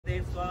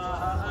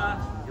स्वाहा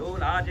यो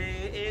राजे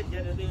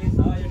एत्यजते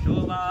साय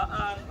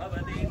शोभान्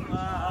भवति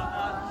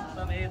स्वाहा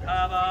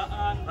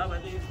समेधावान्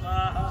भवति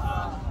स्वाहा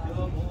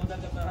यो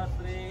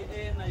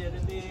मोदकसहस्रेण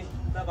यजति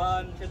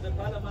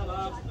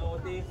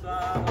सवाञ्छितफलमवाप्नोति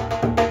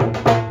स्वाहा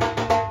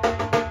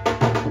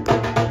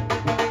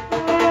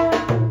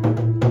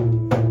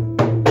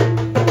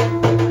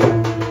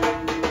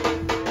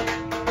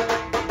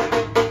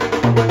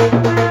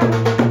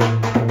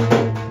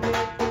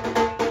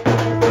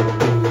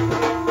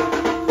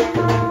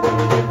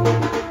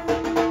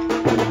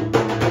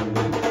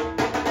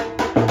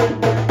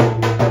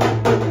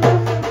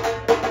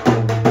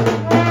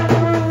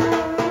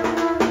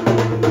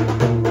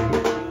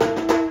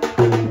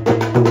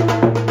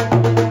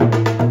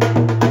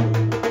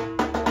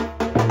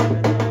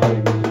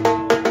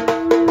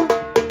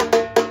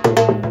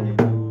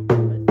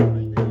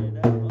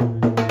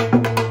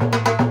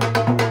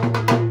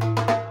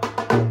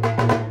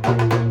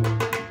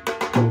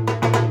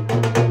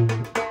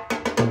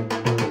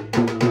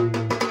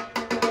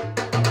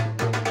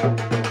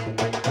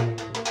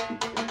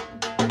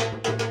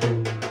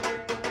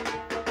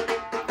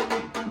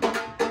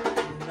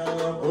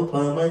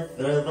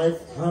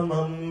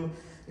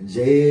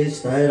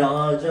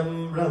ज्येष्ठराजं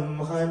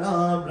ब्रह्मणा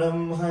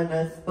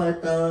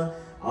ब्रह्मणस्पत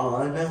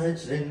आनः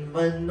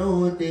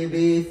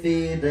शृण्वन्नोतिभिः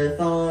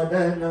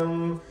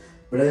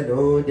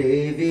प्रणो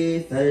देवी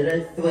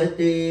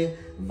सरस्वती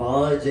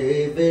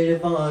वाजेभिर्वाजनीवती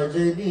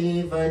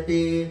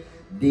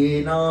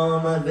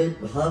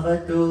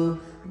दीनामविद्भवतु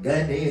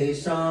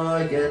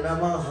गणेशाय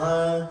नमः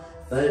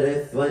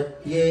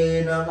सरस्वत्यै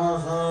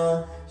नमः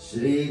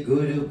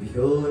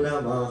श्रीगुरुभ्यो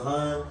नमः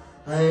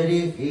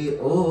हरिः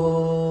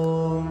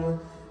ॐ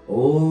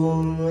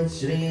ॐ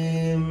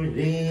श्रीं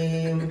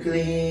ह्रीं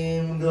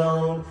क्लीं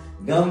ग्लौं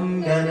गं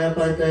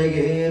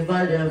गणपतये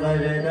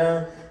वरवरद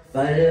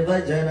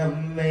सर्वजनं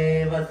मे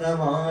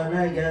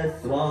वसमानय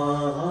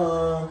स्वाहा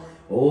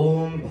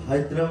ॐ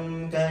भद्रं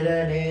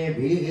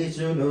कर्णेभिः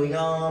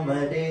शृणुयाम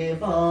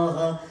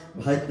देवाः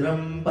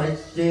भद्रं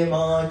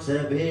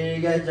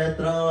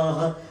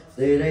पश्चिमाक्षभिर्यजत्राः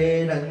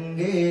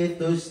स्थिरैरङ्गे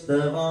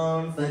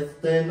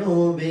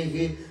तुष्टवांसस्तनूभिः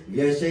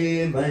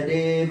यशेम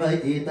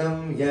देवहितं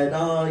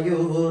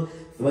यदायुः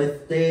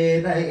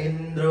स्वस्तेन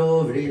इन्द्रो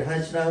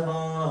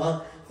वृद्धश्रवाः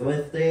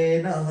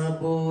स्वस्तेनः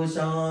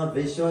पूषा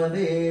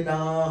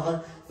विश्ववेदाः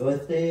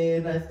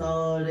स्वस्तेन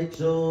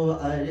सारिक्षो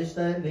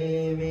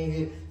अरिष्टनेमिः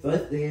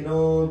स्वस्ति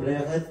नो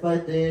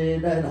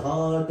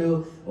बृहस्पतिर्दधातु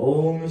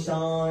ॐ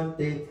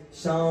शान्ति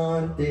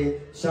शान्ति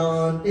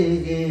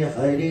शान्तिः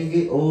हरिः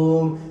ॐ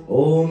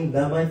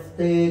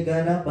नमस्ते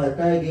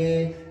गणपतये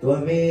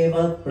त्वमेव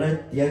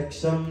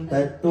प्रत्यक्षं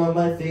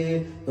तत्त्वमसि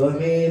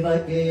त्वमेव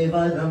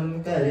केवलं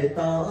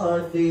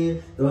कर्तासि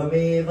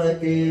त्वमेव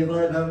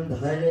केवलं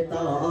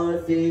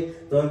धर्तासि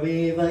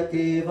त्वमेव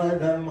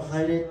केवलं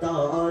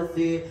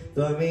हर्तासि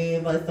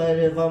त्वमेव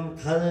सर्वं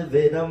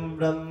खल्विदं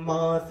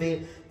ब्रह्मासि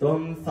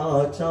त्वं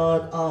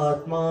साक्षात्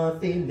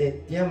आत्मासि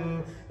नित्यं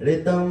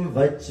ऋतं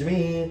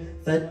वच्मि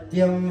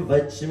सत्यं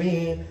वच्मि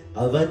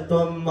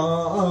अवत्वं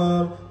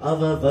माम्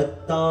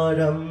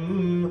अववक्तारम्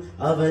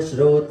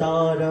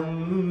अवश्रोतारम्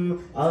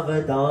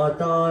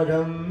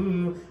अवदातारम्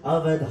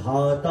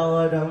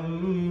अवधातारम्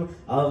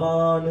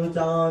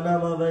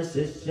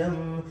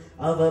अवानुजानमवशिष्यम्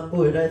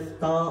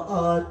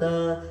अवपुरस्तात्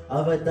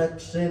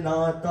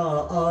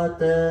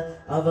अवदक्षिणातात्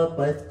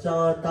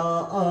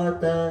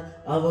अवपश्चातात्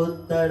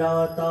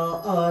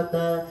अवुत्तरातात्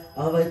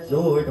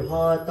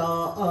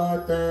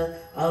अवजोढ्वातात्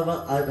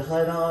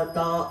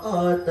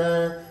अवअधरातात्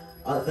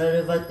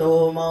सर्वतो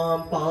मां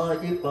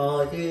पाहि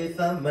पाहि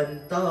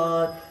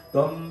समन्तात्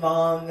त्वं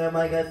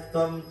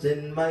वाङ्मयस्त्वं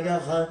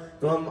चिन्मयः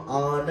त्वम्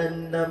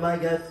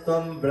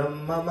आनन्दमयस्त्वं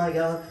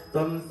ब्रह्ममयः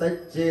त्वं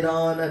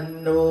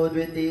सच्चिदानन्दो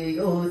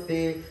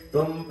द्वितीयोऽसि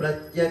त्वं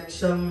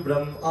प्रत्यक्षं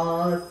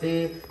ब्रह्मासि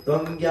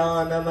त्वं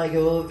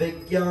ज्ञानमयो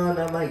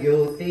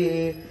विज्ञानमयोऽसि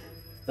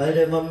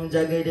सर्वं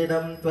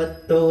जगदिदं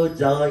त्वत्तो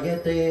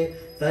जायते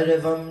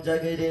सर्वं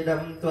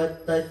जगदिदं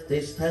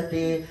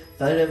त्वत्ततिष्ठति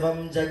सर्वं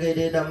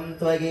जगदिदं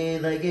त्वयि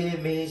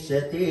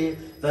लयेमिष्यति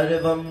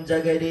सर्वं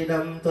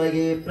जगदिदं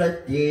त्वयि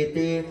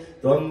प्रत्येति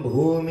त्वं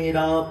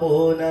भूमिरापो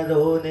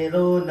नरो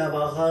निरो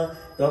नवः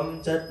त्वं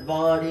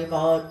चत्वारि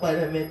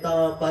वाक्परमिता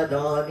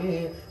पदानि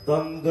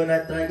त्वं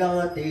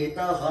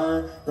गुणत्रयातीतः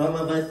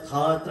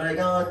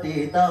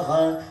त्वमवस्थात्रयातीतः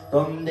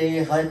त्वं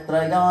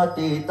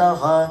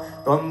देहत्रयातीतः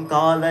त्वं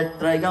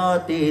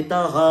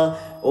कालत्रयातीतः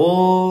ॐ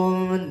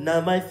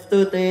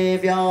नमस्तुते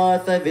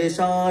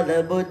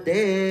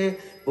व्यासविशालबुद्धे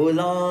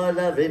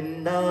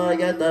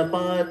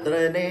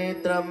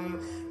पुलालवृन्दायतपात्रनेत्रं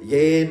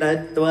येन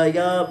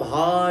त्वया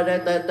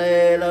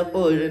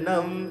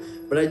भारततैलपूर्णं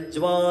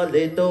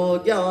प्रज्वालितो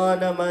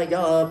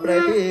ज्ञानमया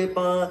प्रदीप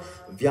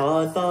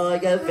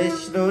व्यासाय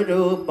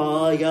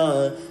विष्णुरूपाय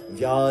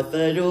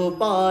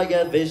व्यासरूपाय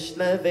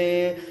विष्णवे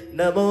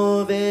नमो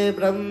वे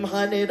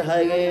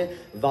ब्रह्मनिधये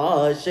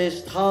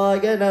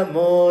वासिष्ठाय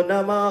नमो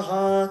नमः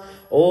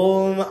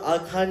ॐ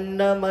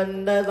अखण्डमण्डलाकारं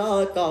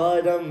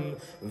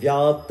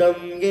व्याप्तं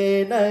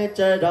येन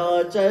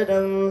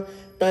चराचरं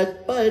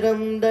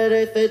तत्परं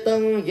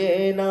दर्शितं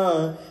येन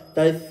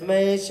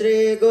तस्मै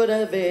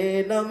श्रीगुरवे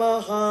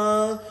नमः।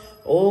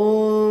 ॐ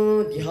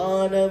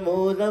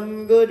ध्यानमूलं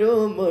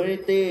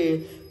गुरुमूर्ति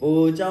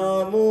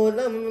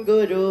पूजामूलं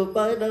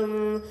गुरुपदं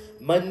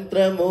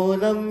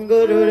मन्त्रमूलं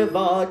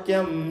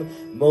गुरुर्वाक्यं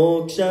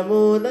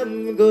मोक्षमूलं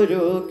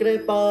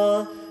गुरुकृपा।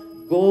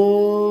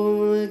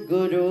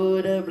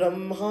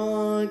 गुरुर्ब्रह्मा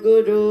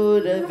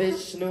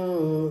गुरुर्विष्णु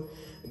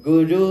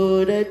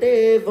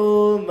गुरुर्देवो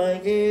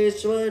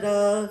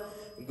महेश्वरा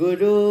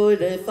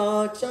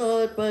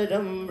गुरुर्साक्षात्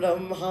परं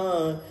ब्रह्मा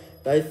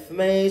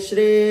तस्मै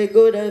श्री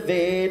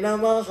गुरवे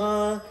नमः।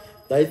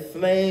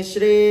 तस्मै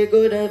श्री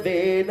गुरवे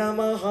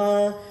नमः।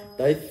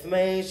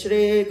 तस्मै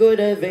श्री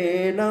गुरवे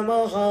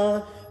नमः।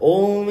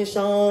 ओम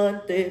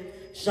शांति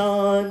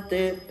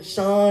शांति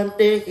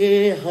शांति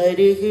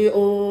हरिः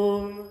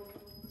ओम।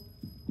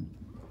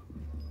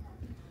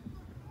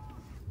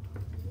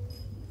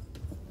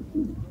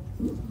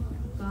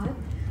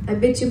 I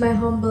bid you my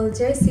humble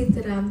Jai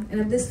Sitaram and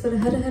a blissful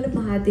Har Har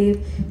Mahadev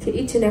to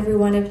each and every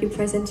one of you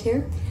present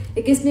here.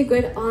 It gives me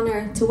great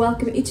honor to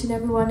welcome each and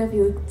every one of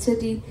you to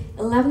the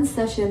 11th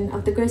session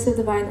of the Grace of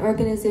Divine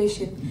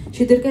Organization,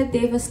 Shri Durga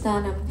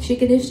Devasthanam, Shri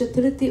Ganesh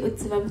Chaturthi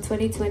Utsavam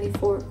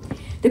 2024.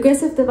 The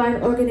Grace of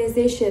Divine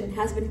Organization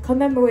has been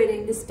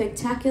commemorating this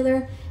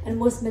spectacular and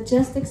most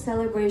majestic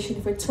celebration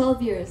for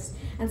 12 years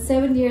and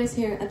 7 years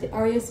here at the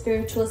Arya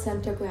Spiritual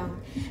Center ground.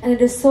 And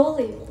it is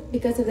solely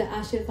because of the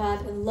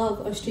Ashirvad and love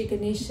of Shri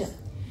Ganesha.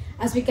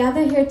 As we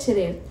gather here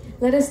today,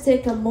 let us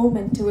take a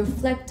moment to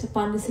reflect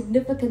upon the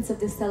significance of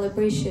this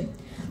celebration.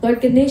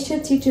 Lord Ganesha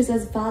teaches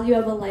us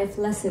valuable life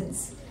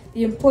lessons,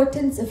 the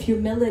importance of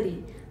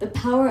humility, the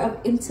power of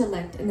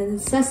intellect, and the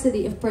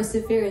necessity of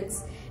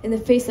perseverance in the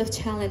face of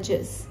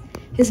challenges.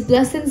 His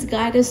blessings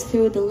guide us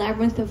through the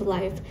labyrinth of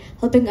life,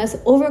 helping us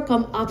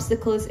overcome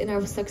obstacles in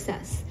our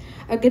success.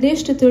 Our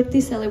Ganesh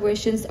Chaturthi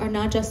celebrations are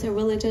not just a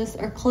religious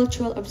or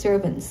cultural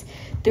observance.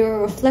 They are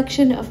a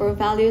reflection of our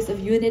values of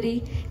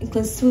unity,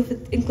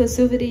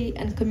 inclusivity,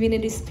 and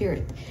community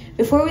spirit.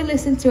 Before we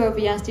listen to our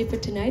Vyasji for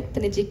tonight,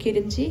 Panaji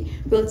Kiranji,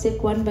 we'll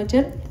take one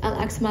bhajan. I'll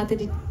ask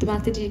Mataji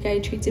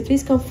Gayatri to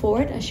please come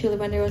forward as she will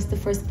render us the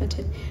first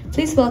bhajan.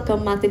 Please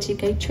welcome Mataji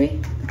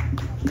Gayatri.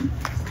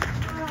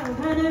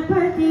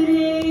 Ganpati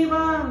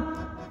रेवा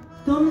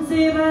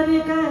तुमसे वर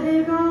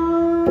करेगा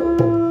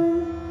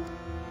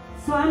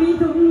स्वामी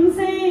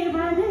तुमसे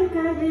वर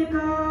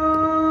करेगा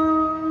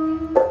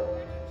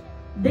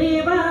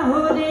देवा हो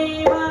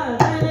देवा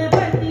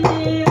गणपति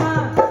देवा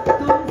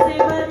तुमसे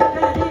वर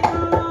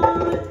करेगा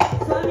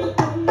स्वामी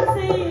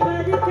तुमसे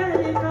वर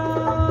करेगा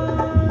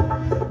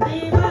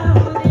देवा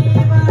हो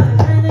देवा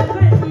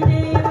गणपति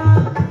देवा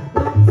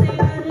तुमसे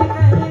वर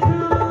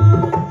करेगा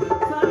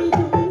स्वामी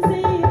तुमसे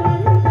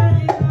वर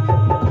करेगा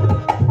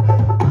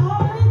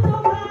और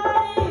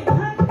तुम्हारे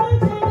भक्त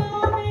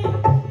जनों में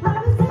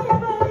हमसे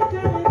वर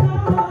करेगा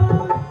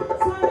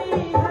स्वामी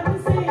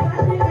हमसे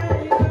वर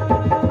करेगा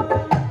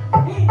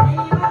हे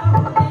देवा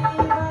हो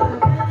देवा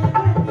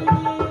गणपति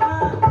देवा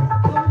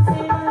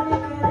तुमसे वर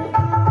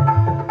करेगा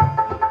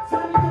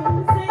स्वामी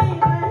तुमसे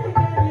वर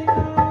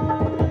करेगा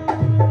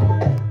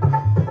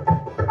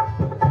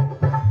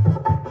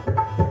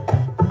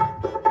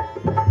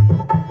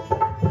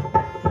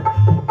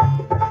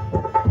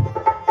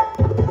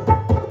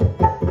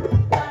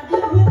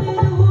अद्भुत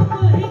रूप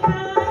है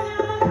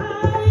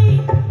कायाधारी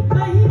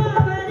महिमा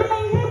बड़ी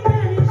है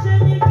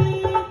दर्शन की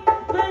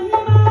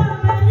महिमा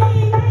बड़ी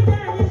है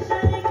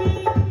दर्शन की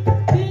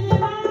बिन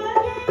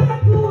मांगे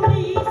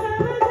पूरी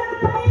सब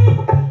जाए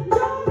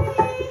जो भी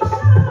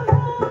इच्छा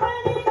हो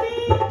मन की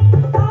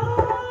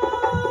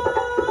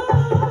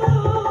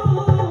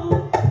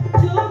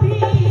जो भी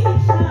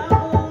इच्छा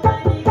हो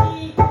मन की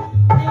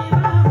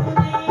देवा हो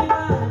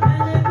देवा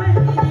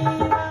गणपति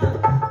देवा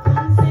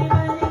तुमसे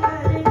वर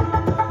करेगा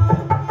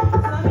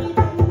स्वामी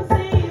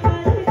तुमसे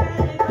वर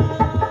करेगा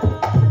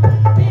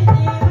हे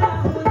देवा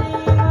हो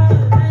देवा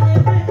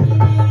गणपति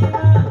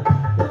देवा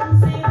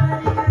तुमसे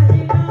वर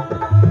करेगा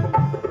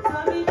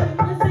स्वामी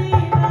तुमसे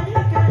वर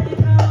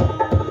करेगा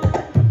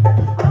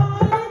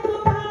और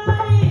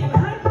तुम्हारे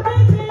भक्त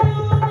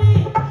जनों में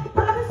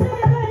हमसे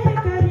वर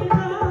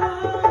करेगा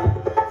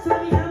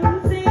स्वामी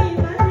हमसे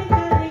वर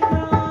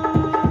करेगा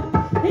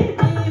हे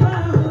देवा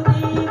हो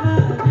देवा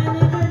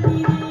गणपति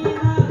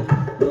देवा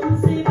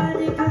तुमसे वर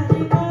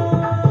करेगा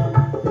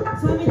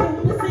स्वामी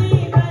तुमसे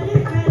वर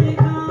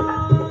करेगा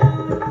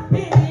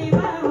हे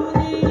देवा हो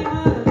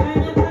देवा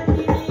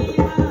गणपति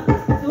देवा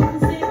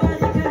तुमसे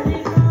वर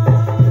करेगा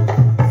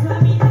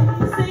स्वामी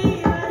तुमसे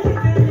वर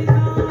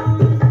करेगा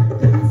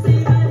तुमसे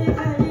वर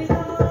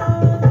करेगा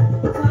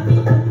स्वामी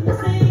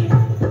तुमसे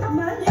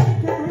वर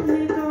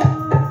करेगा।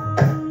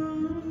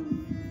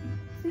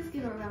 Please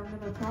give a round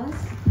of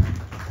applause.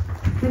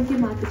 Thank you,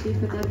 Mataji,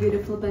 for that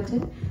beautiful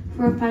bhajan.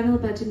 For our final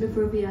bhajan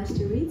before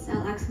Vyasji reads,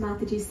 I'll ask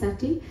Mataji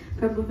Sati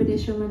from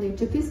Bhubaneswar Mandir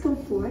to please come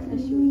forward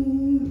as you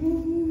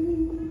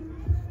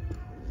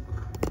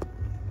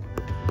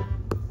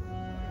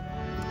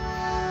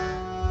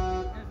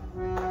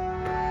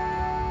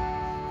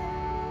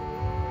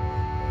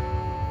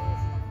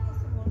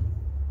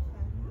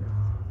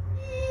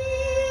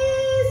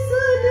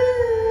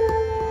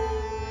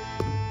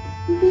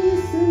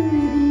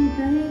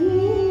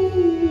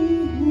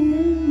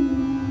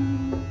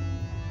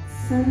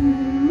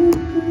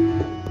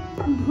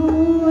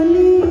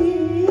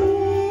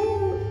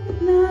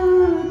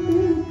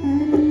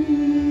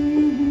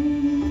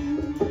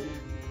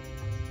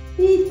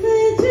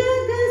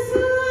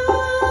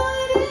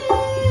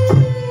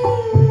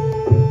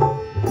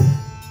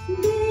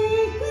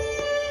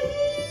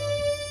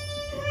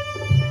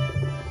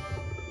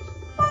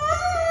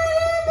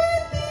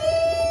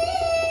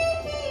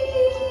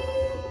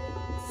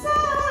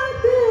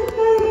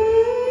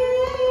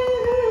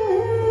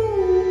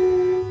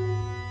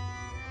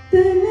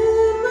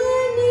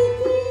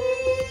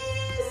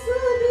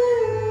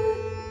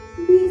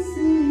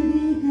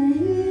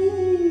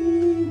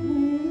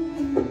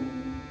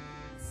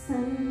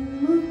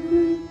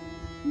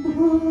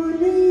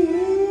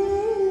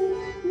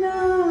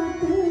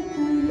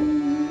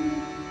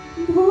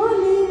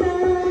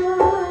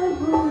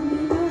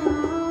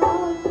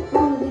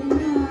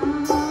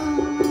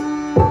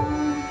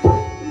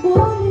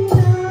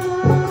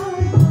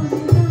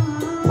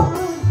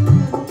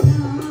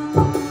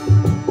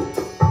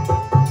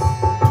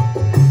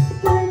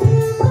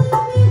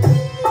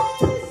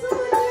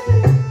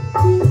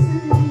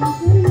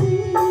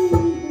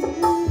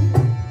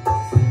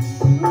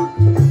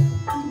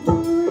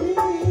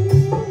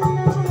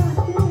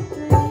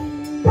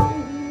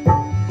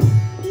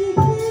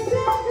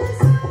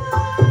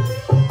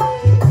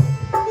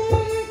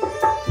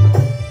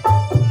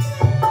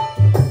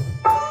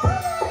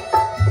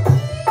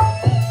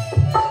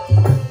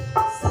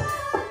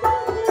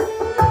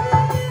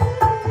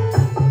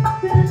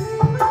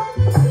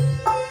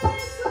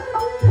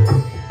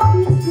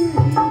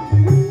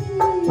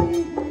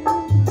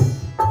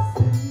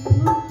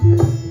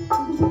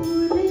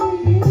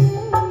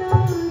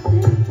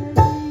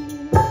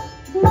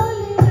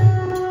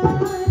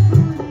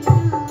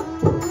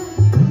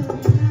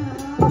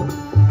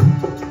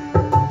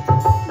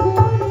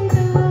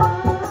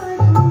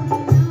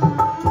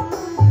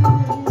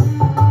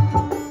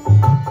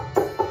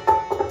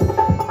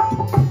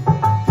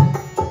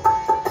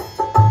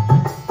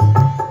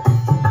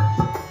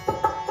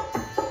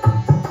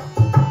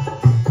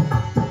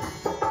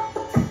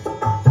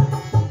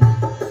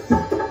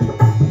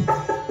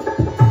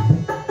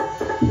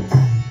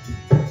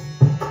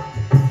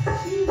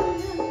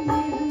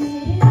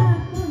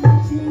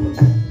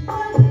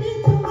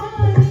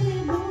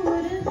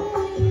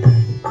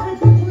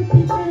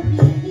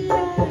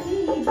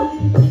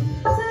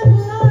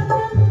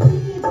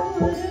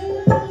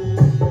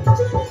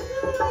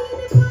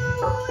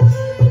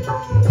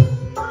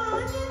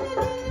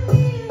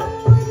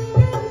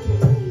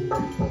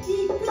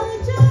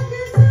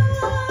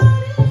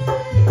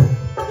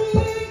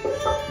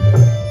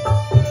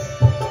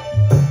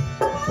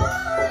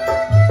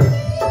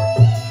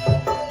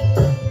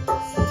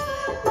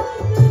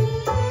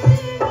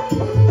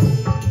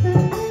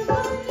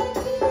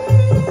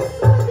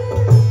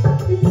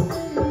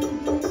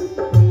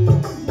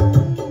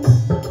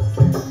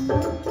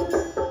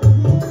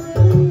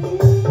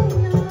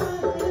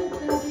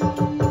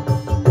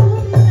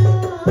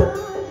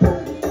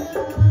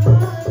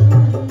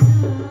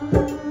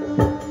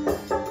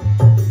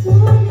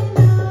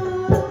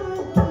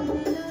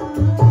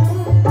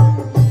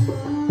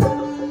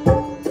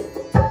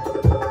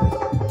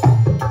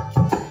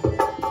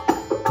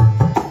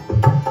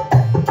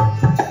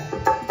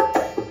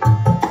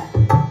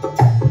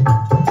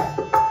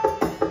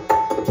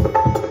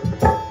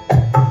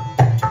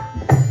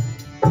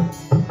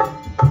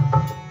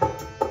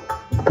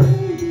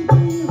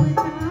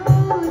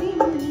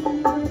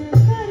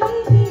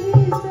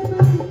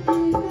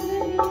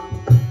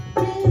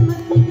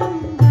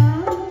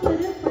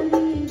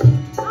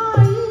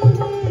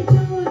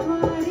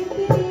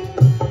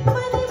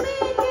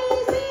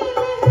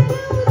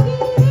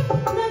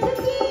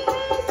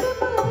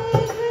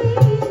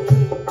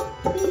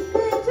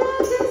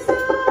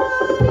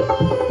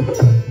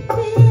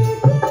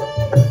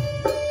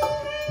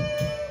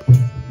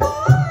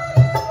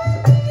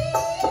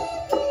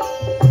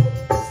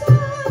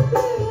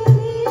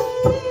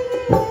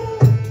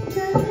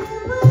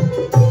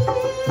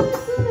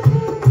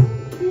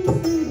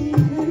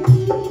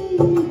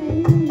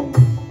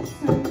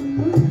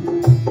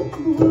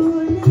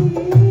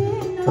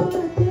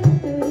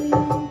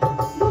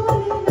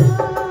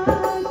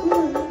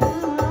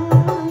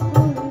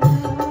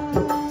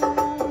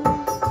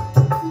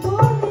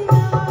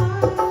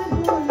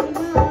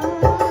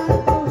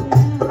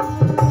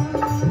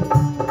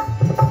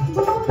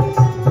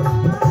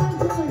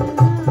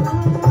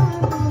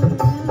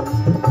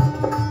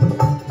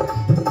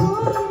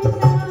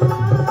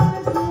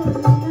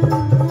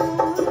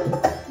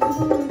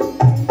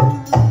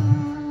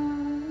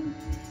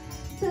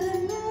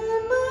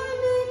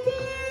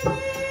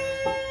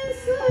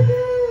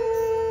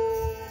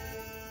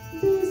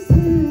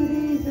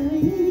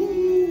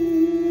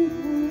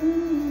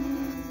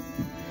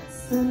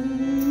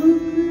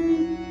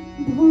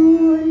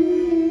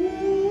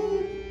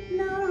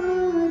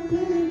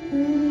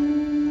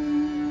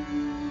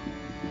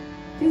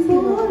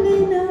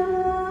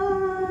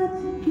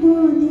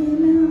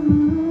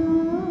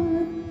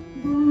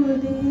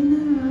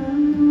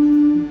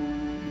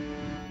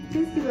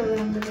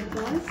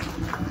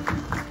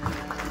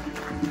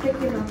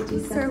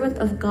servant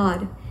of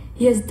God,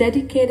 he has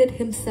dedicated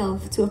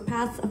himself to a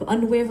path of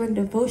unwavering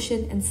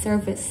devotion and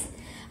service.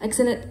 As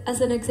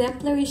an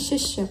exemplary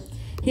Shishya,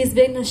 he has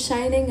been a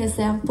shining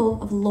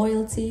example of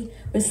loyalty,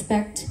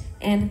 respect,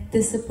 and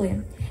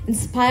discipline,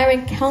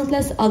 inspiring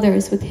countless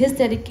others with his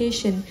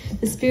dedication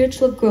to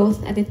spiritual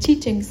growth and the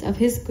teachings of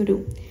his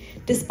Guru.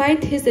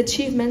 Despite his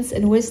achievements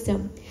and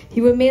wisdom,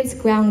 he remains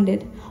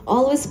grounded,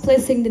 always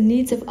placing the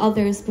needs of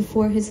others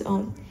before his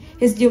own.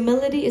 His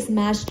humility is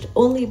matched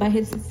only by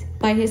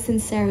his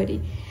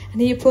sincerity,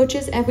 and he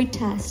approaches every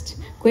task,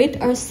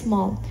 great or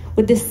small,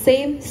 with the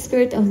same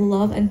spirit of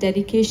love and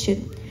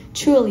dedication.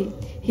 Truly,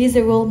 he is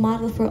a role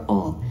model for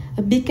all,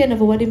 a beacon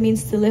of what it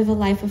means to live a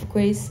life of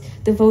grace,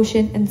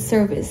 devotion, and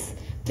service.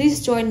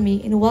 Please join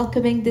me in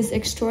welcoming this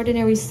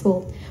extraordinary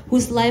soul,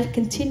 whose life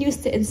continues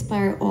to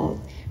inspire all.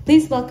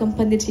 Please welcome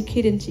Panditji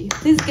Kiranji.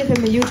 Please give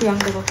him a huge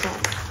round of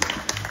applause.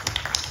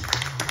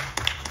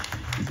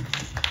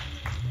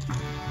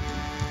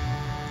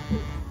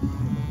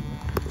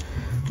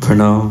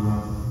 Pranam.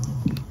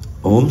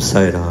 Om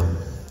Sai Ram.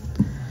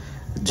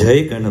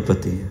 Jai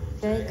Ganapati.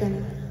 Jai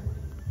Ganapati.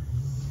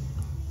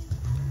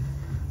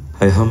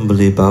 I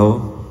humbly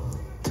bow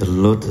to the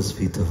lotus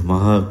feet of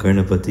Maha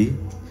Ganapati.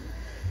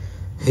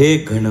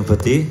 Hey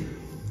Ganapati,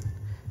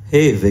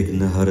 hey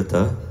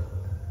Vignaharata,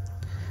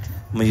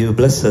 may you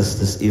bless us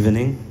this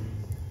evening.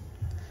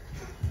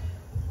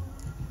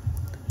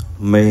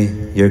 May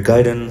your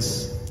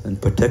guidance and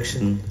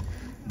protection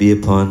be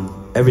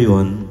upon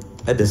everyone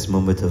at this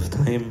moment of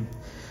time.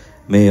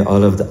 May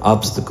all of the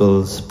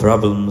obstacles,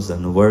 problems,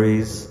 and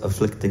worries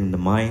afflicting the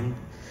mind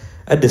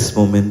at this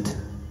moment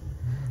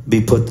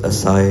be put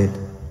aside,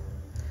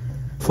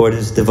 for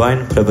this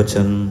divine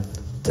pravachan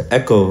to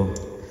echo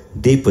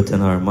deep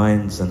within our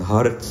minds and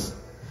hearts,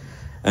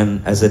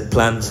 and as it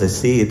plants a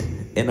seed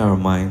in our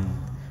mind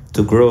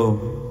to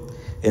grow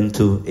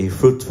into a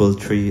fruitful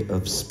tree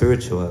of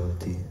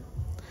spirituality.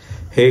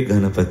 Hey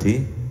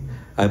Ganapati,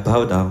 I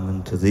bow down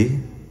unto thee.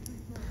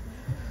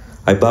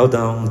 I bow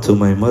down to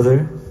my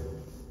mother,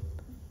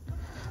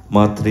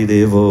 Matri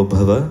Devo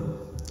Bhava.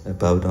 I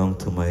bow down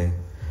to my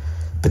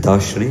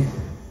Pitashri,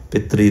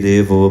 Pitri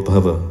Devo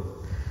Bhava.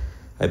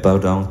 I bow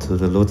down to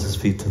the lotus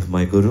feet of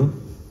my Guru,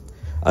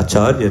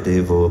 Acharya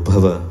Devo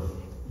Bhava.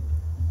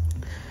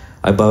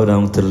 I bow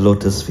down to the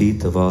lotus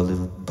feet of all the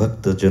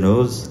Bhakta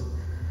Janos,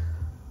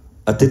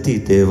 Atiti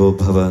Devo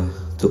Bhava,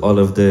 to all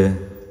of the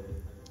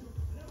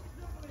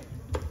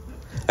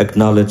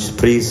acknowledged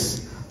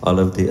priests, all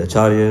of the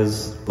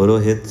Acharyas,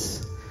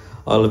 Purohits,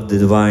 all of the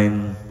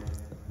divine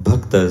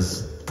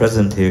Bhaktas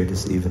present here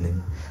this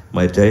evening.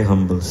 My Jai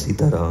humble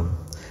Sitaram,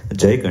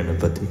 Jai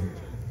Ganapati.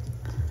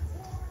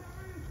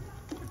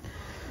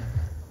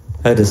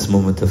 At this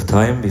moment of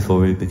time,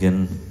 before we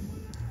begin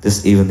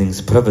this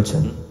evening's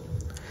pravachan,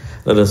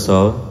 let us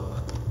all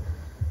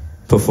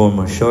perform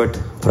a short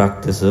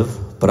practice of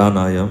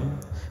pranayam.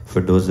 For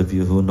those of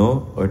you who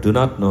know or do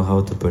not know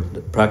how to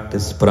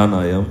practice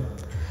pranayam,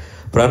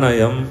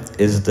 pranayam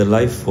is the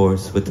life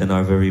force within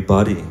our very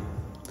body.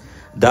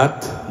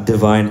 That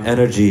divine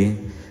energy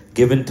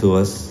given to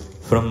us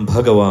from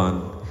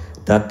Bhagavan,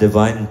 that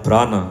divine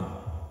prana,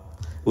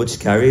 which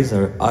carries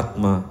our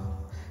Atma,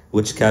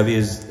 which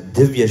carries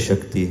Divya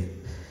Shakti,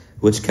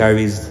 which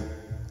carries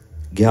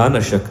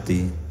Jnana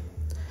Shakti,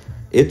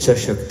 Icha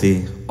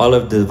Shakti, all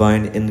of the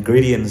divine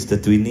ingredients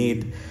that we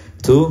need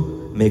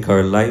to make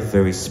our life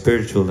very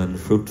spiritual and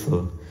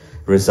fruitful,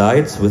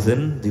 resides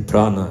within the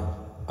prana,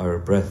 our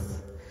breath.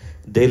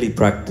 Daily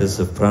practice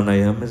of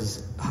pranayam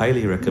is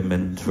highly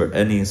recommended for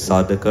any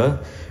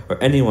sadhaka or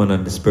anyone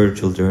on the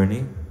spiritual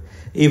journey,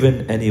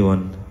 even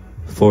anyone,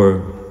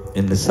 for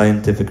in the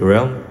scientific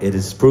realm it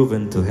is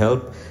proven to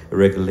help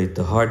regulate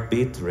the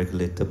heartbeat,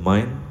 regulate the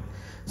mind.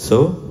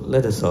 So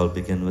let us all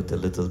begin with a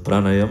little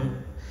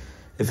pranayam.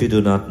 If you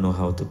do not know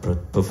how to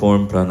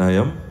perform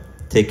pranayam,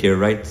 take your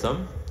right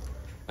thumb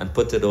and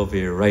put it over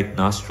your right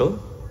nostril.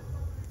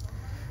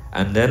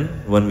 And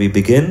then when we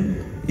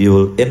begin, you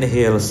will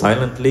inhale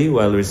silently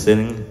while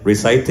reciting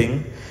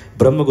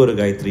Brahmaguru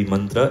Gayatri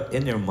mantra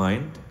in your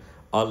mind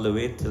all the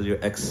way till your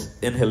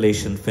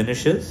inhalation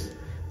finishes.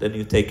 Then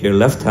you take your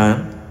left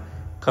hand,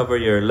 cover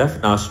your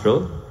left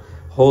nostril,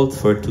 hold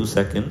for 2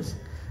 seconds,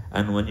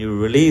 and when you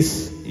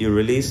release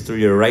through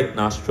your right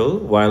nostril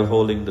while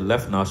holding the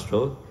left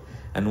nostril.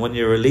 And when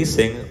you're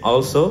releasing,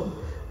 also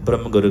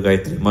Brahmaguru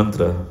Gayatri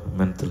mantra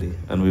mentally.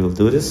 And we will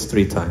do this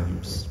 3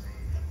 times.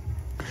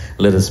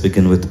 Let us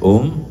begin with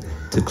Om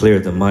to clear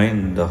the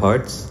mind and the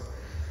hearts.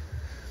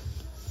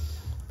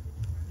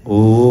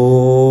 Om.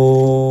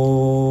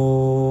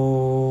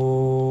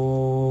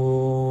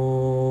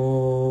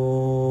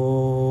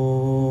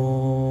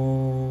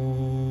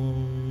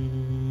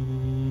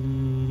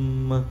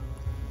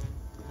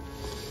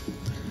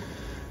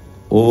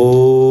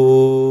 Om.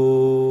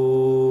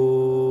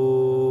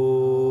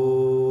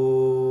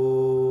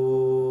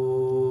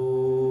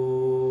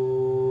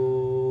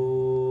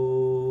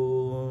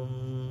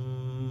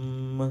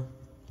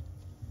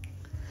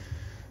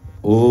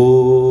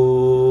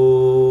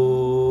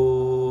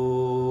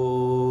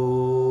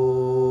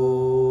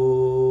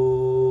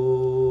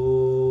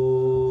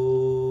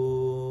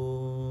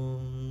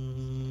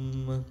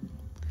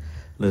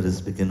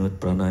 us begin with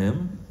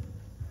pranayam.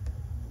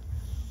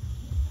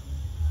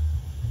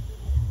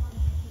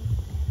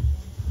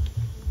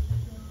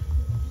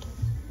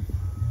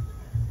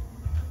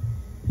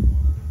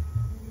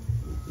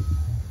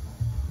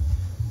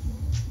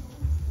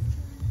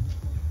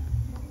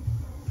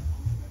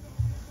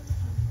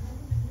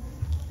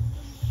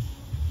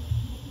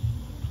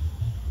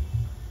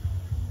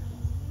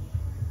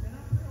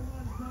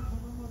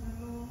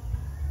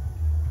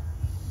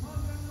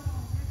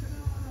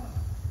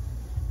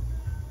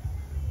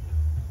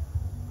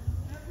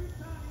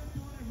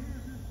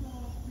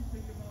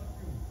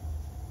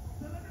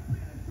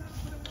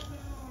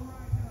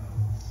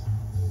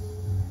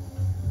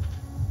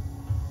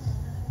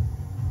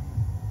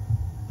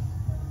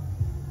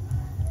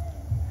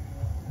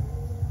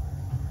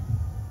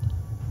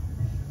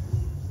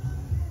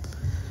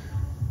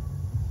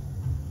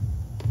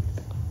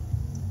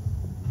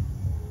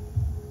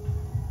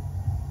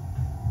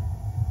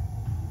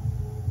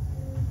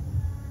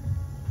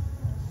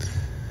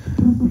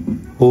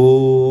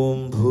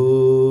 Om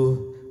Bhu,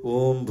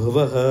 Om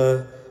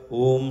Bhuvaha,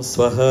 Om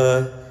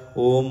Swaha,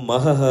 Om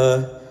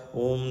Mahaha,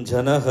 Om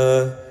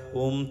Janaha,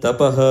 Om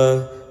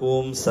Tapaha,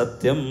 Om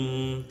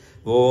Satyam,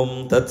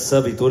 Om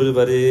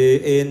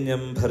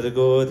Tatsaviturvarenyam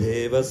Bhargo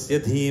Devasya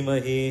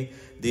Dhimahi,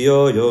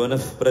 Diyo Yonah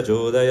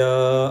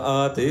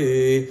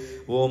Prachodayate,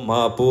 Om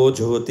Apo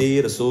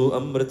Jyotirsu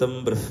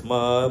Amritam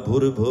Brahma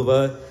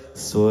Bhurbhuva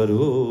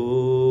Swaru.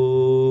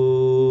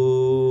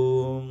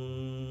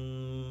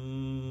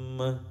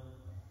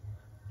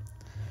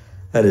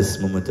 At this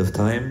moment of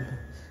time,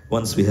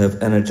 once we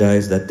have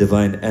energized that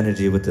divine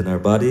energy within our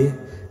body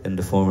in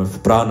the form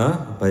of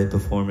prana by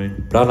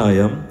performing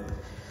pranayam,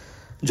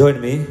 join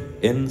me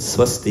in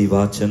Swasti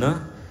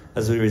Vachana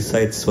as we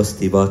recite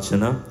Swasti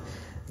Vachana,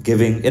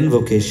 giving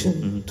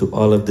invocation to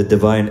all of the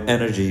divine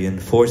energy and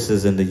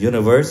forces in the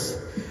universe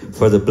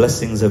for the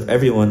blessings of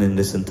everyone in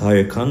this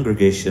entire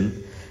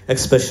congregation,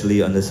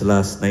 especially on this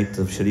last night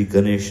of Shri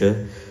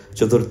Ganesha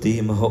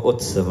Chaturthi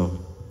Mahautsavam.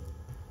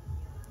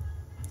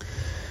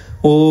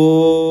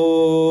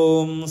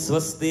 Om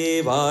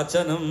Swasti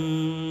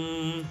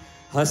Vachanam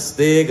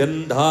Haste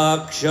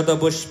Gandhakshata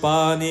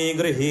Pushpani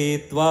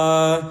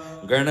Grihitva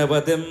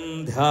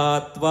Ganapatim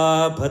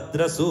Dhyatva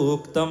Bhadra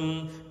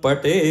Suktam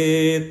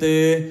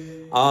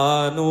Patete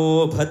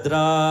Anu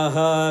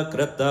Bhadraha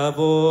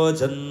Kratavo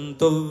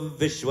Jantu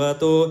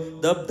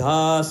Vishwato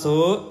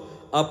Dabdhaso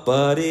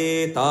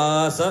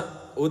Aparitasa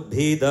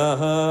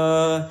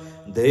Udbhidaha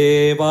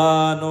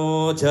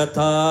Devano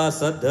Jatha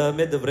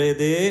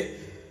Sadhamidvrede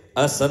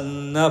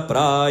Asanna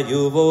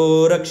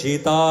prayuvo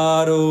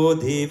rakshitaro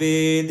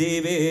dive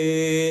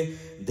dive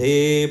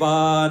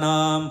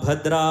Devanam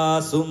bhadra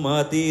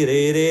sumati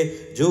rere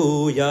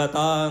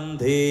juyatam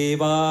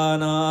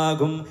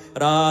Devanagum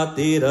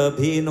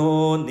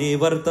ratirabhino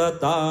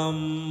nivartatam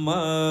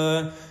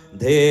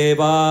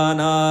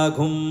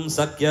Devanagum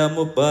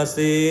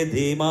sakyamupase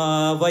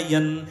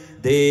dhimavayan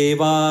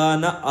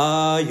Devana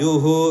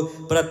ayuhu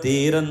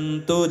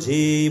pratirantu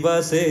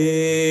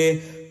jivase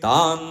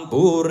Tan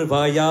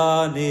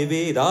purvaya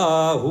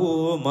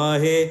nividahu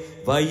mahe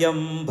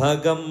vayam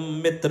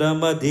bhagam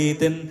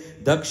mitramaditin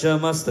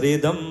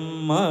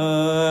dakshamastridam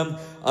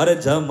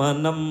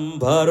arjamanam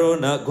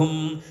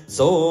varunagum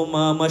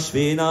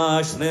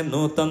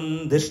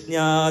somamashvinashrinutam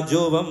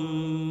dhishnyajuvam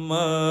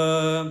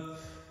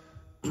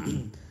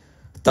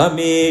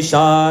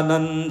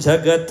Tamishanan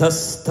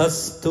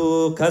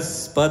jagathasthastu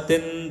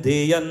kaspatin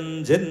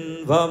dhiyan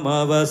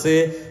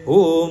jinvamavase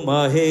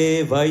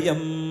umahe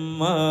vayam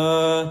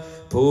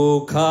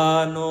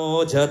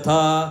Pukhano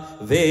jatha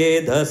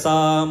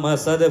vedasama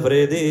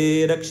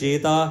sadvridi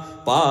rakshita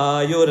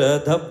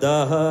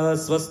payuradhabdah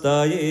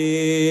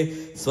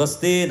swastaye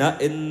Swasti na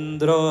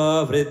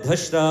indra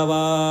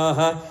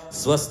vridhashravaha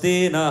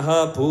Swasti na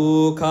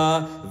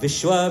pukha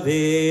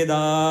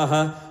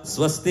vishwavedaha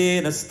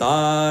Swasti na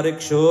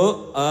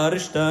stariksho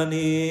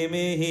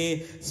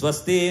arishtanimihi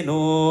Swasti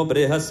no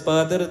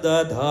brihaspatir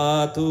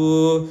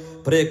dadhatu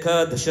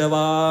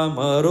Prikhadshava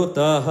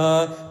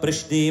marutaha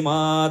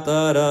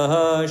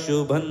Prishnimataha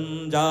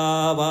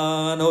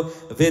Shubhanjavano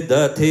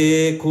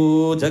Vidate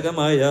ku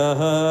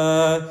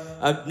jagamayaha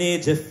Agni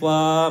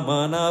jihva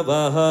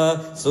manavaha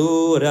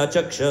Surya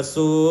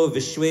chakshasu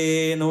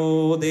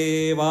Vishweno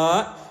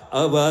deva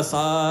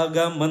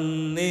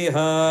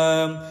Avasagamanniha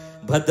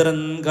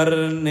Bhadran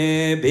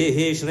karne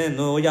bihi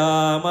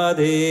shrinuyama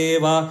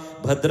deva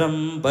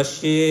Bhadram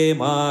pashe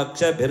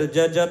maksha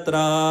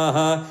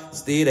birjajatraha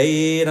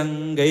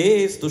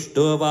Stirairangai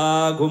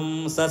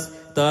stushtovagum sas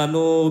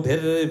Tanu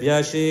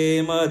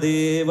bhirvyashema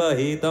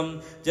devahitam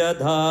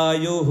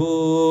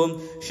jadhayuhu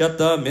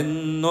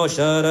Shataminno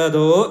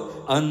sharado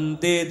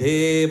Anti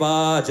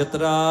deva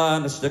jatra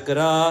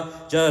nashtakra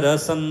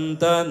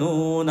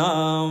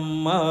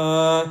Jarasantanunam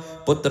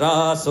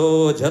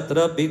Putraso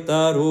jatra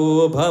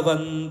pitaru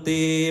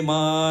bhavanti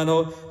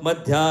Mano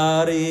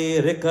madhyari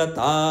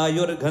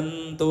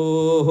rikatayurghanto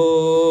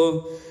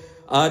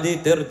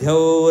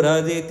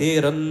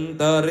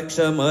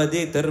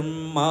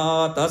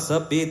आदितिर्द्यौरदितिरन्तरिक्षमदितिर्माता स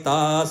पिता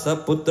स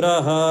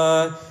पुत्रः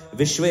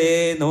विश्वे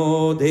no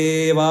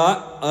देवा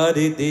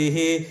अदितिः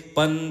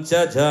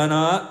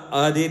पञ्चजना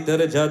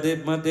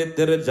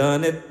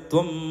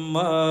अदितिर्जदिमदितिर्जनित्वम्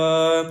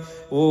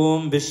ॐ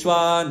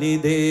विश्वानि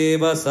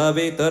देव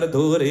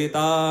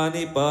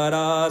सवितर्धुरितानि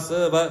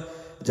परासव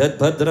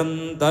जद्भद्रं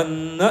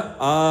तन्न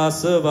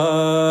आसव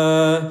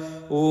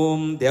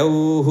ॐ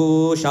द्यौः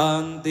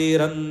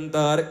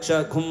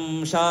शान्तिरन्तरिक्षघुं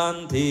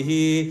शान्तिः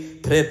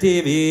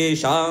पृथिवी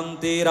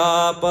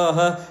शान्तिरापः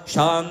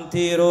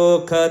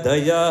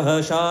शान्तिरोषधयः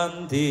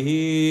शान्तिः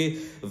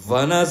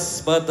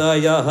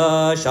वनस्पतयः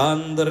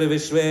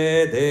शान्तिर्विश्वे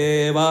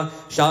देवा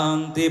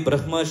शान्ति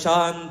ब्रह्म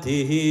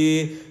शान्तिः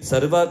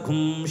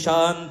सर्वगुं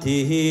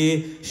शान्तिः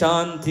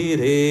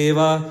शान्तिरेव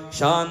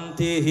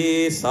शान्तिः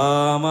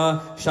साम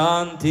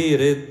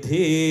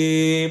शान्तिरिद्धि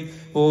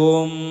ॐ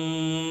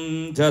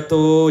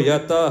जतो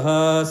यतः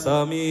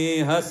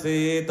समीहसे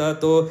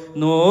ततो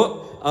नो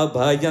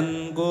अभयं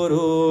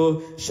कुरु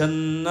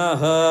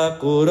शन्नः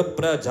कुरु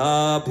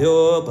प्रजाभ्यो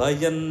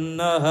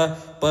भयन्नः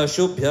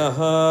पशुभ्यः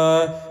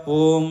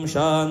ॐ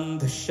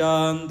शान्ति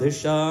शान्ति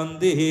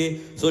शान्तिः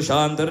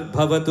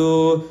सुशान्तिर्भवतु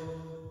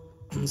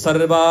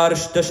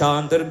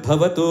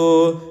सर्वार्ष्टशान्तिर्भवतु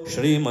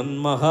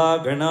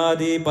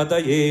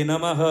श्रीमन्महागणाधिपतये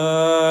नमः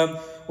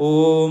ॐ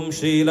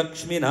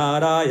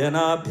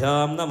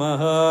श्रीलक्ष्मीनारायणाभ्यां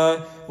नमः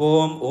ॐ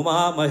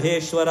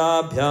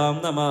उमामहेश्वराभ्यां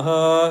नमः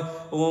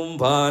ॐ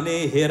वाणी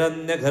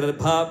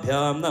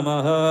हिरण्यगर्भाभ्यां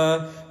नमः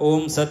ॐ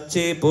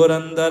सच्ची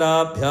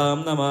पुरन्दराभ्यां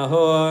नमः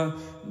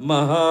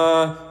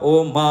ॐ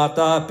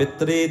माता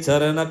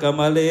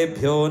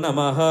पितृचरणकमलेभ्यो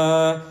नमः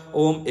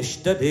ॐ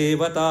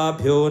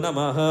इष्टदेवताभ्यो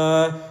नमः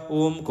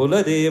ॐ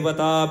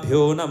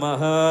कुलदेवताभ्यो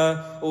नमः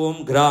ॐ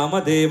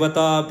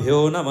ग्रामदेवताभ्यो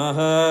नमः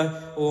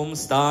ॐ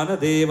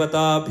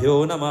स्थानदेवताभ्यो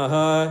नमः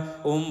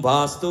ॐ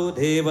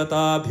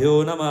वास्तुदेवताभ्यो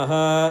नमः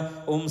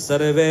ॐ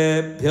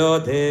सर्वेभ्यो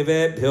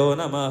देवेभ्यो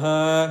नमः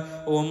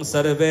ॐ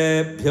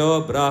सर्वेभ्यो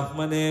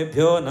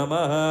ब्राह्मणेभ्यो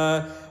नमः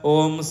ॐ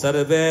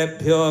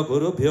सर्वेभ्यो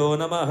गुरुभ्यो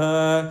नमः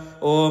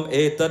ॐ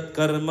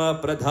एतत्कर्म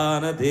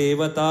प्रधान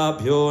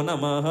देवताभ्यो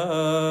नमः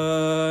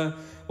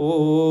ॐ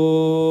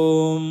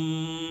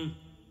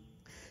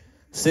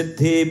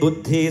सिद्धि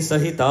बुद्धि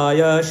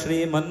सहिताय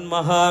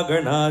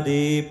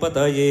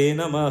श्रीमन्महागणाधिपतये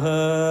नमः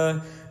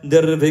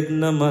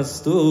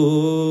निर्विघ्नमस्तु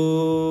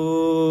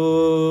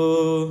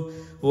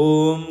ॐ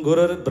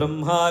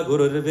गुरुर्ब्रह्मा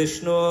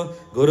गुरुर्विष्णु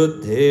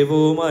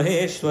गुरुर्देवो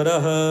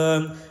महेश्वरः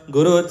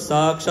गुरुः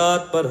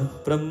साक्षात्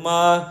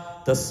परब्रह्मा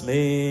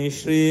तस्मै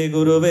श्री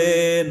गुरुवे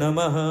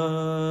नमः।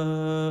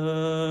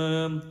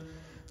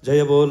 जय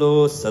बोलो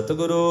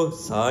सतगुरु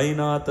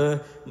साईनाथ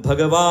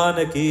भगवान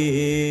की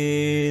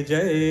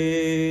जय।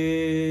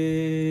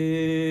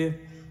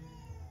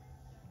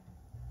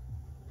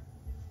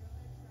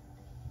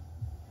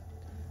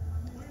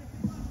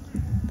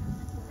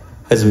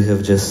 As we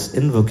have just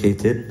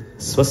invocated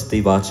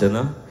Swasti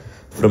Vachana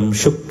from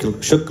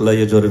Shukla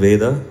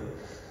Yajurveda,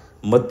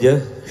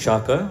 Madhya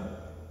Shaka,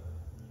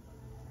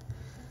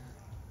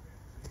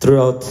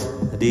 throughout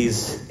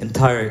these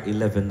entire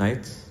 11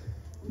 nights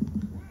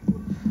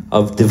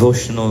of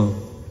devotional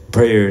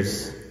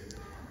prayers,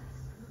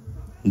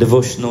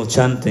 devotional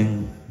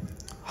chanting,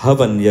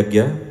 Havan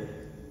Yagya,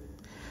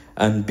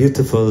 and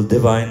beautiful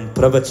divine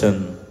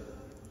pravachan.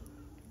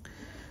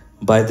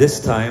 By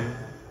this time,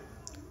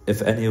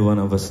 if any one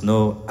of us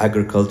know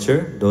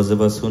agriculture, those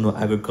of us who know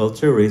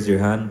agriculture, raise your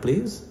hand,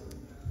 please.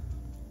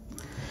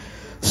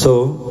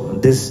 So,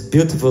 this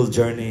beautiful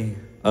journey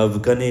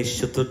of Ganesh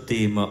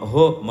Chaturthi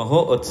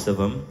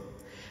Maho-Utsavam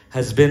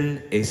has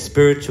been a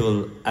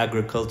spiritual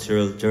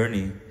agricultural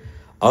journey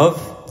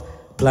of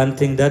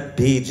planting that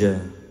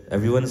bija.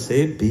 Everyone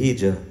say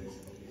bija.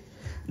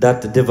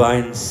 That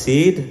divine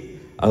seed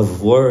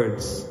of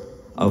words,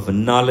 of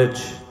knowledge,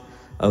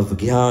 of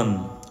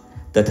gyan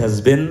that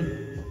has been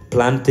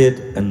planted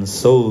and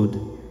sowed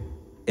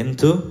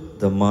into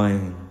the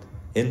mind,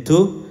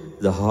 into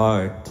the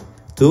heart,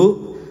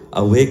 to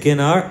awaken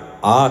our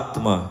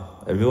Atma.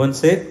 Everyone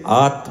say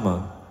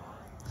Atma.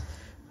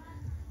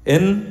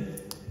 In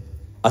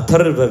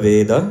Atharva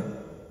Veda,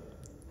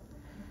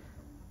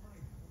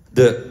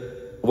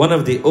 one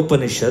of the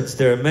Upanishads,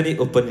 there are many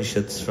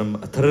Upanishads from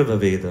Atharva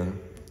Veda.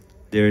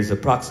 There is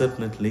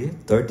approximately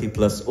 30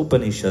 plus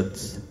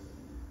Upanishads.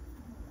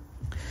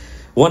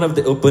 One of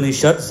the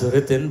Upanishads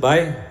written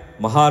by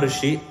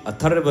Maharishi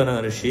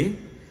Atharvana Rishi,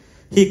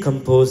 he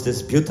composed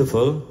this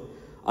beautiful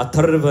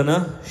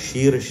Atharvana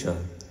Shirsha.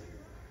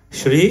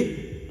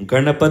 Shri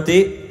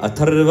Ganapati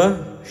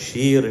Atharva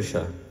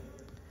Shirsha.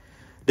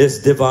 This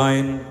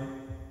divine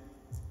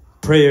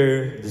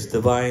prayer, this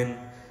divine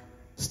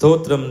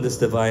stotram, this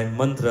divine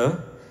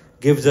mantra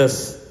gives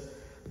us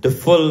the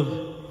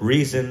full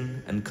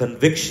reason and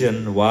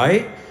conviction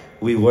why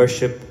we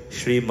worship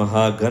Shri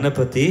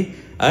Mahaganapati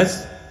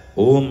as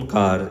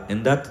Omkar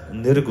in that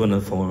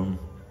Nirguna form.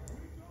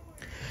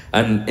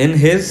 And in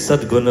his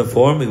Sadguna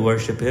form, we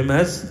worship him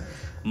as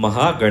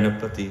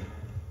Mahaganapati.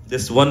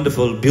 this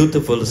wonderful,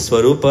 beautiful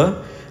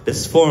Swarupa,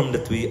 this form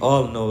that we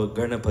all know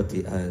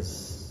Ganapati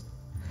as.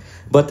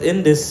 But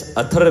in this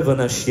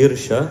Atharvana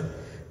Shirsha,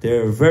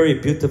 there are very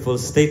beautiful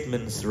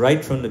statements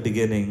right from the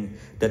beginning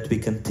that we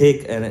can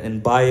take and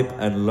imbibe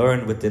and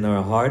learn within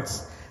our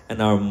hearts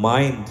and our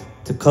mind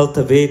to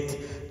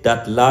cultivate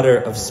that ladder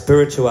of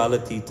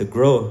spirituality to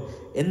grow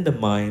in the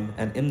mind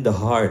and in the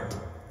heart.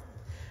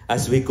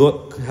 As we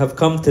have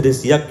come to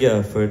this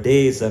yajna for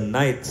days and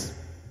nights,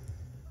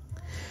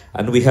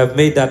 and we have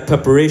made that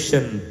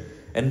preparation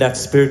in that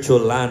spiritual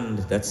land,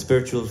 that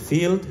spiritual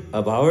field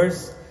of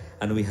ours,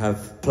 and we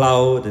have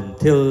plowed and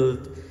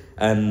tilled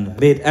and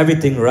made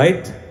everything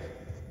right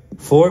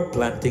for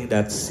planting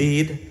that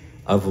seed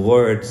of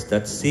words,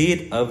 that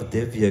seed of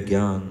Divya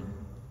Gyan.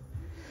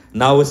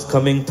 Now is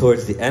coming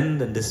towards the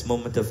end and this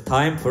moment of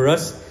time for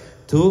us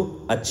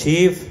to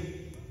achieve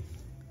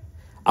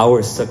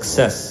our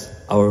success,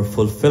 our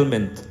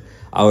fulfillment,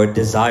 our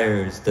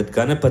desires that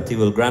Ganapati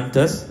will grant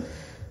us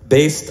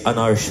based on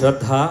our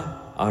Shraddha,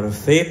 our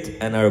faith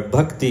and our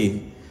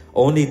Bhakti.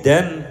 Only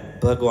then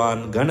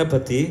Bhagwan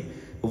Ganapati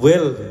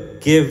will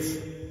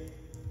give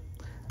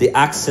the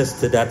access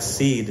to that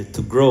seed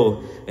to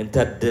grow in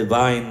that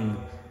divine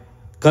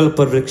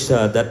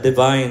Kalpavriksha, that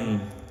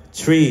divine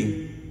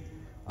tree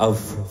of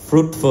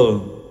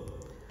fruitful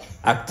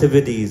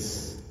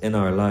activities in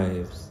our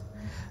lives.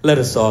 Let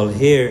us all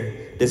hear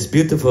this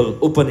beautiful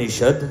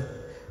Upanishad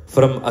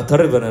from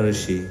Atharvana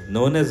Rishi,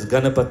 known as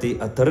Ganapati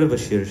Atharva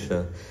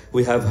Shirsha.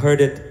 We have heard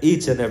it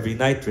each and every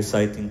night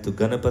reciting to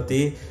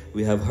Ganapati.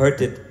 We have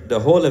heard it, the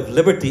whole of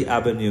Liberty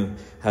Avenue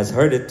has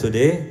heard it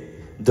today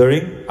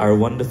during our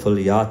wonderful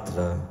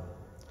yatra.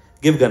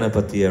 Give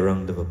Ganapati a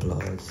round of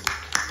applause.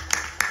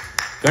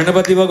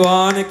 Ganapati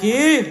Bhagwan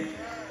ki.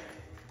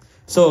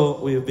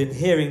 So we've been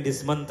hearing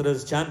these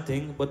mantras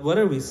chanting, but what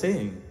are we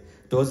saying?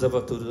 Those of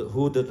us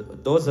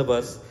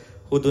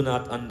who do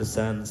not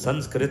understand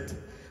Sanskrit,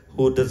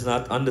 who does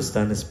not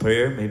understand this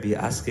prayer, may be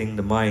asking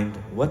the mind,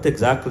 what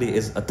exactly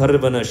is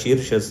Atharvana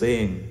Shirsha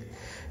saying?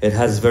 It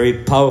has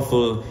very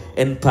powerful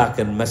impact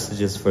and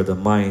messages for the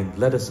mind.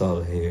 Let us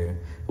all hear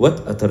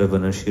what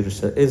Atharvana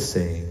Shirsha is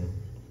saying.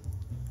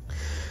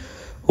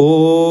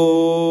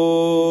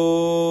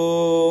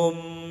 Om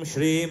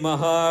Shri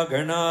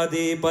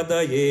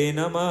Mahaganadipadaye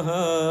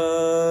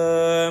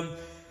Namaha.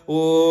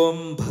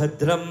 Om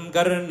Bhadram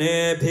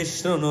Karne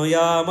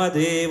Bhishrunuyama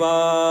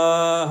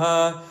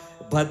Devaha.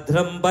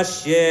 Bhadram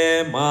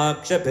Pashye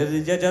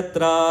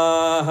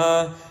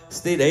Makshapirjajatraha.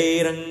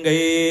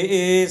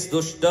 Sthirairangai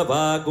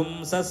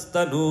Dushtabhagum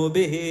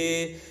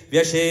Sastanubihi.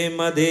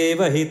 Vyashema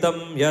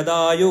Devahitam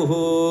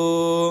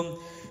Yadayuhu.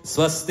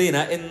 Swasti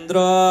na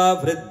Indra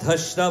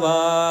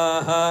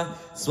Vridhashravaha.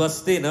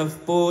 Swasti na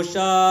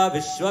Pusha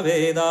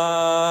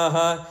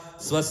Vishwavedaha.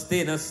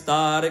 Swasti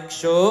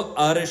nastariksho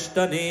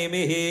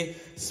arishtanemihi.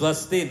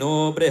 Swasti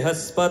no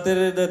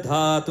brihaspatir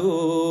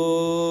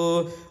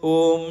dadhatu.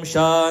 Om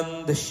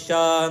shandhi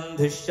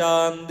shandhi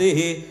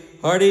shandhi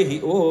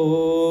harihi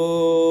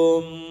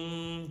om.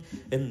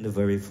 In the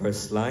very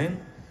first line,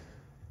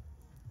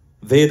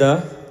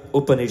 Veda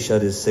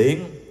Upanishad is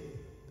saying,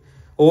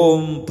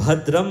 Om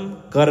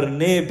Bhadram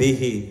Karne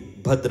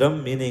Bihi.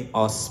 Bhadram meaning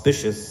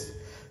auspicious.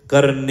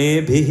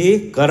 Karne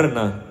Bihi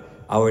Karna,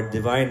 our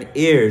divine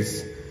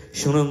ears.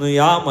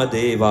 Shununuyama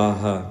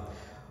Devaha.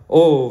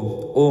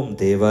 Oh, Om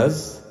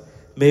Devas,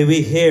 may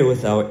we hear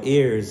with our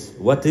ears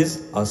what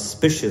is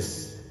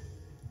auspicious.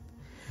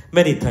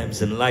 Many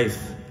times in life,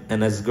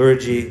 and as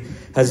Guruji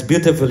has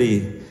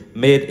beautifully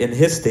made in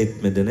his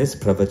statement, in his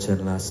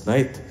pravachan last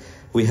night,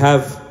 we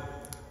have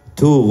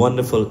two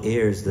wonderful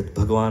ears that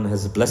Bhagwan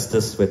has blessed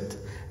us with,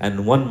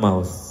 and one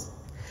mouth.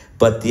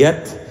 But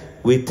yet,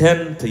 we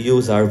tend to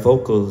use our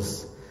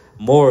vocals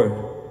more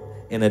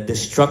in a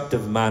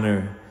destructive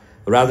manner,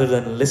 rather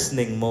than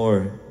listening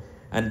more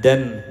and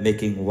then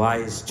making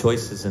wise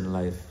choices in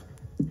life.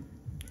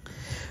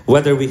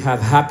 Whether we have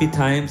happy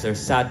times or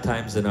sad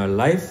times in our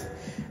life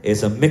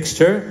is a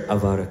mixture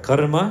of our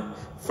karma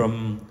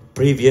from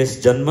previous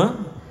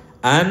janma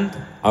and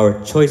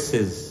our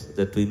choices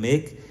that we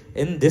make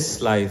in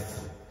this life.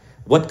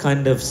 What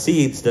kind of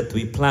seeds that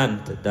we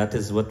plant, that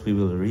is what we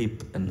will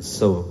reap and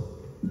sow.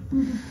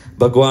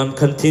 Bhagwan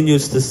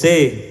continues to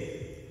say,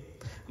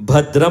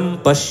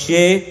 Bhadram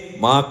Pashye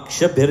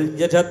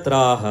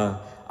Makshabhirjajatraha.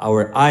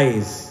 Our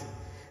eyes.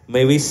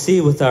 May we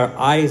see with our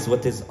eyes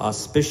what is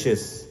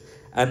auspicious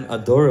and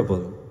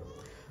adorable.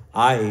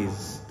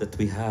 Eyes that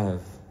we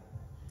have.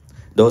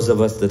 Those of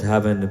us that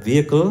have a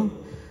vehicle,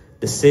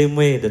 the same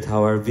way that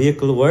how our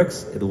vehicle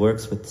works, it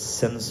works with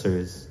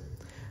sensors.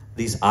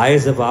 These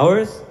eyes of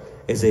ours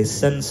is a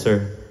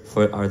sensor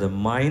for the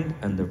mind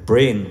and the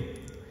brain.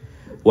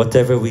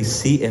 Whatever we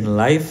see in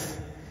life,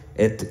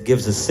 it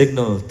gives a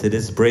signal to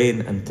this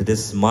brain and to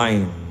this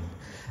mind.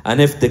 And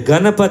if the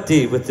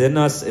Ganapati within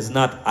us is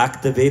not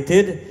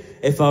activated,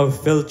 if our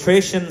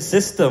filtration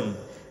system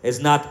is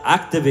not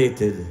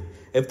activated,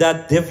 if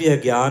that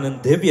Divya Gyan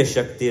and Divya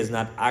Shakti is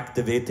not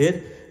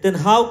activated, then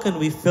how can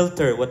we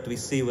filter what we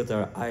see with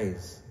our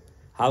eyes?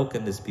 How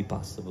can this be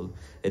possible?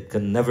 It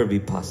can never be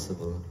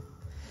possible.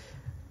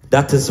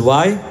 That is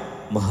why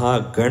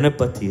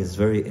Mahaganapati is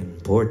very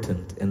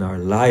important in our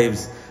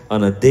lives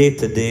on a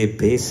day-to-day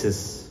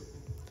basis.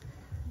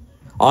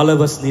 All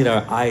of us need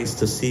our eyes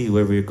to see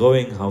where we're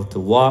going, how to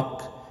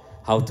walk,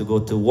 how to go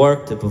to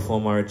work, to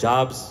perform our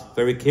jobs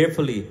very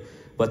carefully.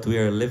 But we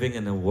are living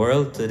in a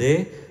world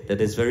today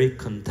that is very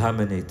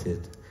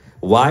contaminated.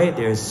 Why?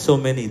 There are so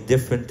many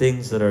different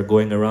things that are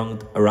going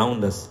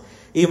around us.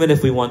 Even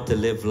if we want to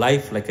live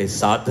life like a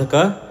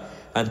sadhaka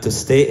and to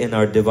stay in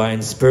our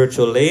divine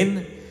spiritual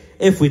lane,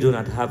 if we do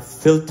not have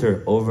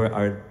filter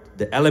over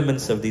the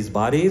elements of these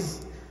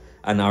bodies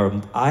and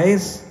our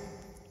eyes,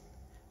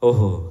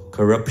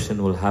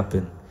 corruption will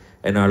happen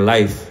in our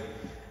life.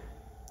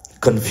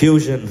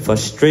 Confusion,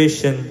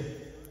 frustration,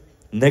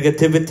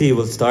 negativity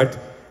will start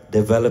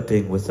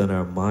developing within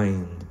our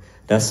mind.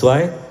 That's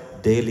why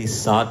daily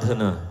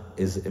sadhana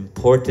is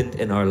important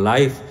in our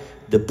life,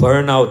 to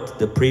burn out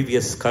the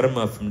previous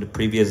karma from the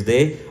previous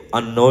day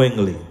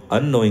unknowingly,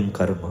 unknowing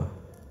karma.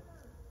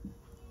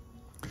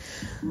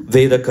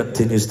 Veda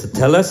continues to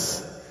tell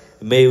us,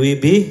 may we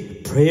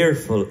be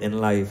prayerful in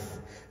life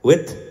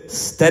with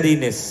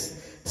steadiness.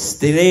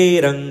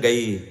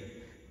 Sthirangai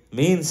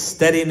means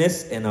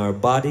steadiness in our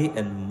body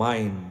and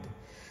mind.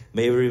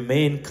 May we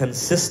remain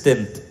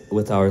consistent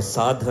with our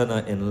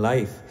sadhana in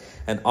life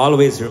and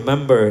always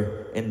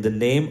remember in the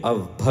name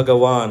of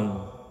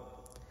Bhagavan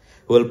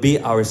will be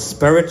our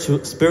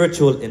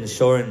spiritual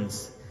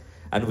insurance,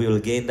 and we will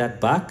gain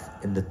that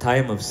back in the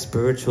time of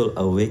spiritual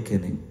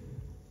awakening.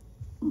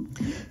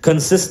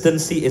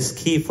 Consistency is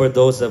key for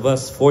those of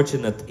us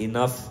fortunate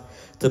enough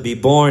to be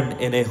born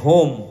in a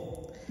home,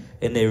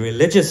 in a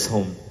religious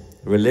home.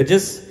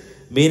 Religious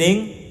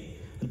meaning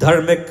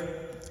dharmic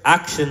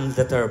actions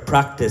that are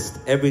practiced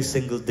every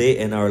single day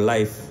in our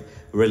life,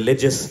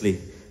 religiously,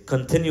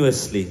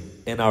 continuously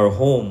in our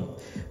home,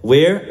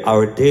 where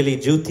our daily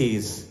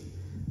duties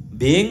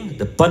being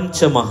the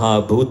Pancha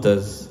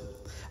Mahabhutas,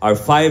 our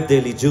 5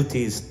 daily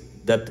duties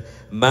that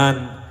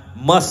man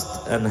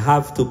must and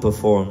have to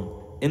perform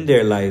in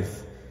their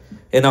life.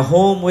 In a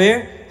home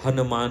where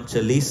Hanuman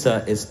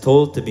Chalisa is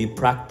told to be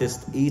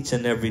practiced each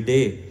and every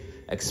day,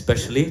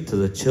 especially to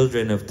the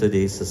children of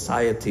today's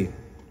society.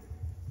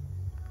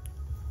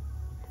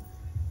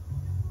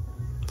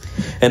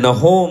 In a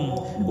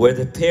home where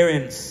the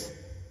parents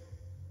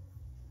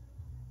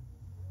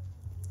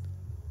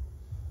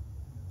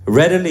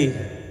readily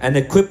and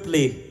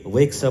equiply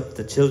wakes up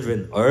the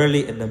children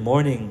early in the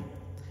morning,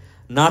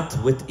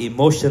 not with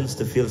emotions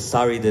to feel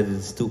sorry that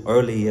it's too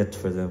early yet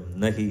for them.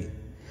 Nahi.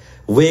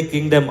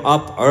 Waking them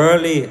up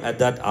early at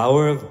that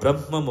hour of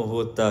Brahma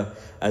Muhurta,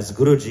 as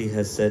Guruji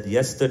has said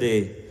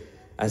yesterday,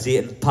 as he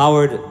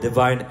empowered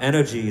divine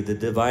energy, the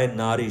divine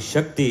Nari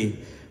Shakti,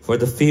 for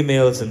the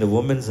females and the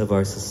women of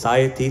our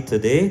society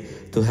today,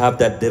 to have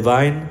that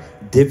divine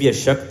Divya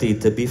Shakti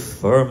to be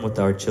firm with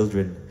our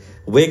children.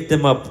 Wake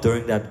them up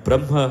during that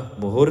Brahma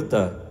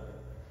Muhurta.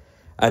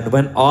 And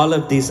when all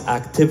of these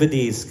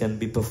activities can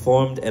be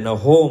performed in a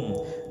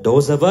home,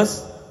 those of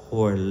us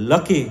who are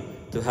lucky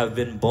to have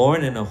been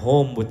born in a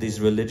home with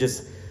these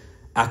religious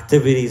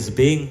activities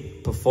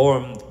being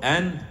performed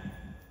and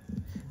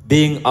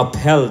being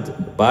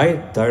upheld by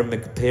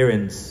dharmic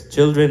parents,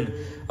 children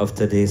of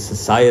today's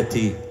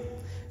society.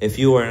 If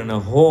you are in a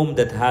home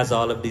that has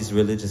all of these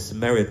religious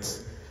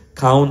merits,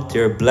 count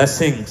your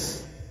blessings.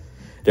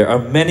 There are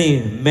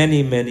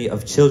many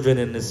of children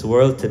in this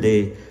world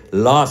today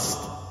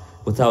lost,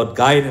 without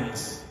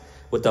guidance,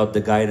 without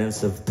the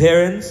guidance of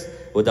parents,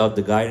 without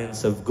the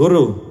guidance of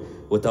Guru,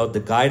 without the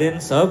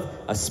guidance of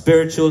a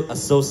spiritual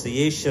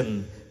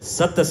association,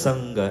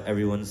 Satsanga.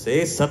 Everyone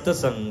say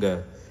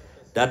Satsanga.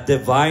 That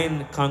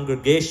divine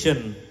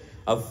congregation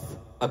of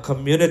a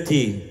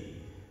community.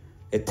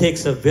 It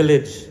takes a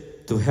village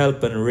to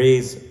help and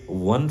raise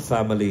one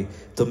family,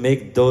 to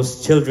make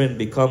those children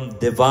become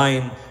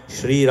divine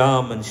Sri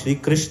Ram and Sri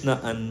Krishna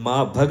and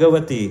Ma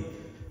Bhagavati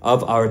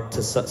of our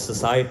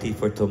society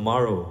for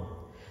tomorrow.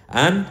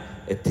 And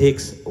it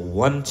takes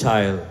one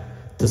child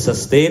to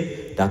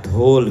sustain that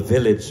whole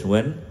village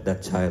when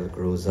that child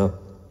grows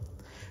up.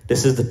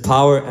 This is the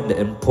power and the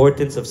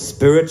importance of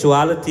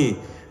spirituality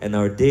in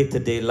our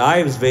day-to-day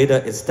lives.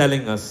 Veda is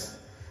telling us.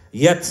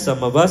 Yet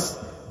some of us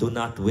do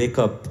not wake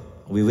up.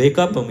 We wake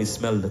up and we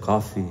smell the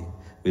coffee.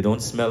 We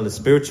don't smell the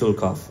spiritual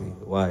coffee.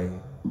 Why?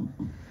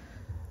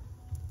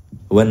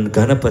 When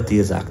Ganapati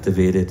is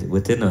activated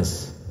within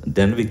us,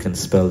 then we can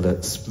smell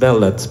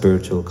that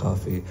spiritual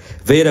coffee.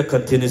 Veda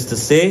continues to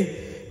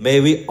say,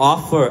 may we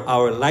offer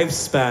our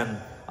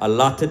lifespan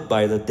allotted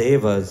by the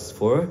Devas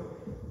for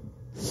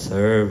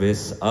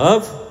service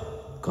of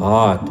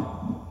God.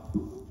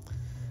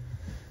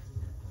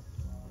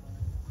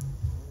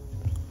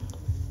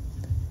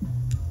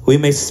 We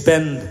may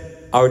spend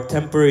our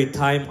temporary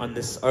time on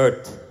this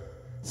earth,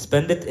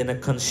 spend it in a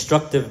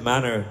constructive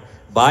manner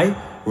by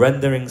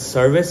rendering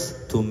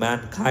service to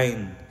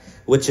mankind,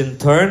 which in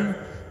turn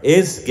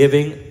is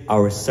giving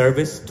our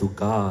service to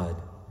God.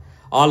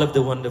 all of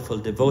the wonderful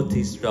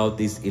devotees throughout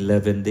these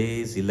 11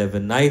 days,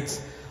 11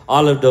 nights,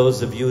 all of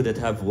those of you that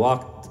have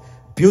walked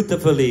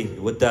beautifully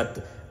with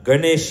that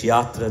Ganesh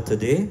Yatra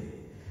today,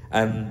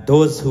 and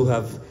those who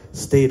have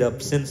stayed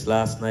up since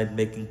last night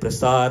making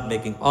prasad,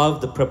 making all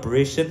of the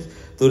preparations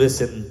to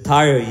this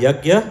entire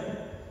yajna.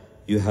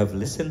 You have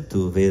listened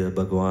to Veda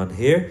Bhagwan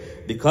here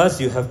because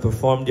you have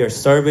performed your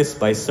service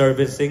by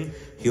servicing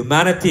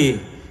humanity,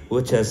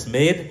 which has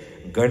made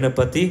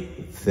Ganapati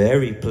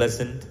very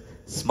pleasant,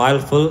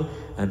 smileful,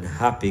 and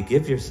happy.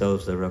 Give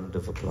yourselves a round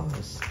of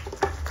applause.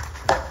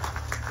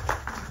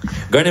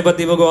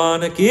 Ganapati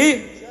Bhagwan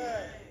ki.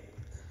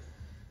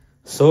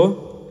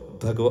 So,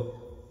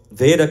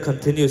 Veda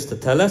continues to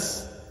tell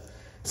us,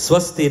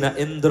 Swasti na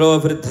Indro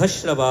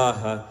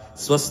Vridhashravaha,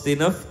 Swasti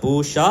na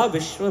Pusha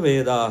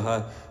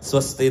Vishwavedaha,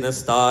 Swasti na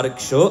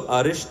Stariksho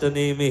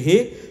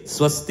Arishtanemihi,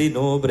 Swasti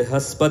no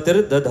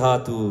Brihaspatir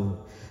Dadhatu.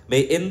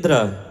 May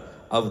Indra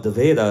of the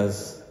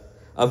Vedas,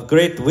 of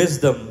great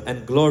wisdom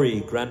and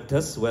glory, grant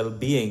us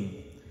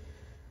well-being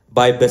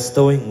by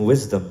bestowing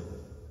wisdom.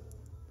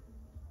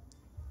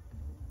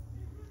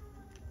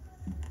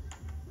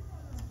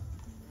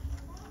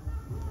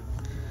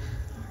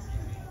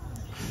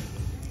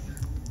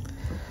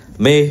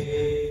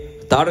 May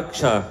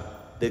Taraksha,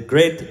 the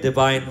great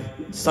divine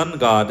sun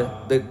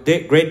god, the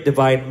great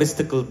divine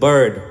mystical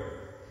bird,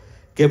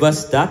 give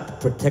us that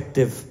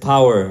protective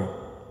power.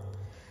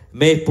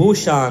 May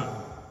Pushan,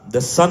 the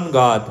sun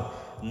god,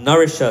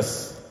 nourish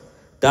us.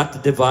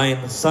 That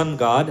divine sun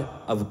god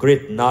of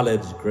great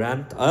knowledge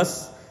grant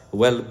us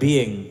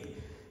well-being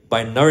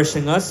by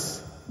nourishing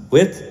us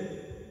with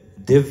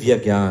Divya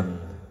Gyan,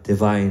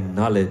 divine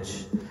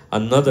knowledge.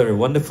 Another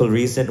wonderful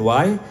reason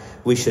why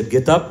we should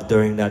get up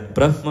during that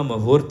Brahma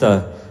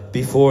Muhurta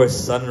before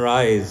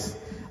sunrise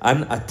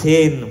and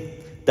attain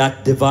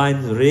that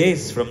divine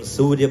rays from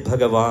Surya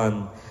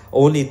Bhagavan.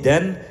 Only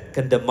then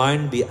can the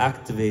mind be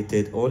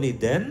activated. Only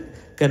then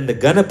can the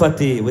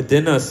Ganapati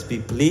within us be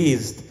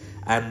pleased,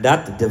 and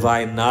that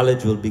divine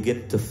knowledge will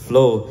begin to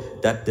flow.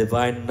 That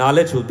divine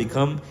knowledge will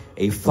become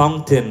a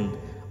fountain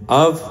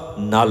of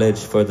knowledge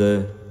for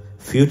the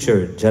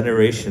future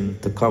generation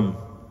to come.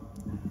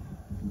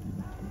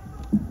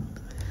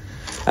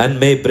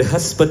 And may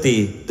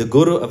Brihaspati, the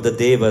Guru of the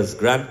Devas,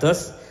 grant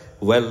us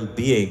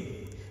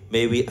well-being.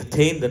 May we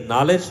attain the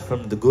knowledge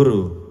from the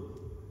Guru.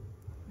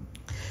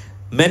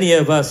 Many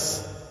of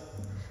us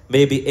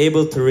may be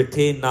able to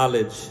retain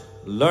knowledge,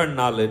 learn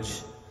knowledge,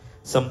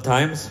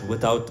 sometimes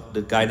without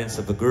the guidance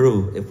of a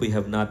Guru. If we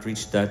have not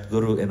reached that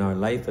Guru in our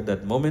life at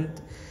that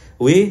moment,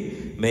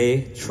 we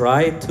may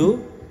try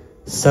to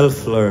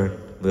self-learn,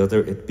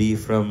 whether it be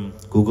from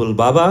Google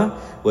Baba,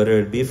 whether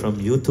it be from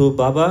YouTube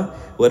Baba,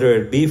 whether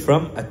it be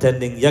from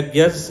attending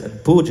yajnas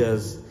and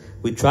pujas.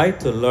 We try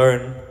to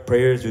learn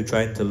prayers, we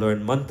try to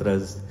learn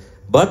mantras,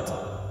 but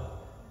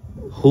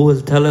who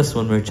will tell us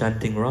when we're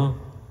chanting wrong?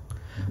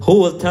 Who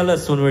will tell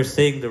us when we're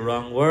saying the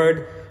wrong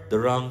word, the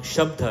wrong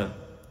shabda?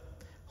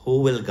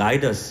 Who will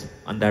guide us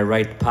on that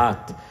right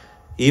path?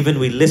 Even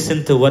we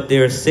listen to what they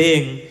are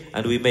saying,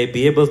 and we may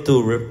be able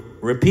to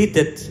repeat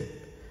it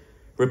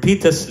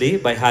repeatedly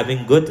by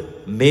having good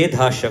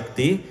Medha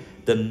Shakti,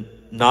 the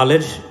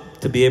knowledge,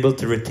 to be able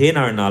to retain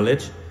our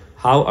knowledge.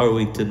 How are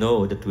we to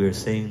know that we are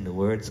saying the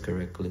words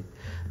correctly?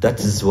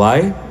 That is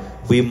why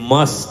we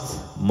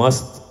must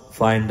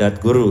find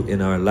that Guru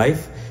in our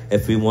life.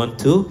 If we want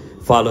to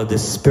follow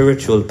this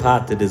spiritual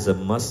path, it is a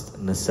must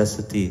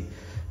necessity.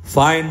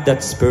 Find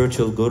that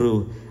spiritual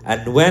Guru,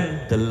 and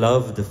when the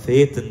love, the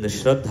faith and the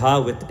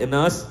Shraddha within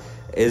us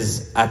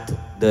is at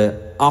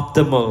the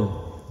optimal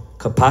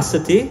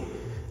capacity,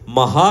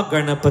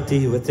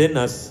 Mahaganapati within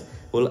us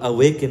will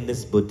awaken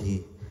this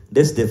buddhi,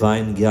 this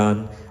divine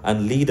gyan,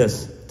 and lead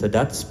us to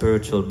that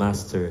spiritual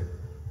master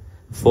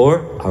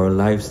for our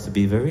lives to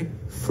be very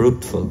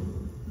fruitful.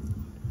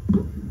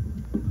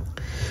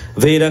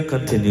 Veda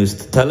continues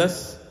to tell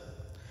us,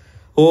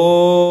 Om,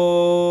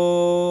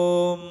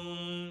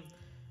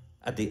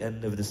 at the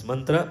end of this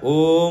mantra,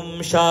 Om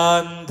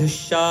Shanti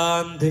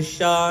Shanti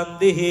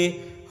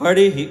Shanti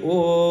Harihi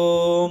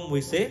Om.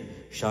 We say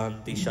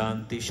Shanti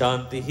Shanti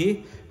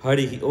Shanti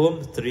Harihi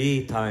Om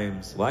 3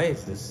 times. Why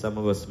is this? Some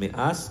of us may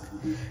ask.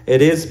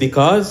 It is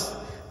because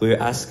we're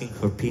asking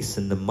for peace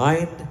in the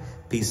mind,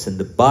 peace in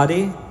the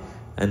body,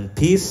 and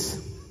peace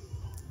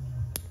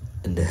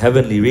in the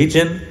heavenly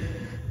region.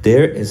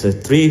 There is a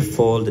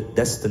 3-fold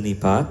destiny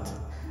path,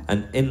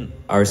 and in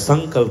our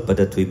sankalpa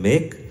that we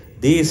make,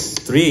 these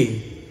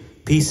 3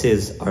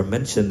 pieces are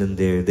mentioned in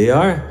there. They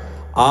are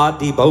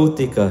Adi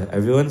Bhautika.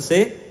 Everyone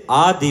say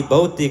Adi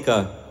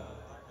Bhautika,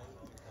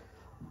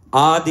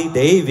 Adi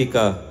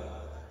Devika,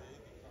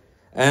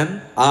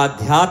 and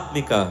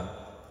Adhyatmika.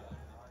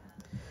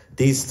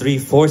 These 3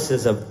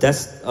 forces of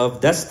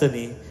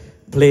destiny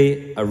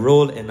play a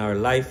role in our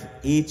life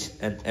each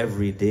and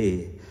every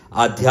day.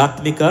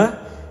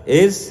 Adhyatmika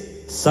is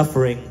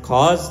suffering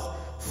caused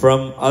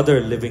from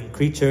other living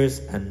creatures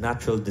and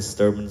natural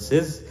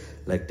disturbances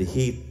like the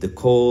heat, the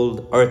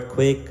cold,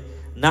 earthquake,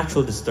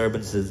 natural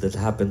disturbances that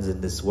happens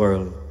in this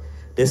world.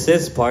 This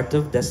is part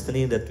of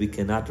destiny that we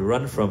cannot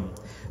run from.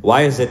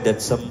 Why is it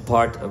that some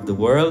part of the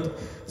world,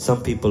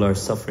 some people are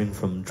suffering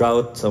from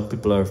drought, some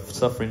people are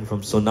suffering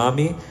from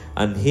tsunami,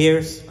 and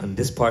here, in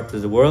this part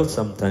of the world,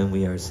 sometimes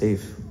we are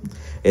safe?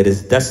 It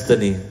is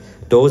destiny.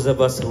 Those of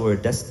us who are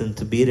destined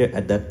to be there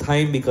at that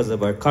time because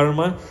of our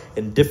karma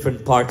in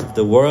different parts of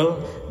the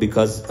world,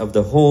 because of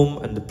the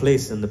home and the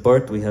place and the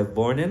birth we have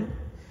born in,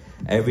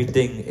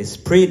 everything is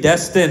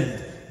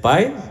predestined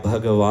by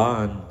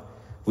Bhagavan.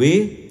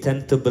 We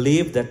tend to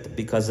believe that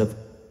because of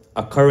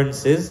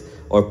occurrences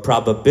or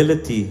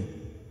probability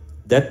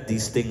that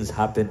these things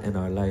happen in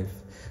our life.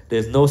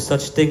 There's no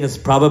such thing as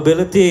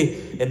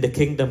probability in the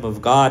kingdom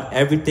of God.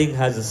 Everything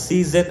has a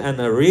season and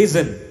a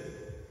reason.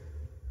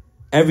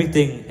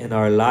 Everything in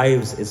our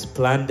lives is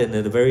planned in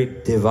a very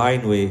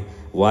divine way.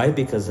 Why?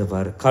 Because of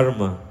our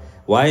karma.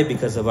 Why?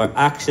 Because of our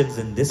actions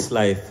in this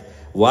life.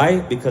 Why?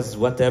 Because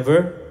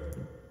whatever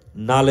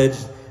knowledge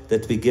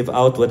that we give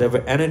out, whatever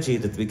energy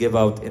that we give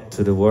out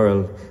into the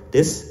world,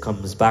 this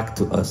comes back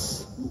to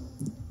us.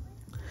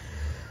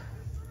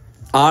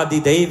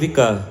 Adi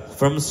Devika,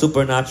 from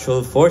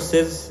supernatural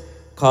forces,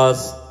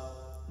 cause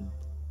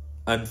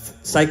and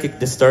psychic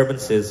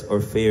disturbances or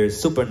fears.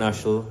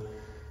 Supernatural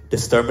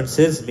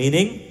disturbances,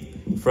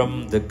 meaning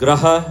from the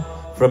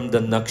graha, from the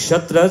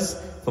nakshatras,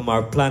 from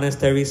our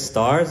planetary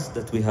stars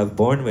that we have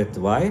born with.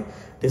 Why?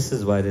 This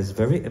is why it is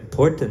very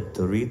important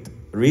to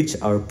reach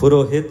our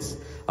purohits,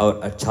 our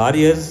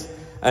acharyas,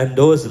 and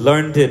those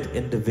learned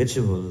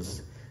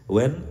individuals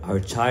when our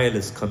child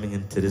is coming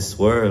into this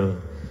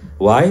world.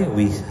 Why?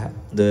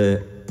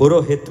 The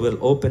purohit will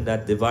open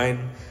that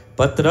divine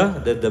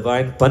patra, the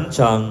divine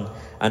panchang,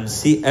 and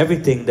see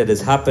everything that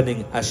is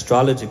happening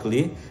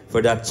astrologically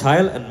for that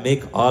child and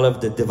make all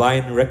of the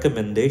divine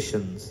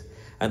recommendations.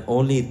 And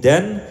only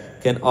then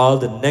can all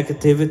the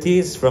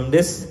negativities from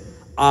this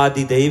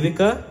Adi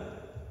Devika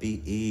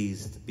be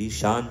eased, be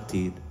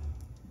shantied.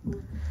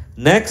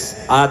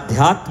 Next,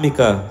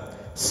 Adhyatmika,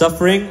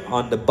 suffering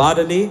on the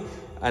bodily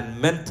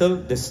and mental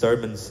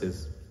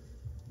disturbances.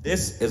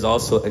 This is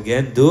also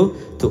again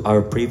due to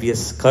our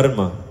previous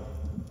karma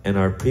and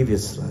our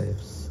previous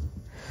lives.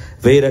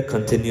 Veda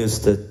continues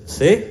to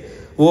say,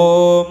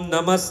 Om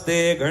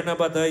Namaste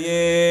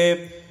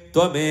Ganapataye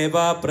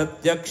Tvameva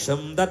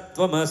Pratyaksham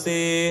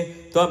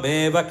Tattvamasi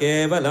Tvameva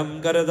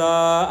Kevalam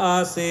Garda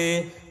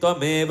Asi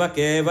Tvameva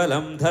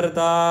Kevalam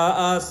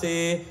Dharta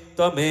Asi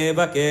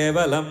Tvameva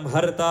Kevalam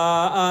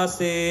Harta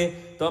Asi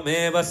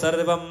Tvameva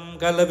Sarvam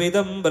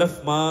Kalvidam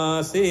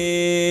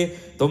Brahmasi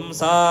Tum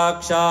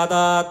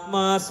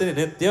Sakshadatmasi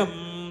Nityam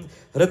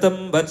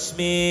Hritam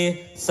Bachmi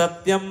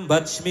Satyam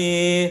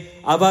Bachmi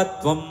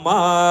Avatvam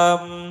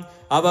Mam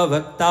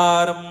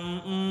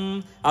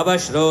Avavaktaram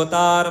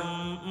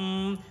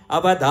Avashrotaram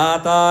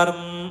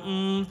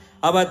Avadhataram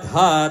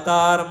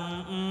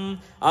Avadhataram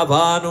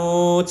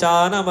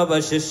Avanuchanam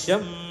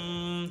Avashishyam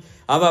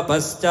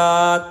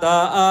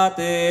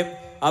Avapaschataate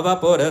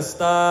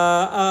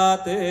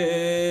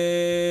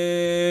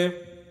Avapurastate.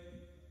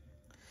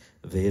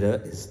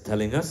 Veda is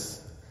telling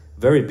us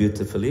very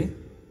beautifully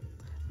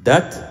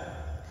that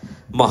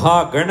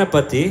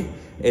Mahaganapati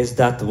is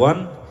that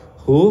one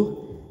who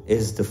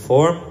is the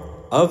form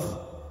of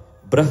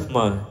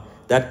Brahma,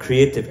 that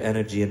creative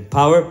energy and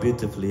power,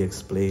 beautifully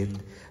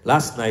explained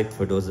last night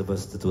for those of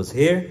us that was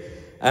here.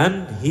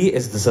 And he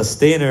is the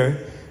sustainer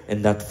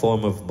in that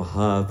form of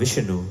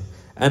Mahavishnu,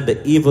 and the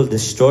evil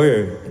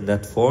destroyer in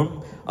that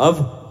form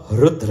of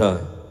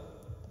Rudra.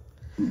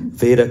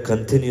 Veda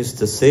continues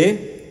to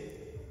say,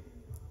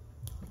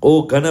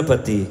 O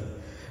Ganapati,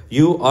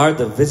 you are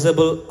the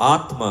visible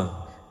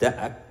Atma,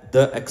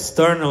 the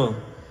external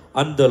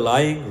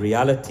underlying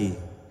reality.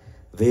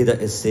 Veda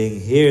is saying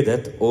here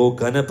that, O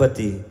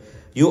Ganapati,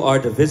 you are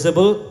the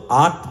visible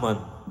Atman.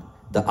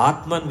 The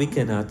Atman we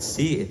cannot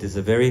see. It is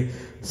a very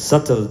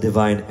subtle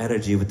divine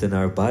energy within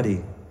our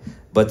body.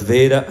 But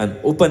Veda and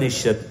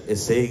Upanishad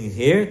is saying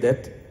here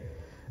that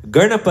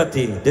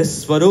Ganapati,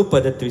 this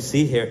Swarupa that we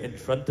see here in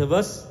front of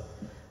us,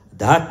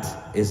 that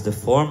is the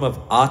form of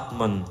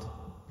Atman.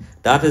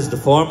 That is the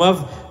form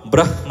of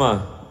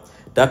Brahma.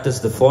 That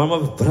is the form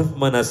of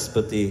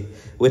Brahmanaspati,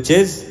 which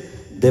is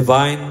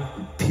divine,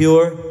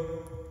 pure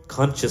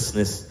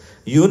consciousness,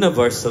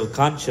 universal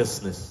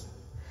consciousness.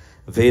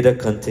 Veda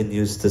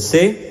continues to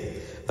say,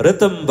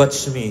 Ritam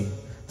Bachmi,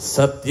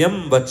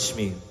 Satyam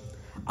Bachmi.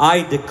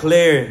 I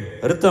declare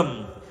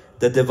Ritam,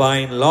 the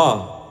divine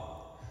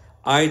law.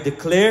 I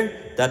declare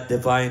that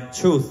divine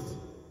truth.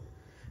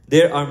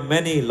 There are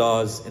many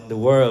laws in the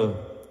world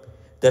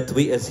that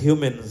we as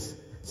humans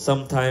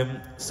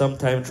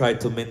sometime try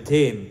to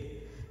maintain,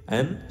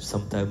 and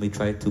sometimes we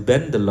try to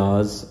bend the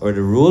laws or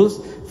the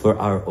rules for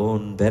our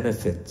own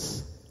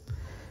benefits.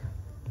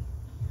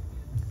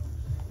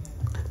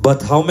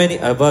 But how many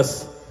of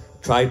us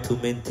try to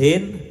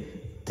maintain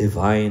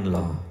divine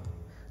law?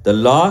 The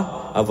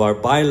law of our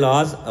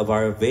bylaws, of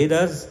our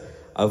Vedas,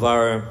 of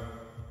our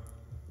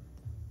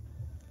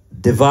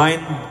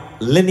divine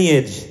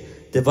lineage,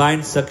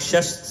 divine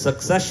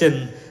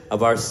succession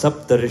of our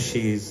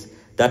Saptarishis,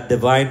 that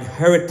divine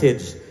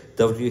heritage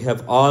that we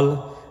have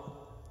all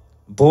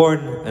born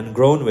and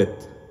grown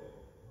with.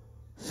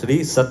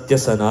 Sri Satya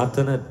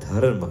Sanatana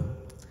Dharma.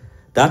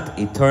 That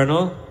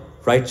eternal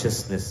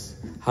righteousness.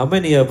 How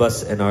many of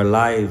us in our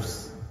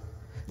lives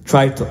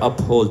try to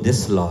uphold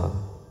this law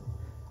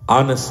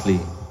honestly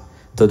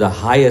to the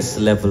highest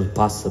level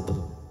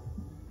possible?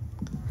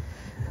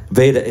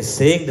 Veda is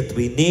saying that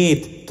we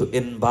need to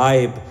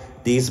imbibe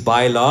these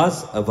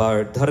bylaws of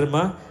our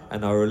dharma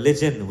and our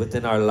religion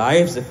within our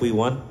lives if we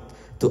want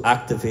to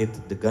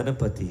activate the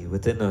Ganapati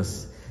within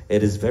us.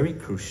 It is very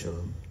crucial.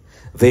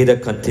 Veda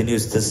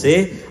continues to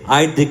say,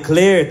 I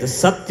declare the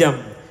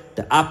Satyam,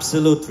 the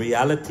absolute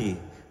reality,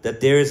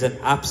 that there is an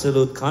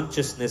absolute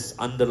consciousness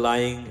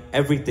underlying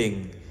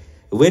everything,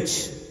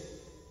 which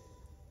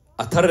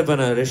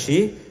Atharvana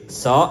Rishi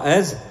saw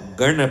as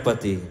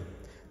Ganapati,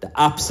 the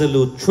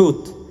absolute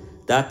truth.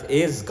 That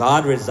is,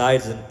 God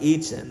resides in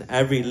each and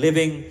every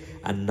living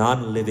and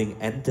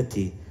non-living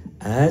entity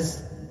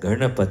as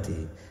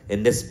Ganapati.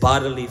 In this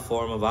bodily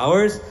form of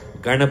ours,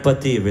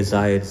 Ganapati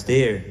resides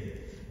there.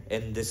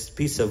 In this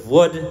piece of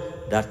wood,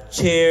 that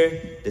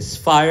chair, this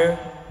fire,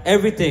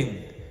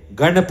 everything,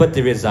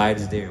 Ganapati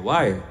resides there.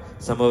 Why?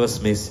 Some of us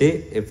may say,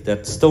 if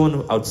that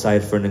stone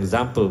outside, for an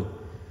example,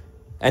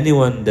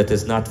 anyone that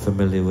is not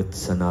familiar with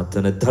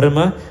Sanatana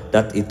Dharma,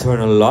 that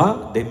eternal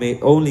law, they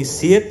may only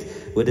see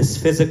it with his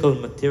physical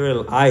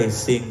material eye,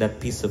 seeing that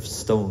piece of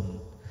stone.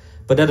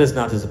 But that is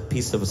not as a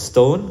piece of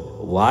stone.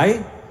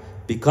 Why?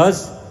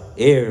 Because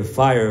air,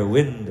 fire,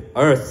 wind,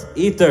 earth,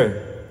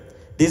 ether,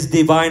 these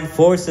divine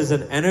forces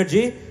and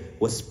energy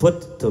was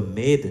put to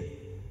made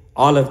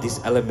all of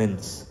these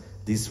elements.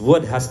 This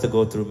wood has to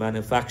go through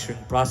manufacturing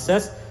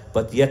process,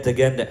 but yet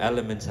again the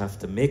elements have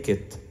to make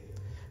it.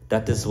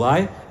 That is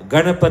why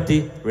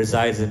Ganapati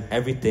resides in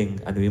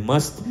everything, and we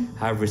must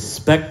have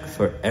respect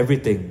for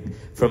everything.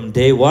 From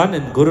day one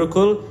in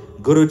Gurukul,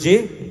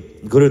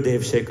 Guruji, Gurudev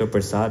Shekhar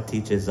Prasad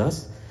teaches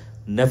us,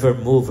 never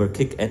move or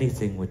kick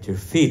anything with your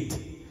feet.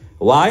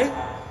 Why?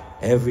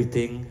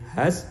 Everything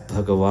has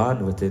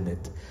Bhagavan within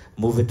it.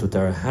 Move it with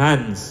our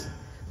hands.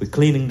 We're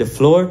cleaning the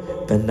floor,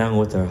 bend down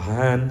with our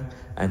hand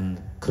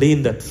and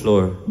clean that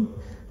floor.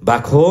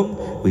 Back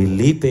home, we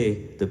lipe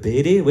the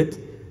bedi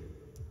with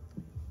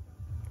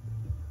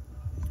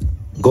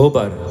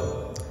Gobar.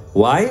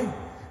 Why?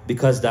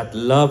 Because that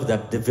love,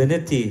 that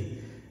divinity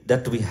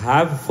that we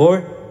have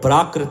for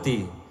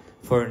Prakriti,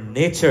 for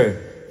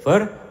nature,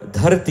 for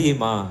Dharti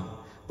Ma.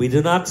 We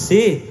do not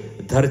see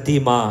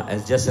Dharti Ma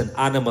as just an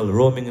animal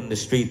roaming in the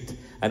street,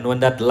 and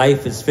when that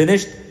life is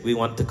finished, we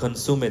want to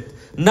consume it.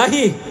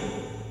 Nahi!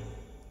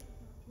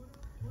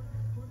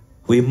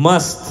 We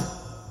must,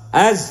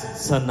 as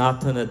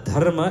Sanatana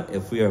Dharma,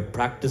 if we are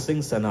practicing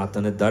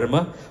Sanatana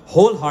Dharma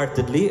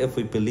wholeheartedly, if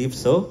we believe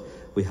so,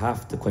 we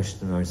have to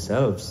question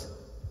ourselves.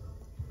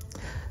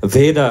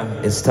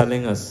 Veda is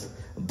telling us,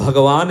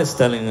 Bhagavan is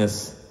telling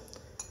us,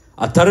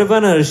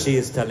 Atharvana Rishi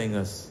is telling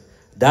us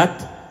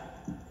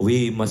that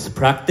we must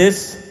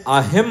practice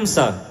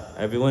ahimsa.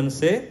 Everyone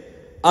say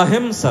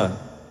ahimsa.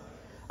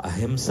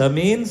 Ahimsa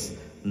means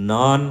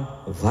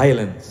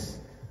non-violence.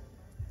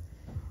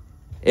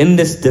 In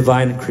this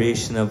divine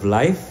creation of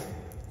life,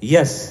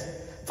 yes,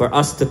 for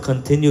us to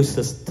continue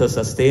to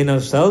sustain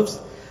ourselves,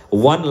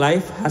 one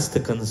life has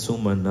to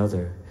consume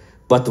another.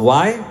 But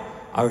why?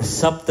 Our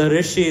Sapta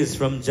Rishis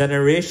from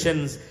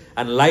generations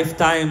and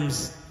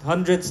lifetimes,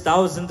 hundreds,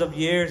 thousands of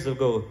years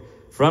ago,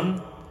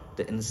 from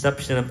the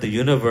inception of the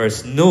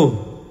universe,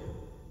 knew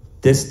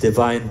this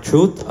divine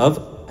truth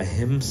of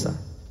ahimsa.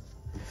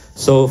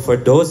 So for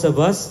those of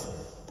us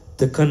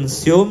to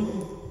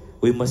consume,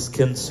 we must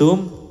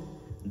consume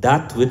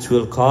that which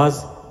will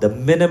cause the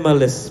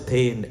minimalist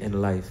pain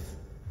in life.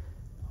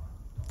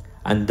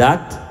 And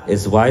that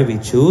is why we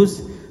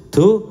choose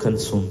to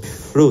consume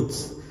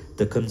fruits,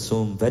 to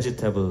consume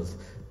vegetables,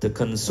 to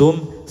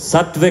consume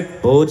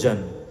sattvic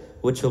bhojan,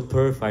 which will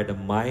purify the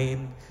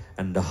mind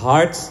and the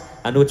hearts,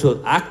 and which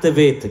will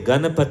activate the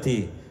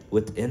Ganapati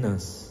within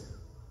us.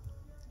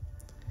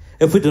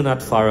 If we do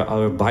not follow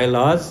our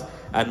bylaws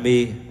and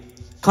we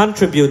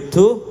contribute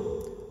to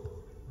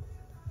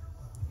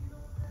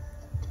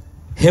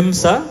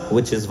himsa,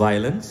 which is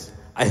violence,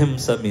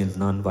 ahimsa means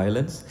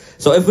non-violence.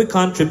 So if we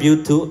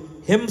contribute to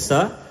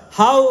himsa,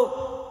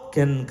 how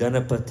can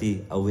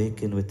Ganapati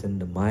awaken within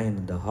the mind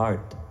and the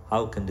heart?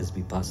 How can this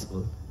be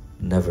possible?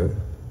 Never.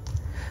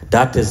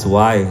 That is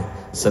why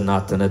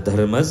Sanatana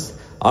Dharmas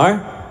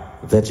are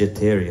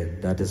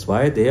vegetarian. That is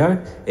why they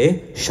are a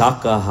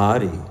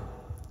Shakahari.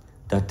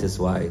 That is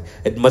why.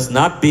 It must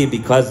not be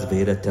because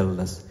Veda tells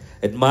us.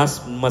 It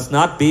must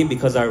not be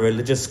because our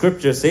religious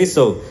scriptures say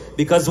so.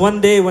 Because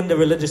one day when the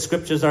religious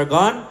scriptures are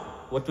gone,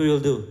 what we will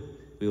do?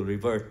 We will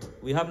revert.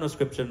 We have no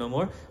scripture no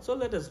more, so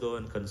let us go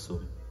and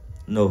consume.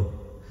 No.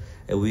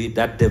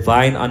 That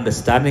divine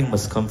understanding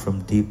must come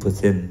from deep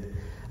within.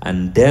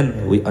 And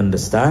then we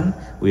understand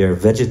we are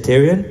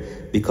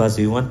vegetarian because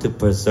we want to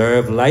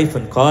preserve life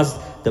and cause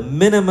the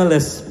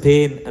minimalist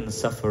pain and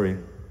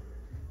suffering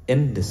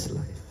in this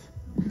life.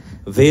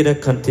 Veda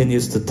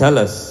continues to tell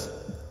us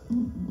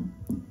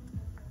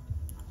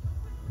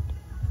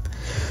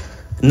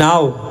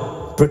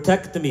Now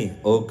protect me,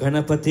 O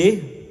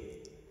Ganapati,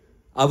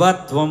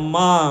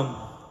 avatvamam,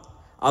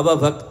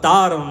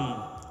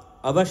 avabhaktaram,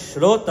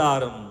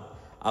 avashrotaram,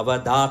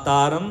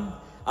 avadhataram,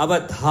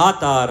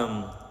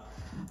 avadhataram.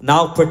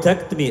 Now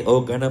protect me,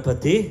 O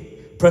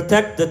Ganapati,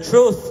 protect the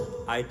truth,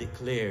 I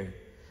declare.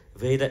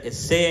 Veda is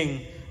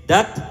saying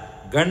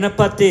that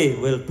Ganapati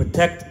will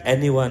protect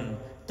anyone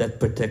that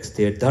protects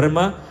their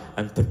dharma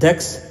and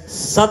protects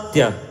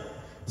Satya,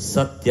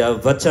 Satya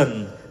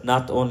Vachan,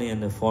 not only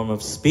in the form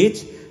of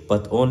speech,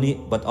 but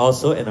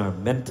also in our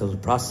mental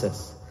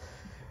process.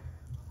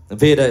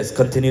 Veda is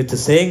continued to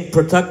saying,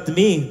 protect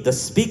me, the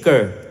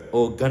speaker,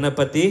 O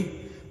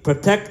Ganapati,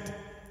 protect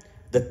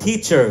the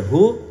teacher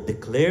who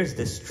declares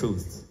this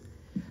truth.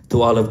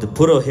 To all of the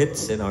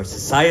Purohits in our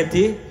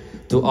society,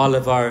 to all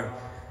of our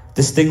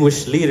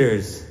distinguished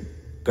leaders,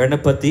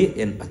 Ganapati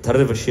in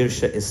Atharva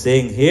Shirsha is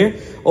saying here,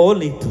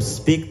 only to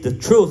speak the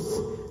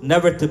truth,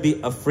 never to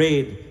be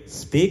afraid.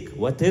 Speak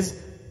what is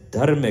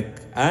dharmic,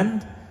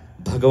 and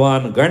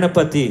Bhagavan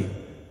Ganapati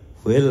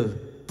will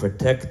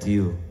protect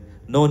you.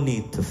 No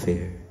need to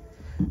fear.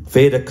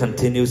 Veda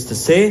continues to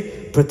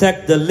say,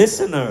 protect the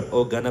listener,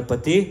 O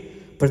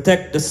Ganapati,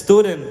 protect the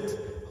student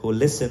who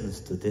listens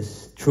to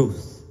this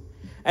truth.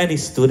 Any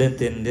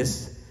student in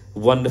this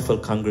wonderful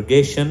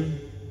congregation,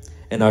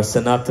 in our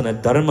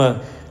Sanatana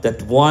Dharma,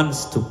 that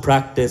wants to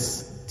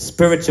practice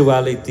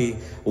spirituality,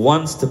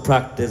 wants to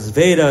practice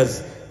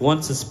Vedas,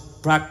 wants to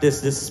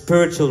practice this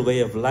spiritual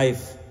way of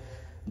life,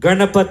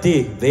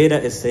 Ganapati, Veda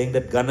is saying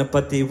that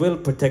Ganapati will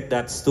protect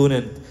that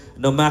student,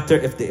 no matter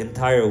if the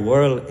entire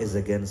world is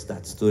against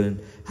that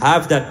student.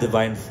 Have that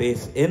divine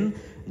faith in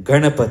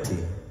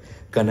Ganapati.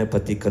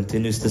 Ganapati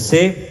continues to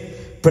say,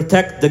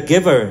 protect the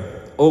giver,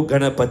 O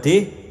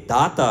Ganapati,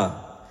 Data.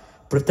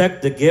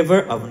 Protect the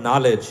giver of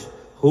knowledge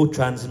who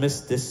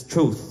transmits this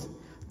truth.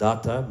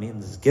 Data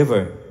means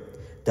giver.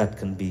 That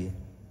can be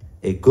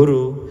a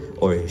guru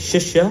or a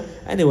shishya,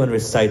 anyone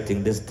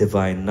reciting this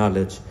divine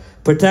knowledge.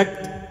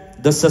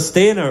 Protect the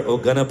sustainer, O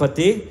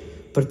Ganapati.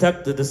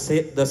 Protect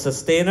the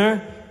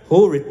sustainer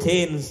who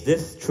retains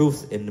this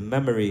truth in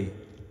memory.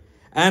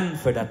 And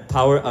for that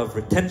power of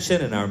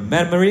retention in our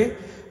memory,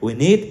 we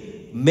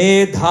need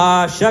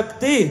Medha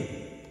Shakti.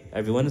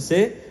 Everyone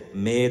say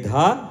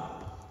Medha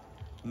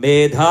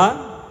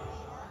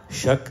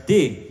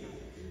Shakti.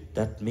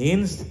 That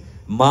means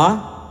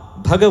Ma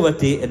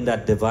Bhagavati in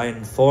that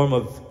divine form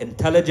of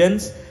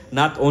intelligence,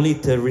 not only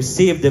to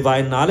receive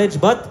divine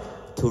knowledge,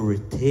 but to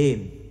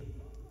retain.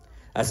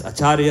 As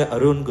Acharya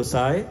Arun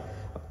Gosai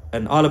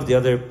and all of the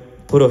other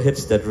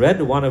Purohits that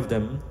read, one of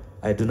them,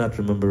 I do not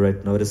remember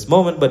right now at this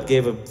moment, but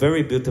gave a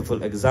very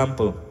beautiful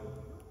example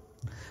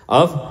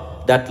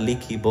of that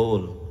leaky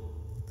bowl.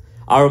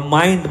 Our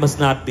mind must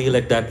not be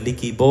like that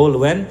leaky bowl.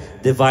 When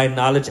divine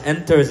knowledge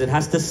enters, it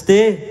has to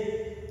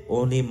stay.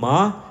 Only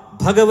Ma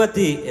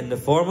Bhagavati in the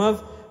form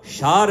of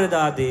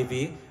Sharada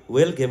Devi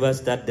will give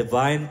us that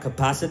divine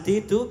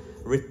capacity to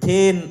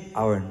retain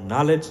our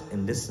knowledge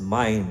in this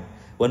mind.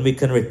 When we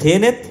can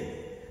retain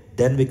it,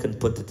 then we can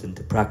put it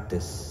into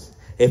practice.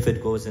 If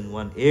it goes in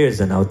one ears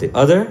and out the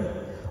other,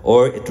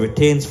 or it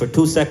retains for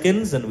 2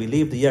 seconds and we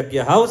leave the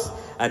yagya house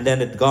and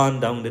then it gone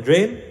down the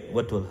drain,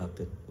 what will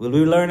happen? Will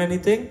we learn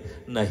anything?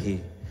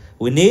 Nahi.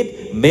 We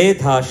need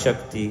Medha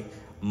Shakti,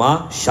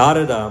 Ma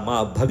Sharada,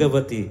 Ma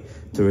Bhagavati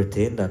to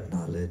retain that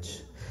knowledge.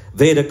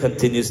 Veda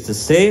continues to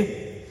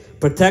say,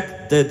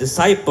 protect the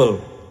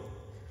disciple.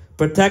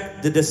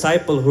 Protect the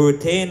disciple who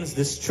retains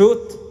this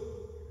truth,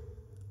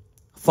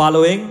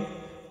 following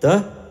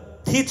the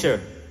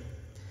teacher.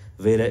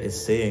 Veda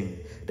is saying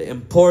the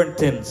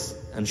importance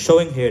and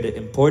showing here the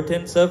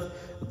importance of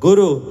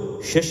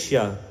Guru,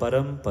 Shishya,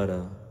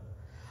 Parampara.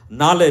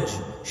 Knowledge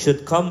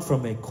should come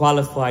from a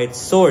qualified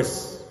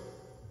source,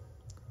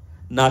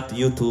 not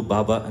YouTube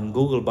Baba and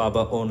Google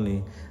Baba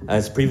only.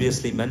 As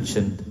previously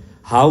mentioned,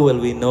 how will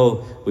we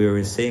know we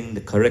are saying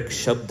the correct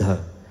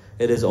Shabda?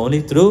 It is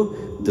only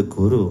through the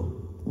Guru.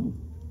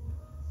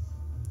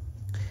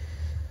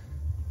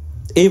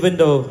 Even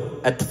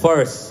though at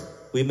first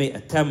we may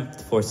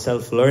attempt for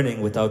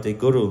self-learning without a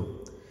Guru,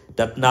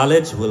 that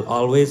knowledge will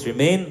always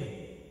remain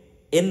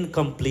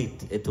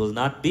incomplete. It will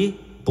not be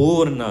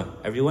Purna.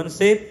 Everyone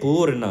say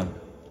Purna.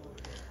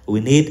 We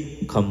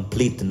need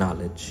complete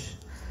knowledge.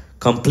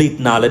 Complete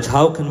knowledge.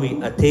 How can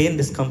we attain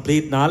this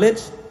complete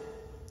knowledge?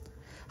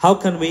 How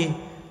can we,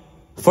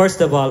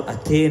 first of all,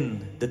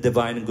 attain the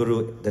divine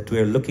Guru that we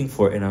are looking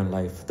for in our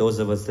life? Those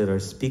of us that are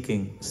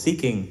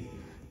seeking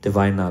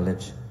divine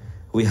knowledge.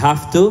 We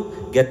have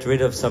to get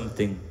rid of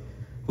something.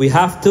 We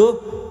have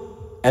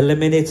to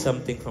eliminate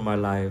something from our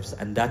lives,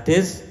 and that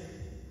is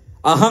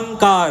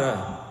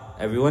Ahankara.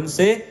 Everyone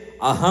say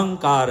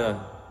Ahankara.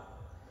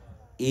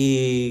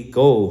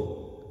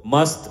 Ego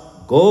must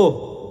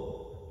go.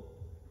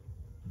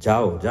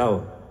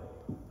 Jao.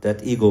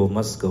 That ego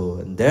must go.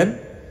 And then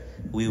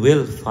we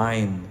will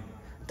find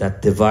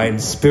that divine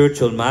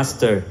spiritual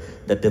master,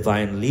 that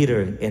divine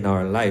leader in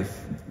our life.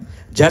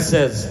 Just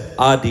as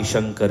Adi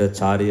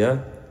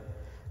Shankaracharya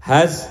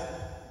has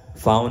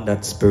found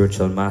that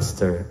spiritual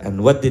master.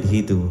 And what did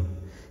he do?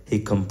 He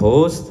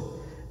composed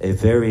a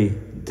very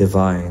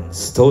divine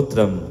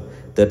stotram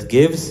that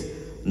gives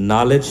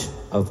knowledge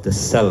of the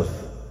self.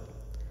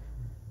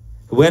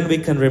 When we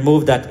can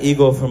remove that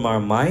ego from our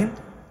mind,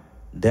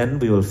 then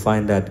we will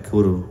find that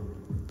guru.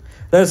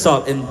 Let us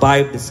all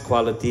imbibe this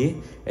quality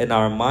in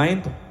our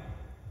mind,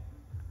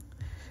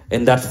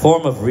 in that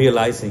form of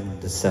realizing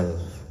the self.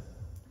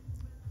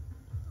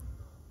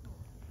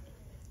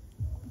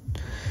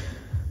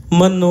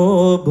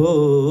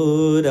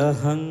 Manobhur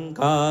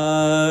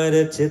ahankar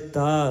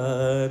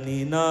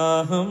chittani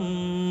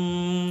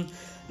naham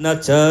na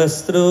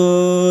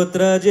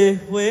chastrotra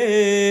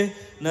jihve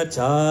na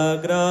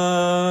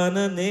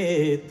chagrana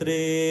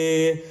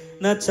netre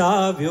na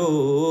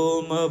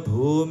chavyoma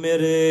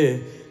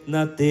bhumire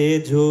na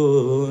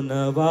tejo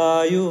na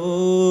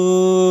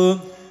vayu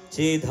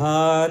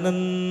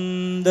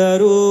chidhananda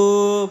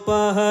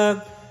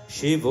rupah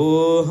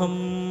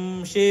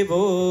shivoham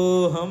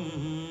shivoham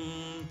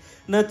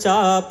न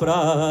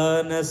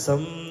चाप्रान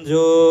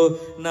समझो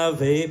न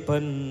वे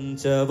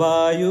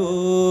पंचवायु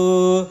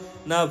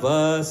न व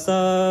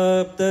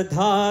सप्त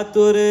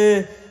धातुर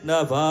न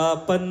व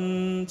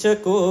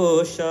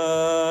पंचकोश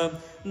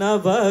न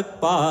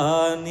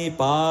वक्पानि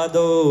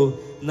पादो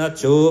न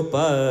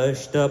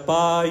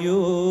चोपष्टपायु.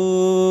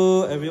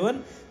 Everyone,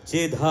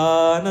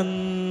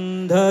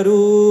 चिदानंद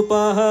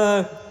रूपः.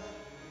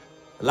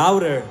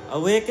 Louder,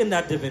 awaken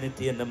that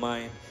divinity in the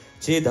mind.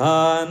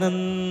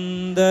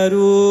 Chidananda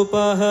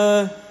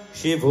Rupaha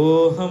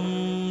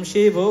Shivoham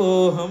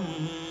Shivoham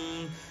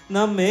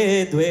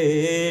Name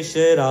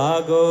Dvesha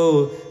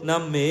Rago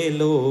Name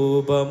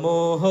Lobha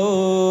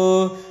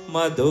Moho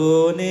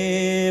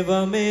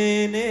Madoneva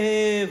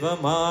Meneva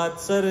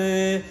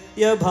Matsare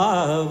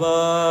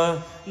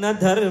Yabhava Na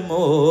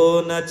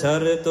Dharmo Na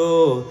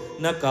Charto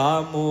Na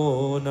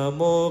Kamo Na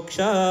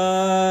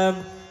Moksha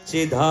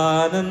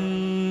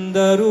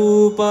Chidananda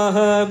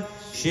Rupaha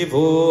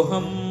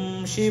Shivoham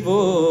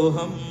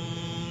Shivoham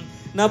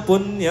na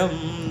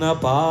punyam na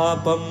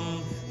papam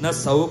na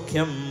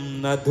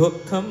saukhyam na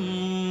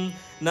dukkham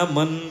na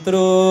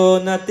mantro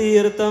na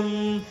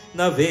tirtam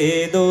na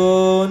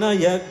vedo na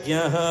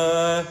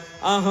yajnah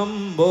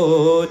aham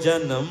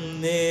bhojanam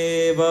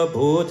neva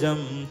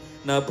bhojam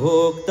na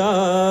bhokta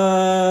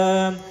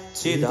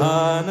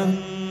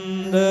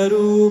Chidananda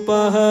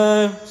Rupah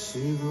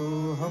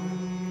Shivoham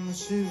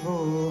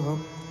Shivoham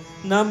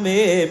न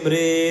मे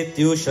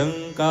मृत्यु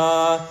शंका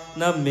न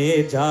मे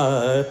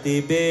जाति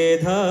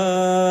भेदा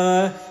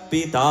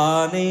पिता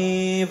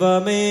नैव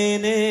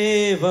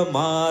मेनेव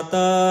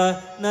माता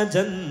न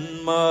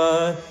जन्म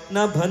न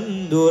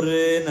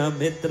बन्धुर्न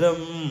मित्रं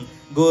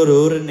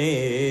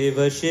गुरुर्नेव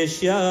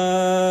शिष्या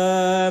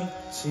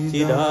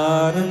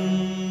चिदानन्दरूपः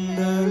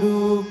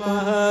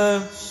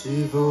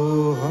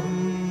शिवोऽहं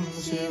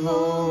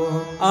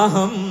शिवोऽहम्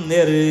अहं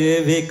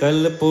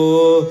निर्विकल्पो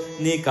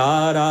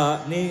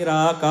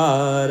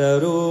निराकार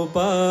रूप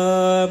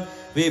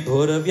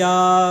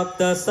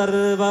विभुर्व्याप्त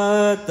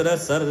सर्वत्र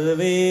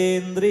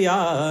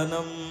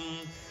सर्वेन्द्रियाणं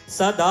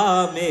सदा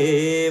मे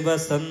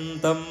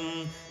वसन्तं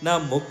न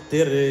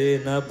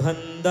मुक्तिर्न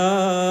बन्धा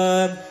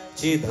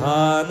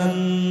चिदानन्दरूपः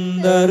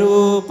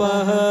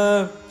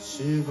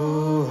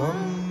शिवोऽहं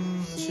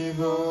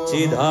शिवोऽहम्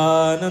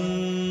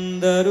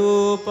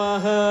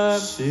चिदानन्दरूपः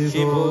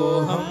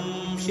शिवोऽहं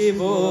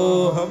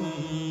शिवोऽहम्.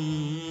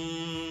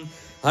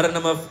 हर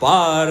नमः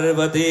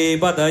पार्वती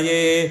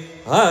पतये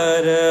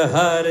हर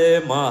हर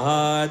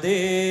महादेव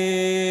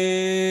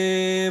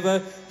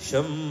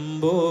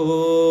शंभो.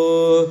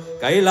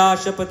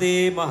 कैलाशपति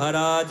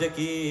महाराज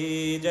की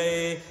जय.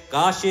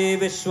 काशी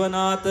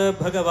विश्वनाथ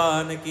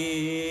भगवान की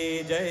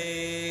जय.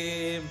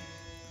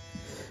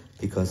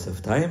 Because of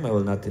time, I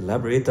will not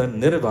elaborate on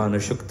Nirvana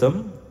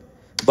Shuktam.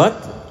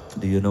 But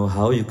do you know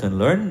how you can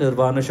learn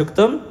Nirvana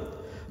Shuktam?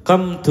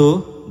 Come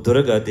to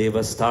Durga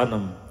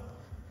Devasthanam.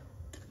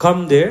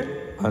 Come there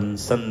on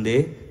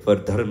Sunday for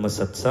Dharma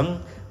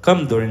Satsang.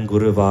 Come during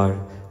Guruvar.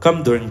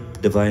 Come during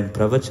Divine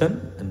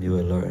Pravachan and you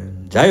will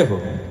learn. Jai Ho.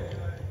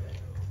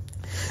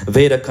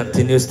 Veda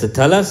continues to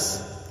tell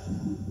us,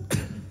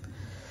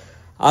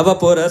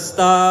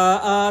 Avapurasta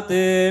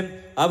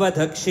ate,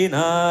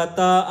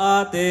 avadakshinata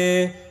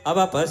ate,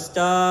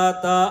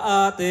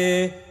 avapaschata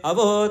ate,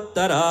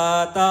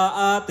 avottarata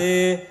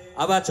ate,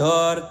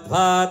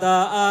 avachordvada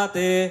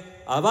ate,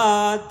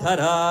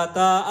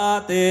 avadharata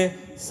ate,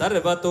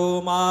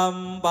 sarvato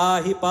mam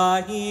pahi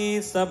pahi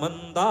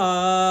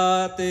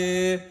samandate.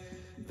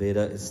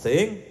 Veda is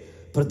saying,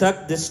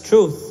 protect this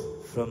truth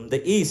from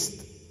the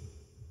east,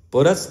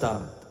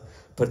 Purastat.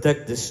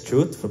 Protect this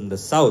truth from the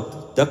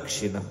south,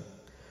 Dakshina.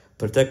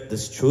 Protect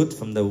this truth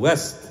from the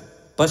west,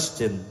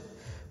 Paschim.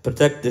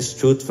 Protect this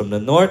truth from the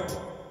north,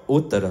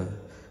 Uttara.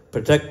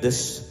 Protect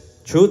this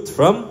truth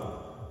from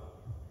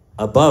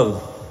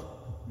above.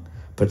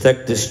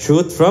 Protect this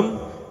truth from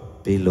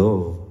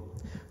below.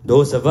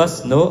 Those of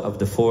us know of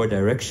the four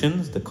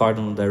directions, the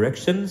cardinal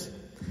directions,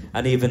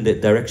 and even the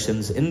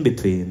directions in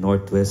between,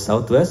 northwest,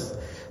 southwest.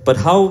 But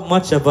how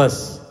much of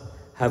us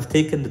have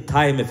taken the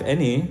time, if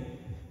any,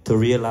 to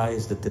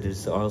realize that it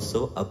is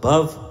also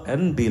above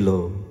and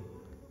below.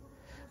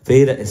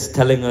 Veda is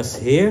telling us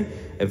here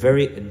a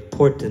very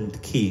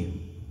important key.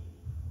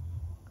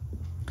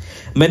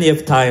 Many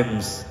of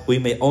times we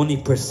may only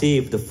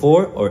perceive the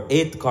 4 or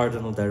 8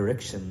 cardinal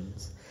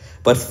directions,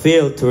 but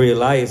fail to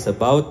realize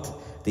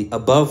about the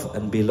above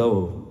and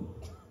below.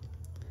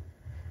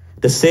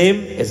 The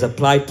same is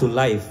applied to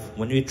life.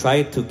 When we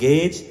try to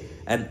gauge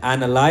and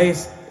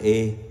analyze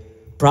a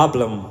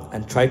problem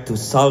and try to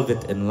solve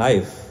it in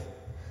life,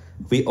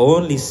 we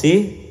only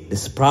see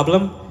this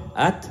problem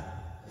at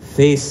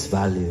face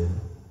value.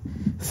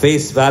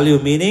 Face value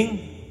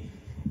meaning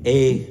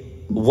a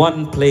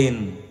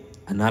one-plane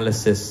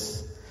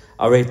analysis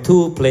or a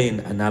two-plane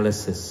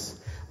analysis.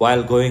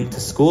 While going to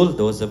school,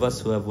 those of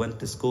us who have went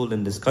to school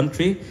in this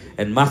country,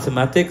 in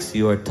mathematics,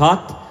 you are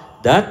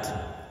taught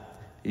that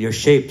your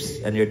shapes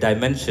and your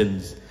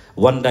dimensions,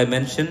 1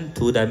 dimension,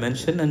 2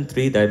 dimension, and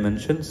 3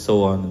 dimensions,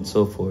 so on and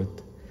so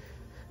forth.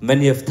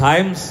 Many of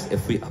times,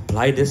 if we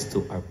apply this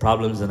to our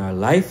problems in our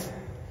life,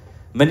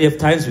 many of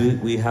times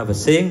we have a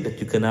saying that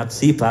you cannot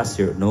see past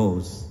your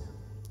nose.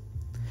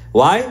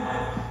 Why?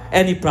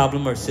 Any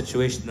problem or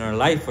situation in our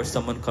life where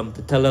someone comes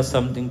to tell us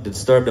something to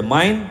disturb the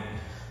mind,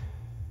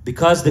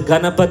 because the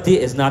Ganapati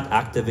is not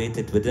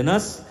activated within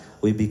us,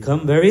 we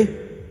become very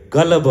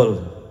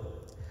gullible.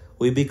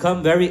 We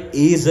become very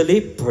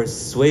easily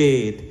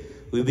persuaded.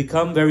 We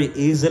become very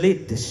easily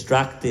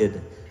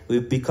distracted. We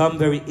become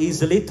very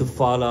easily to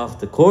fall off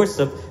the course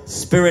of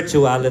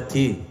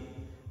spirituality.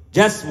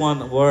 Just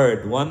one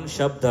word, one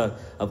shabda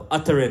of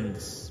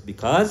utterance,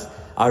 because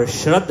our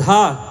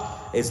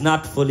shraddha is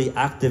not fully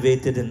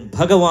activated in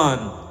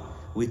Bhagavan.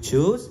 We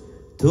choose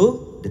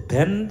to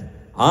depend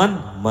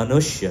on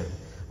Manushya.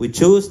 We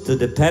choose to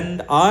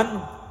depend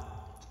on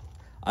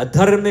a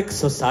dharmic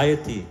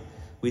society.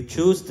 We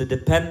choose to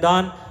depend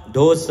on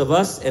those of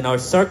us in our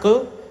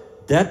circle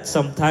that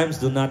sometimes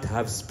do not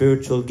have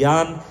spiritual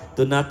gyan,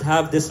 do not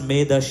have this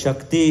Meda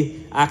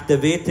Shakti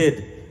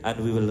activated,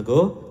 and we will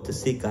go to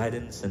seek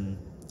guidance and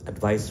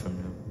advice from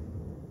them.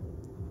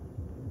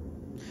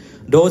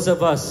 Those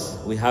of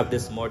us, we have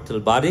this mortal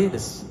body,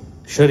 this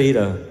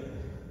sharira.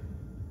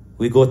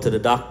 We go to the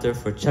doctor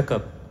for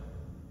checkup.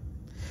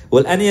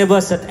 Will any of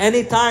us at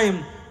any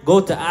time go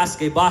to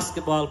ask a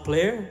basketball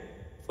player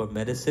for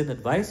medicine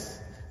advice?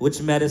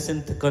 Which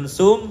medicine to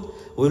consume?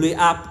 Will we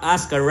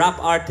ask a rap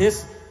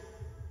artist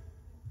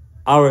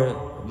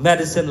our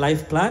medicine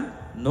life plan?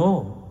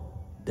 No.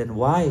 Then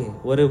why?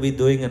 What are we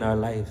doing in our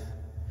life?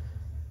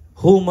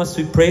 Who must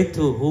we pray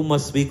to? Who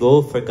must we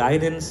go for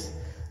guidance?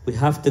 We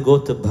have to go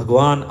to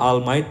Bhagwan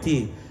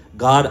Almighty,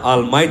 God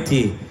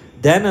Almighty.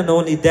 Then and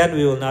only then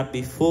we will not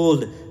be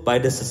fooled by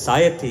the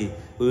society.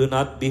 We will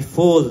not be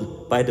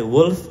fooled by the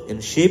wolf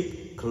in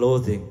sheep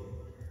clothing.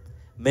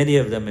 Many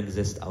of them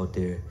exist out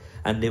there.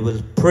 And they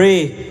will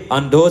prey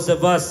on those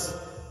of us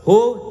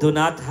who do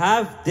not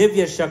have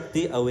Divya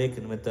Shakti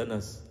awakened within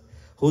us,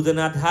 who do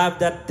not have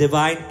that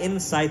divine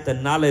insight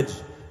and knowledge,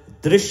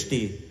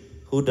 drishti,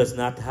 who does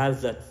not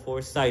have that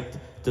foresight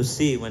to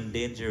see when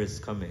danger is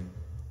coming.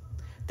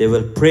 They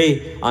will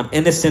prey on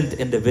innocent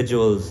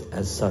individuals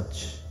as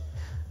such,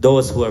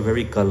 those who are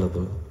very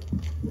gullible.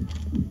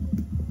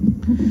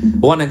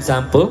 One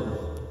example,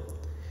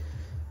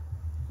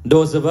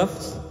 those of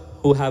us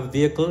who have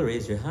vehicle,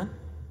 raise your hand.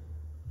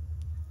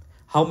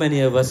 How many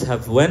of us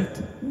have went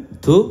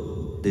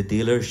to the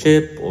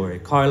dealership or a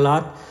car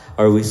lot,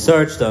 or we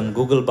searched on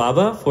Google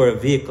Baba for a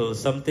vehicle,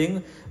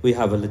 something? We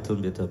have a little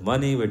bit of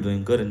money, we're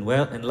doing good and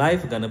well in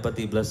life,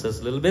 Ganapati bless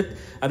us a little bit,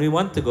 and we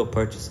want to go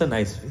purchase a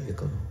nice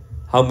vehicle.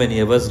 How many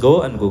of us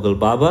go on Google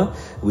Baba,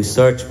 we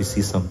search, we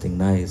see something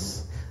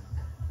nice.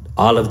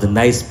 All of the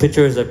nice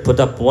pictures are put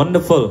up,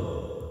 wonderful.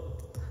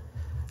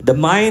 The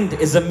mind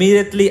is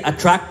immediately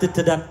attracted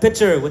to that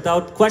picture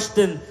without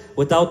question,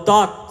 without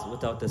thought,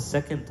 without a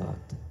second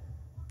thought.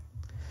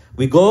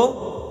 We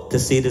go to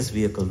see this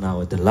vehicle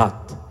now at the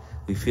lot.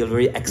 We feel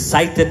very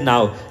excited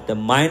now. The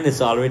mind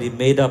is already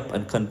made up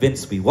and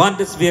convinced we want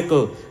this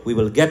vehicle. We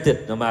will get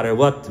it no matter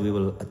what. We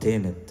will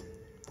attain it.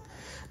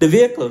 The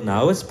vehicle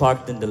now is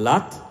parked in the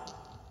lot.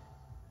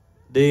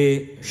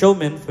 The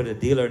showman for the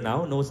dealer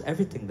now knows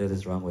everything that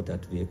is wrong with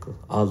that vehicle,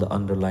 all the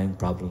underlying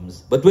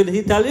problems. But will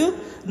he tell you?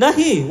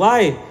 Nahi.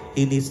 Why?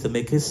 He needs to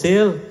make his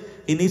sale.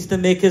 He needs to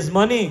make his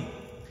money.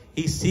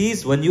 He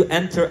sees when you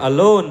enter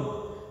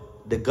alone,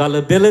 the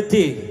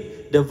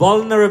gullibility, the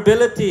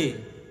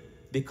vulnerability,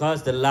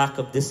 because the lack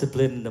of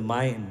discipline in the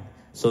mind.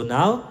 So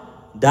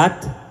now,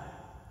 that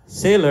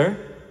sailor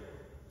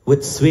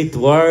with sweet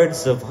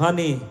words of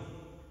honey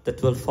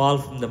that will fall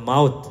from the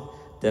mouth,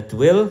 that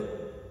will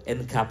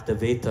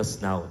captivate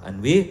us now,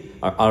 and we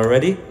are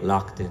already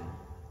locked in.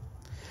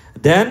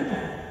 Then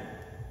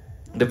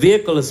the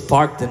vehicle is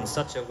parked in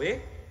such a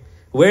way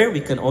where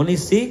we can only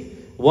see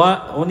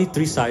only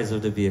 3 sides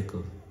of the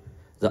vehicle.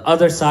 The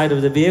other side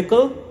of the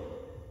vehicle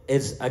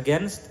is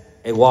against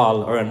a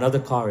wall, or another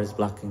car is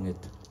blocking it.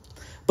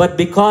 But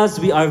because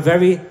we are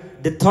very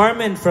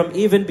determined from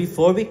even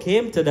before we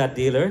came to that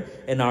dealer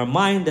in our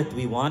mind that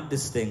we want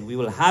this thing. We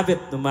will have it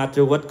no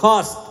matter what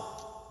cost.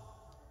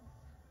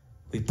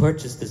 We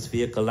purchased this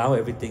vehicle. Now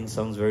everything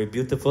sounds very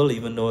beautiful,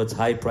 even though it's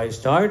high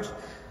price charge.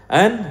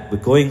 And we're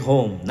going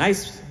home.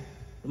 Nice,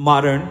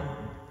 modern,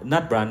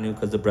 not brand new,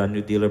 because the brand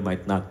new dealer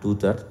might not do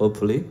that,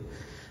 hopefully.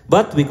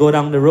 But we go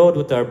down the road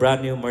with our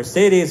brand new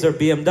Mercedes or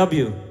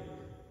BMW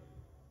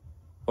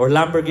or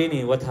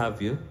Lamborghini, what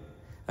have you.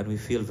 And we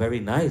feel very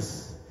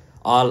nice.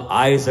 All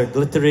eyes are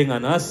glittering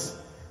on us.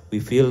 We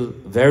feel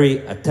very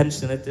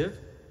attentionative.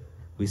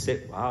 We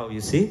say, wow,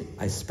 you see,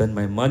 I spend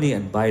my money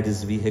and buy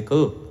this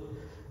vehicle.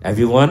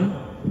 Everyone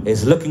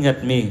is looking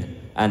at me,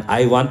 and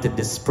I wanted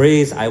this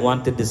praise, I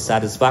wanted this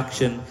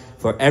satisfaction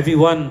for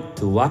everyone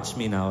to watch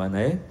me now, and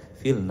I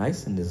feel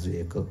nice in this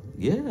vehicle.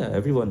 Yeah,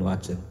 everyone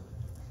watching.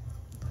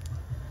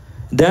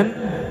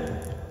 Then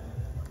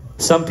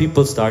some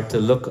people start to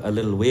look a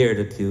little weird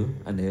at you,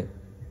 and they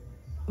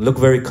look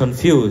very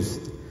confused,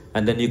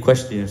 and then you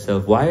question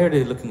yourself, why are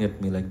they looking at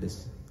me like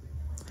this?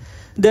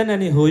 Then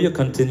anywho, you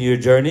continue your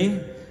journey,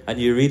 and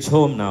you reach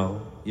home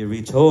now. You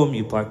reach home,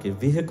 you park your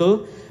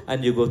vehicle,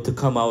 and you go to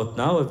come out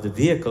now of the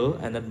vehicle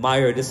and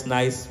admire this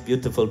nice,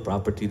 beautiful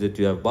property that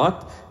you have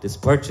bought, this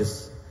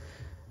purchase.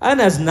 And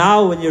as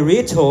now, when you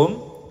reach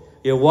home,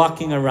 you're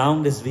walking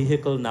around this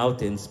vehicle now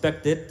to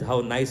inspect it,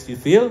 how nice you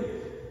feel.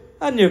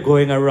 And you're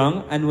going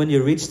around, and when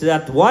you reach to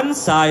that one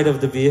side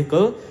of the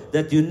vehicle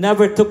that you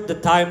never took the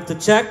time to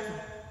check,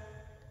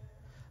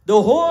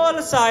 the whole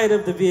side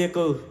of the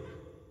vehicle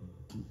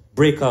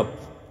break up,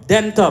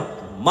 dent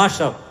up,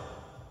 mash up.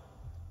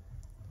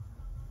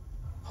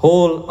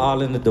 Hole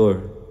all in the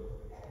door.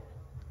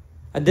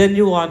 And then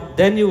you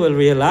will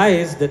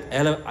realize that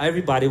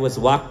everybody was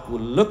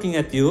looking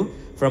at you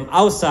from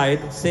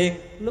outside saying,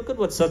 look at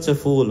what such a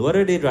fool. What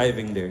are they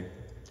driving there?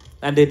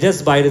 And they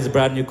just buy this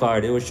brand new car.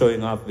 They were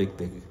showing off big.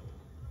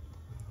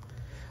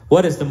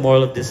 What is the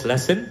moral of this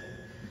lesson?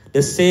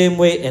 The same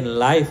way in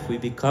life we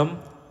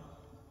become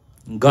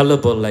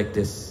gullible like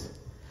this.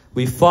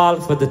 We fall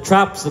for the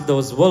traps of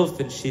those wolf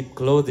in sheep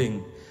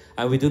clothing.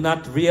 And we do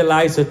not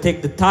realize or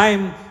take the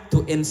time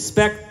to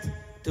inspect,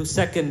 to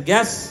second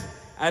guess,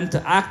 and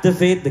to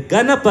activate the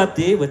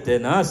Ganapati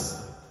within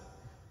us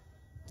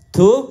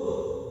to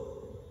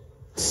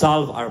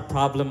solve our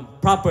problem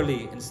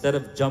properly instead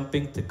of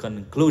jumping to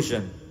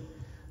conclusion,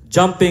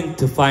 jumping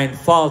to find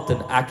fault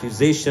and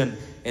accusation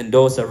in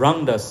those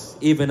around us,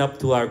 even up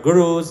to our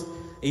gurus,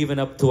 even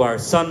up to our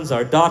sons,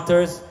 our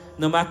daughters.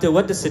 No matter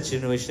what the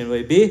situation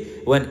may be,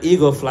 when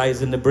ego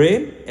flies in the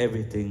brain,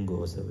 everything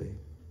goes away.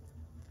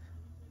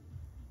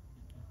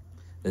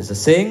 There's a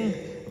saying,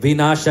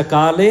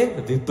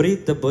 Vinashakale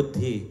Viprita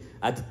Buddhi.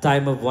 At the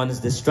time of one's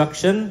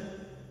destruction,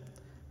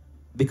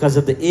 because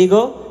of the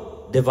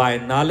ego,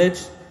 divine knowledge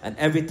and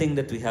everything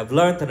that we have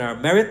learned and our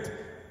merit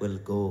will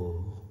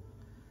go.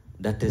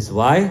 That is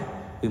why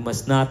we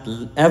must not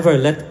ever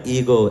let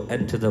ego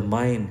enter the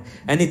mind.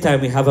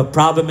 Anytime we have a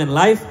problem in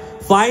life,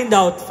 find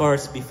out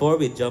first before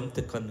we jump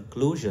to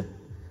conclusion.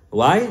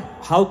 Why?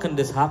 How can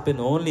this happen?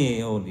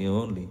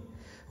 Only.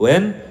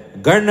 When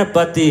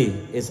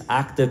Ganapati is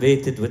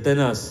activated within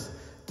us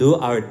through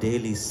our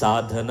daily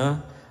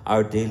sadhana,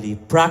 our daily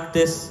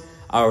practice,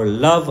 our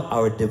love,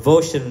 our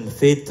devotion and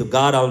faith to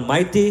God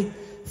Almighty,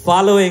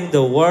 following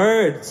the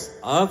words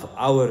of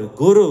our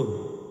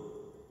Guru,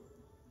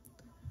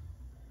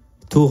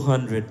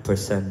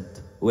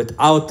 200%,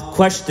 without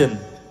question,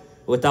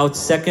 without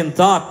second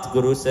thought.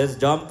 Guru says,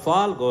 jump,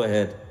 fall, go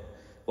ahead.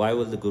 Why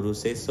will the Guru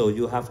say so?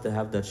 You have to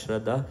have that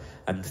shraddha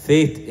and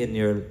faith in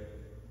your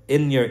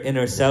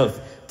inner self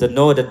to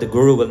know that the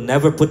Guru will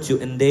never put you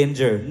in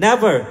danger,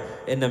 never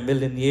in a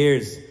million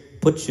years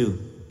put you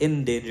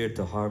in danger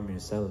to harm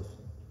yourself.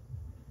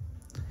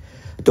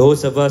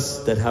 Those of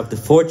us that have the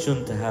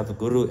fortune to have a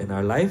Guru in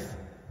our life,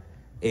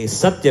 a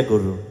Satya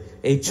Guru,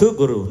 a true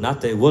Guru,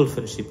 not a wolf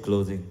in sheep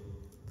clothing,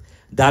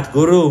 that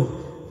Guru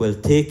will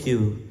take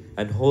you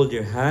and hold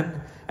your hand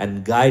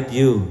and guide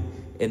you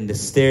in the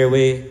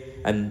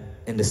stairway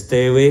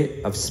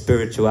of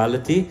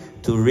spirituality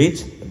to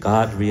reach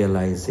God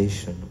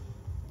realization.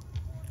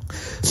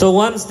 So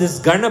once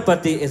this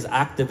Ganapati is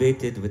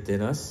activated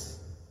within us,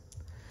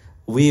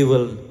 we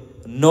will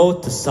know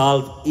to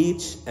solve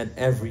each and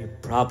every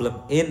problem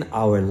in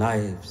our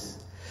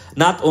lives.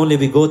 Not only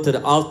we go to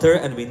the altar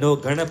and we know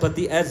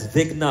Ganapati as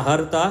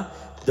Vignaharta,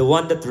 the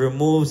one that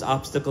removes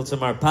obstacles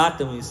from our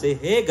path, and we say,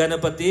 hey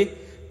Ganapati,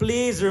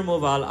 please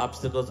remove all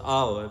obstacles.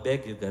 Oh, I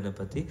beg you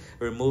Ganapati,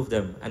 remove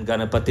them. And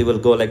Ganapati will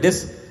go like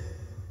this,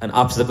 and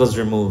obstacles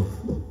remove.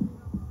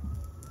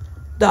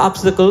 The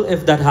obstacle,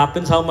 if that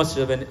happens, how much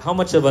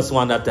of us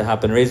want that to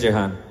happen? Raise your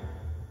hand.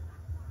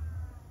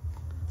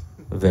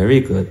 Very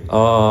good.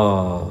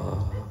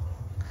 Oh.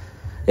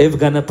 If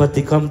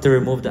Ganapati come to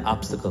remove the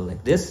obstacle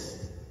like this,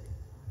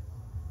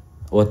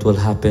 what will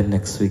happen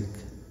next week?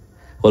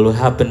 What will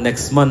happen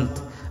next month?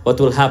 What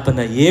will happen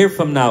a year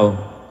from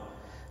now?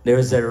 There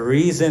is a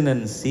reason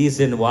and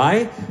season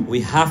why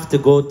we have to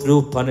go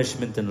through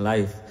punishment in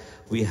life.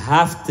 We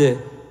have to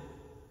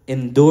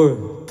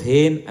endure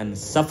pain and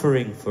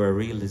suffering for a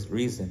real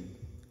reason.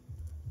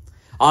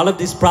 All of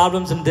these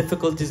problems and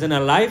difficulties in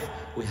our life,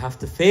 we have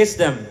to face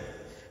them.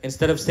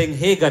 Instead of saying,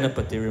 hey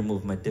Ganapati,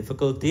 remove my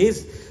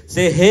difficulties,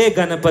 say, hey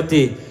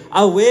Ganapati,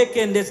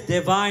 awaken this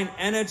divine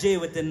energy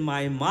within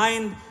my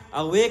mind,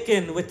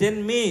 awaken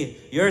within me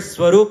your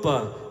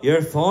Swarupa,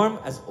 your form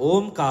as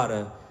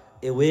Omkara.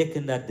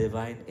 Awaken that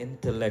divine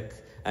intellect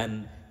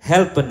and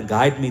help and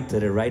guide me to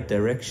the right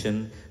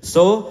direction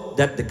so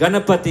that the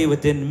Ganapati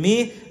within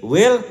me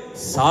will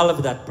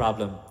solve that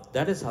problem.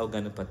 That is how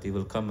Ganapati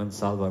will come and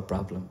solve our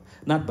problem.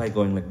 Not by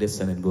going like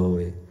this and then go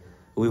away.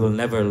 We will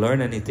never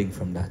learn anything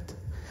from that.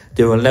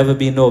 There will never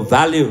be no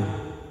value.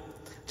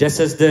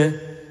 Just as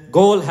the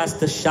gold has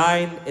to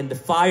shine in the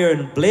fire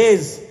and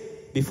blaze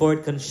before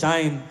it can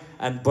shine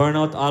and burn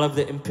out all of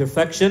the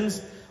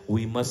imperfections,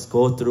 we must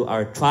go through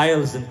our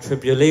trials and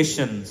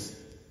tribulations.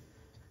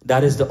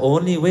 That is the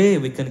only way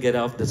we can get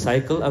off the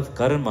cycle of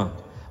karma,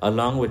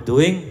 along with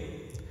doing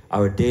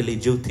our daily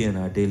duty and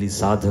our daily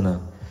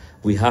sadhana.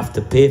 We have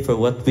to pay for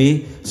what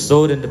we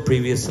sowed in the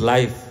previous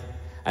life.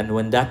 And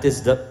when that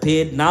is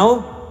paid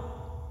now,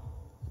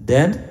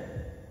 then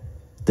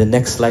the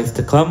next life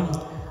to come,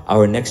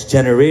 our next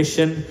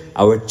generation,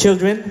 our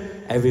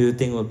children,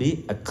 everything will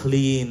be a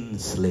clean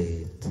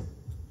slate.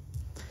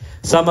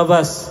 Some of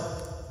us,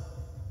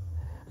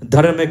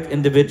 dharmic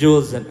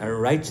individuals and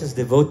righteous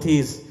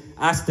devotees,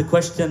 ask the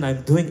question,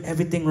 I'm doing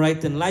everything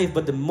right in life,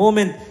 but the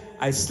moment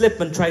I slip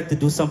and try to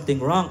do something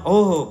wrong,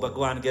 oh,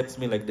 Bhagwan gets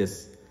me like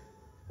this.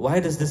 Why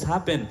does this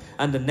happen?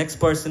 And the next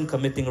person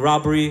committing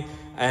robbery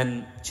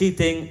and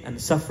cheating and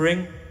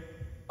suffering,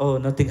 oh,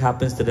 nothing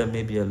happens to them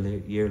maybe a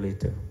year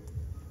later.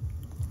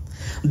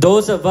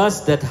 Those of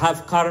us that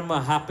have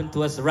karma happen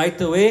to us right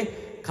away,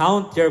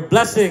 count your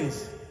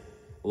blessings.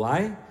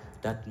 Why?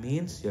 That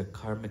means your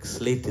karmic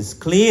slate is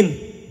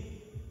clean.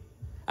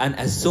 And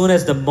as soon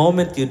as the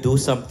moment you do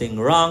something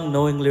wrong,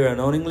 knowingly or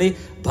unknowingly,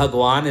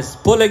 Bhagwan is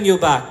pulling you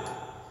back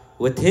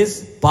with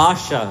his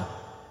pasha,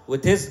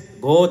 with his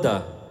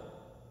goda,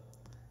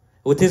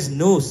 with his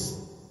noose,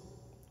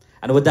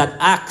 and with that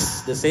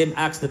axe, the same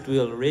axe that we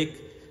will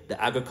rake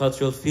the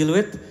agricultural field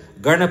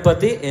with.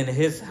 Ganapati in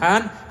his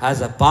hand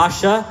has a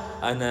pasha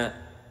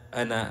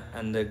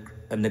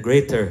and the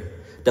greater.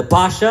 The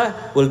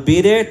pasha will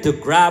be there to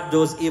grab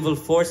those evil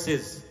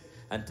forces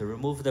and to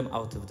remove them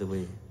out of the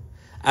way.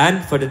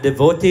 And for the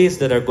devotees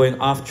that are going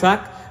off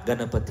track,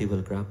 Ganapati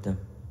will grab them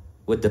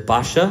with the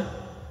pasha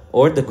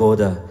or the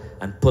goda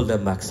and pull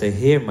them back. Say,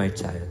 here my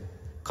child,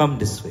 come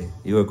this way,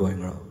 you are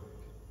going wrong.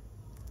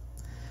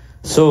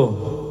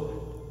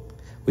 So,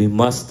 we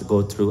must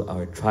go through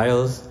our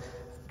trials and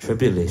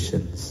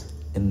tribulations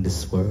in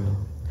this world.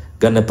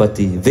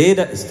 Ganapati,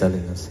 Veda is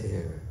telling us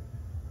here.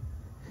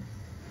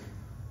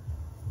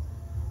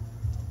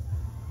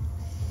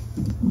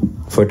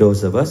 For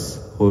those of us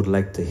who would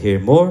like to hear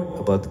more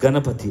about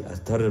Ganapati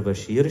Atharva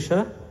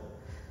Shirsha,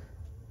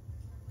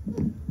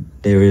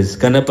 there is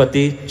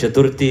Ganapati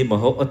Chaturthi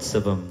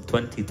Mahotsavam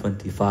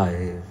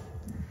 2025.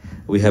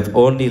 We have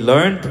only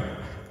learned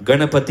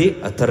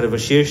Ganapati Atharva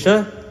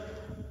Shirsha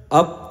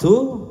up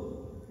to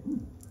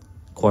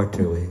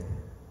quarter way.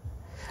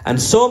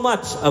 And so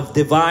much of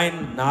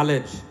divine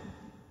knowledge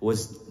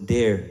was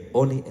there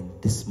only in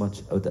this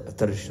much of the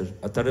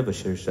Atharva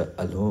Shirsha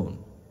alone.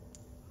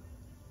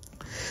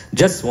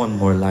 Just one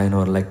more line I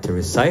would like to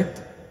recite.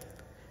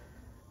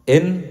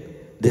 In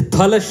the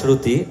Phala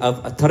Shruti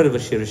of Atharva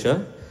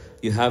Shirsha,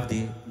 you have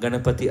the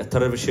Ganapati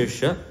Atharva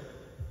Shirsha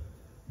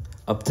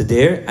up to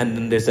there, and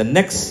then there's a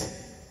next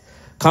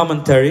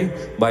commentary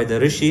by the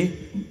Rishi,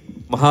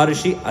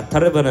 Maharishi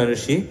Atharvana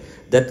Rishi,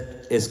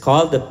 that is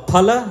called the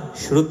Phala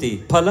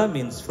Shruti. Phala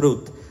means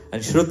fruit,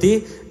 and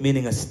Shruti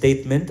meaning a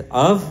statement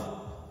of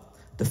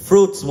the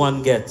fruits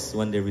one gets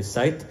when they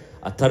recite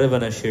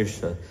Atharvana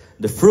Shirsha.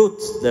 The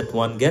fruits that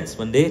one gets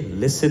when they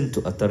listen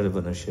to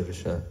Atharvana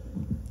Shirsha.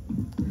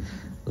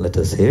 Let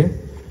us hear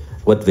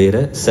what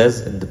Veda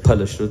says in the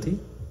Phala Shruti.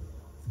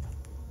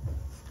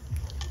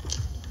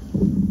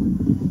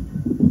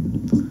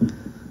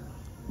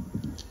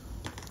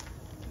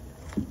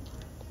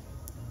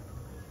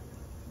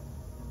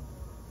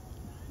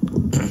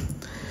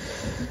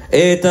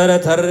 Etar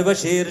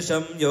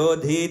shirsham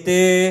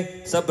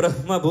yodhite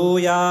sabrahma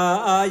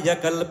bhuyaya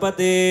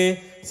kalpate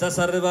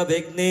sasarva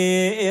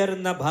vigne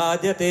erna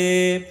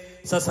bhadyate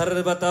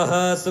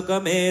sasarvatah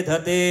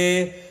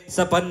sukamedhate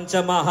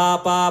sapancha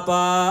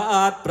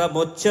mahapapat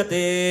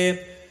pramuchyate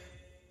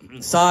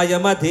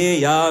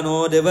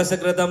sayamadheyano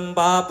divasakritam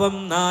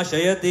papam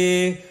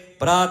nashayate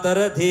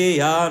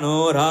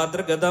prataradheyano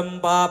ratragatam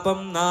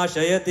papam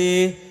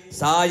nashayate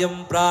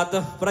sayam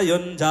pratah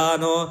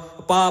prayunjano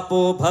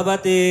papo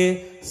bhavati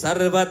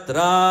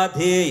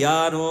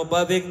sarvatradheyano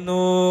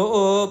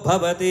pavigno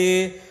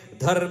bhavati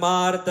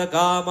dharmartha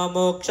kama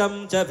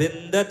moksham cha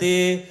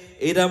vindati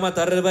idam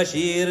atharva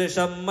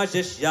shirsham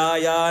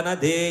ashishyayana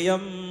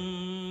deyam.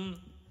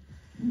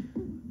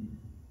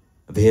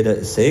 Veda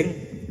is saying,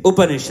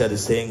 Upanishad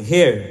is saying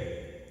here,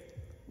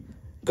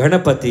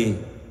 Ganapati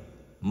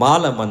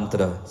Mala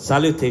Mantra,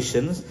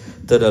 salutations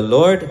to the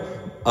Lord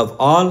of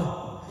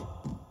all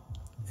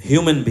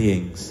human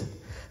beings.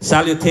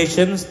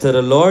 Salutations to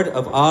the Lord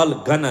of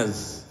all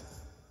Ganas.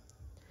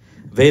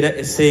 Veda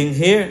is saying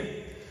here,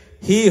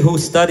 he who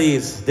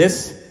studies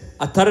this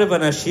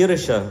Atharvana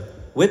Shirsha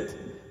with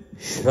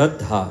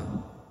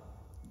Shraddha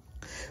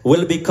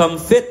will become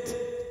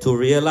fit to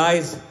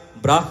realize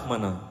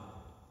Brahmana,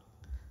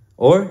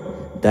 or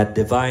that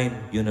divine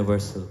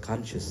universal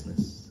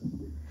consciousness.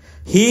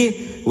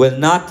 He will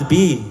not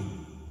be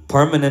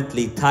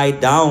permanently tied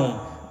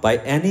down by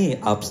any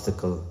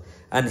obstacle,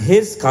 and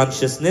his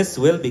consciousness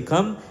will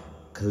become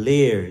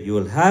clear. You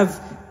will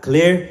have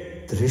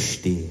clear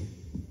drishti.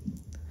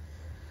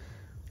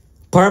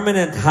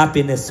 Permanent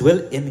happiness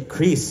will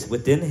increase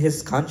within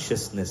his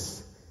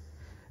consciousness.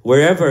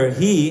 Wherever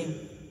he,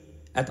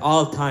 at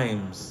all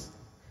times,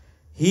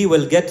 he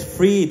will get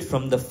freed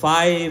from the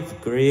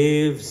 5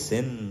 grave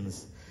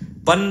sins,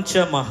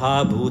 Pancha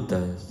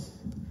Mahabhutas.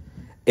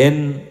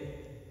 In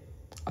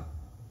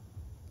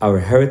our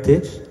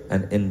heritage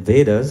and in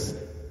Vedas,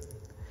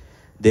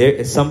 there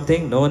is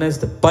something known as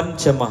the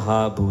Pancha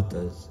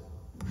Mahabhutas.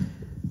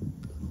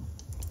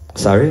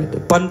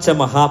 The Pancha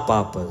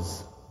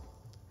Mahapapas.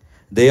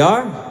 They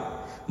are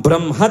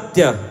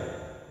Brahmhatya.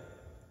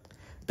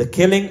 The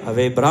killing of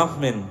a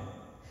Brahmin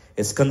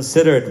is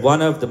considered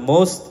one of the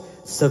most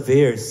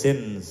severe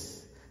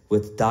sins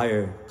with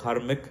dire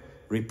karmic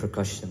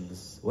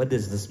repercussions. What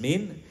does this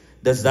mean?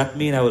 Does that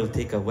mean I will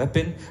take a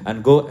weapon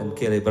and go and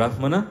kill a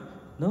Brahmana?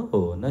 No,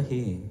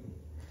 nahi.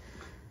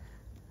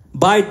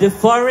 By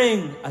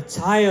deferring a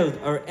child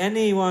or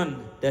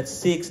anyone that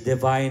seeks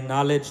divine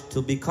knowledge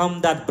to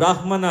become that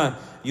Brahmana,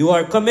 you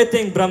are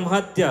committing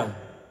Brahmhatya.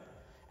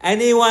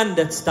 Anyone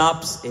that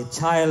stops a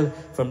child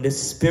from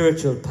this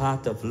spiritual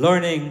path of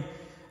learning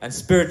and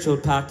spiritual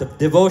path of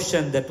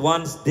devotion that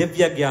wants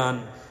Divya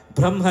Gyan,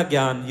 Brahma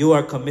Gyan, you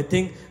are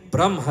committing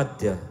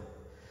Brahmhatya.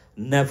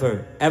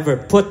 Never ever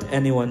put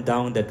anyone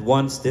down that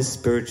wants this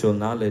spiritual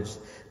knowledge,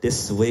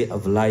 this way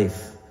of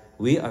life.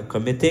 We are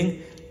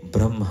committing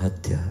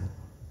Brahmhatya.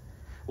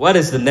 What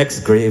is the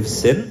next grave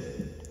sin?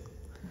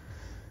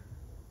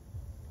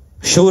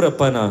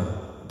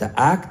 Shurapana, the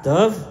act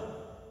of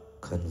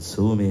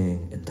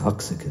consuming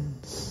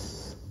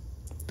intoxicants.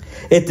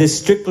 It is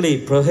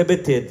strictly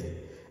prohibited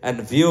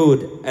and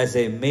viewed as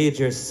a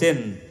major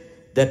sin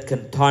that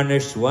can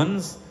tarnish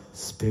one's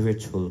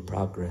spiritual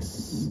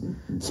progress.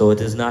 So it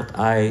is not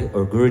I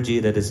or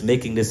Guruji that is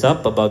making this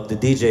up about the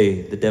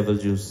DJ, the devil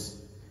juice.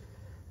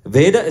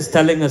 Veda is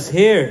telling us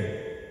here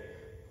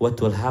what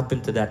will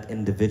happen to that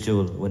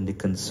individual when they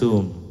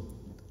consume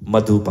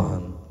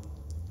madhupan.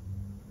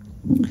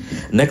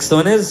 Next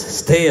one is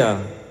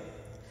steya,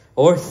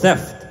 or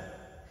theft,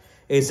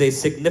 is a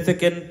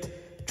significant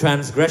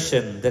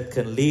transgression that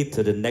can lead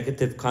to the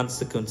negative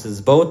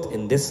consequences both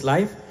in this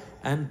life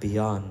and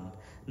beyond.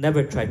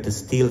 Never try to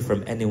steal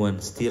from anyone.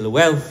 Steal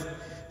wealth,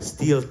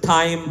 steal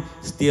time,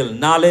 steal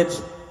knowledge,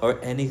 or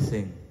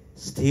anything.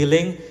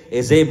 Stealing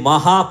is a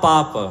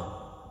mahapapa.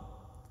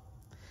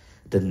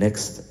 The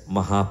next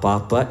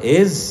mahapapa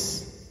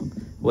is,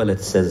 well,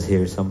 it says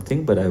here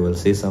something, but I will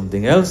say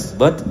something else.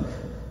 But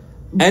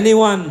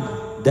anyone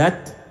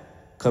that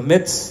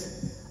commits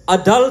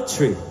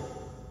adultery,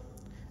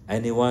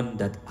 anyone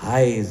that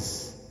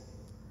eyes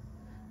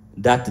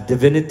that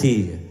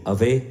divinity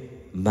of a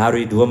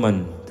married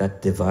woman,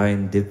 that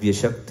divine Divya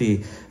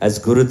Shakti, as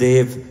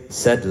Gurudev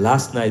said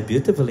last night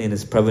beautifully in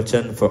his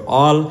pravachan, for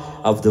all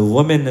of the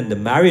women and the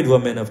married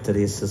women of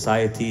today's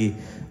society,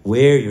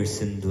 wear your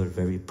sindoor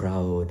very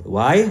proud.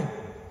 Why?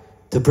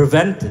 To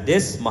prevent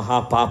this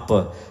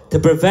mahapapa, to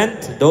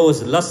prevent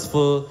those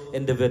lustful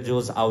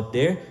individuals out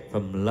there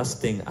from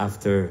lusting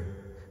after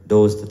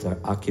those that are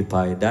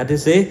occupied. That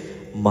is a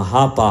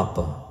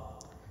mahapapa.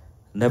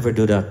 Never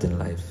do that in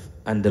life.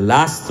 And the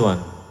last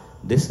one,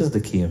 this is the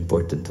key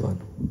important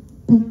one.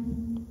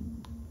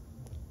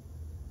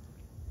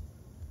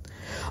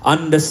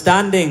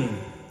 Understanding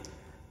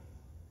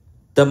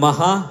the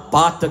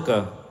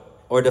Mahapataka,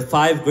 or the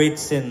 5 great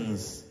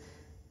sins,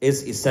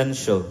 is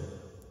essential.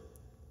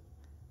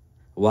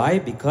 Why?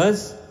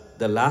 Because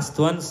the last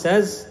one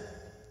says,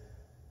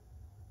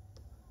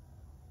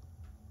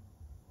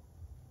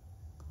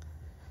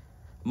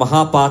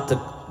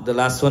 Mahapataka, the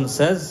last one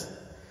says,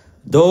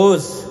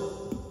 those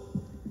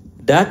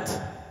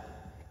that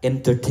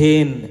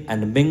entertain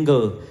and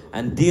mingle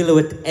and deal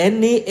with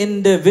any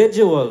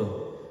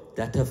individual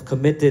that have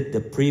committed the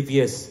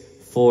previous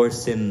 4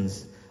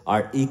 sins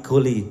are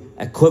equally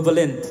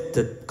equivalent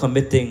to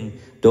committing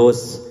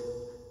those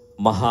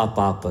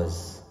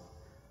mahapapas.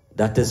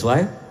 That is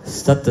why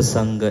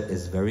satsanga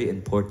is very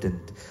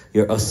important.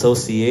 Your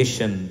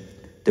association,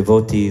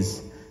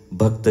 devotees,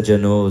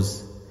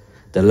 bhaktajanos.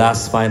 The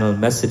last final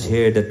message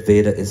here that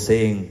Veda is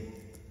saying,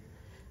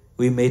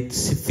 we may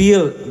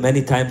feel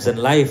many times in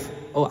life,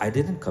 oh, I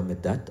didn't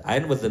commit that. I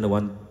wasn't the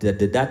one that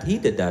did that. He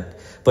did that.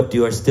 But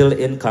you are still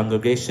in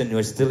congregation. You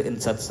are still in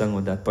satsang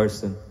with that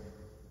person.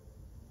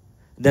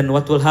 Then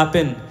what will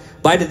happen?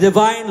 By the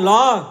divine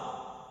law,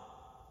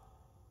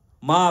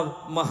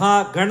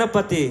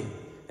 Mahaganapati,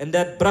 and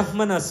that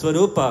Brahmana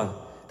Swarupa,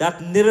 that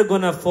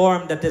Nirguna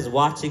form that is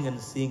watching and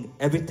seeing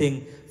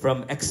everything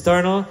from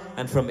external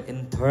and from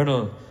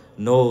internal,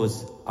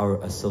 knows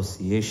our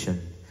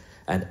association.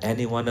 And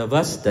any one of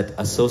us that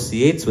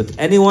associates with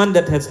anyone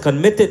that has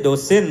committed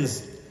those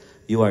sins,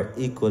 you are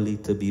equally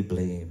to be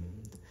blamed.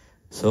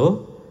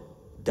 So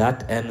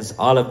that ends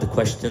all of the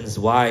questions,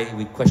 why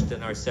we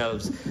question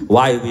ourselves,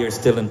 why we are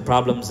still in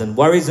problems and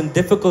worries and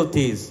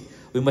difficulties.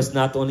 We must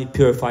not only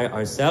purify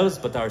ourselves,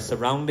 but our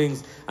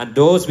surroundings and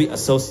those we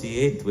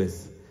associate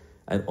with.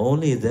 And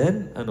only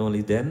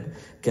then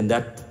can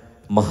that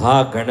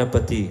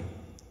Mahaganapati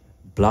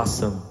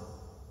blossom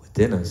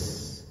within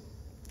us.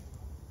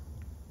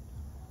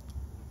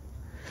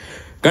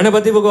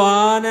 Ganapati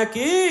Bhagwan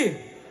ki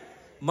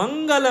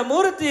Mangala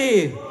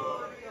Murti,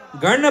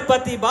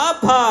 Ganapati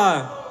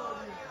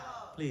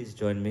Bappa. Please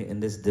join me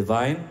in this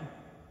divine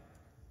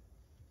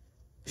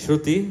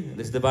Shruti,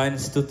 this divine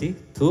Stuti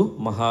to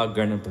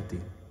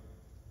Mahaganapati.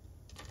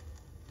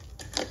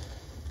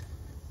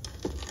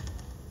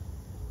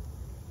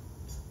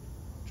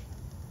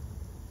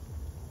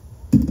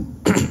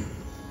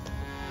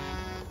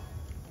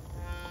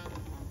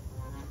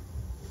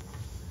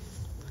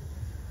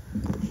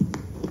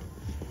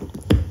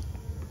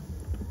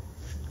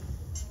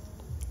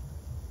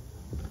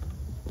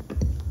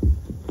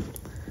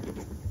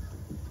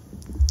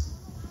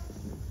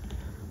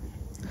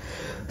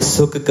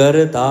 सुख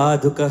करता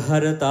दुख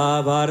हरता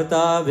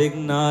वार्ता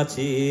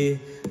विघ्नाची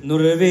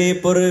नुर्वे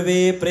पुर्वे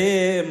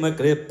प्रेम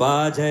कृपा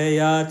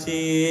जयाची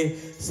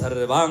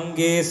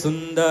सर्वांगे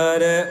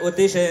सुंदर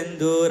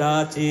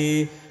उतिशेंदुराची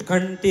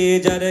कंठी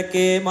जर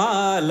के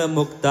माल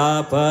मुक्ता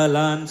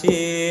फलांची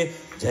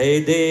जय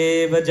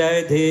देव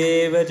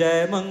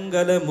जय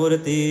मंगल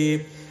मूर्ति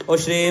ओ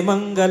श्री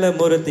मंगल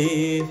मूर्ति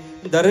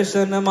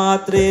दर्शन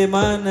मात्रे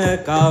मन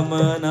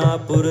कामना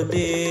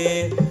पूर्ति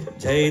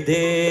जय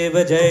देव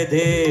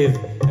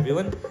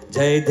everyone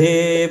जय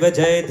देव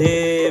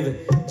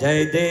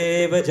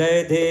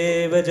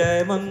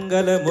जय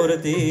मंगल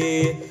मूर्ति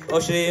ओ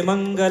श्री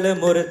मंगल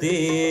मूर्ति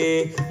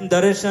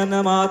दर्शन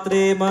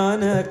मात्रे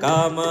मन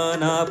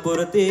कामना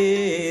पूर्ति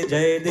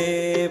जय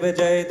देव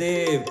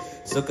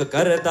सुख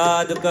करता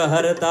दुख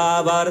हरता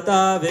वार्ता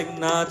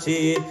विघ्नाची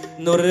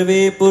नुर्वे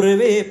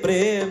पुर्वे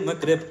प्रेम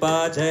कृपा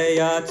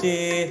जयाची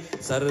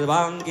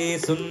सर्वांगी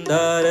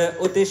सुंदर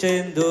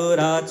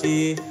उतिशेंदुराची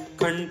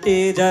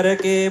कंठी जर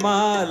के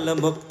माल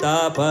मुक्ता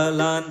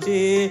फलांची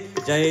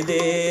जय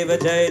देव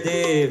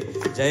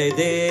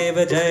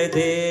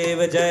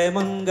जय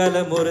मंगल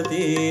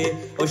मूर्ति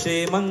ओ श्री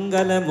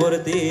मंगल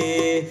मूर्ति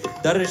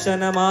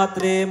दर्शन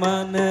मात्रे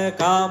मन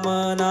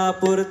कामना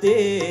पूर्ति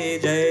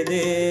जय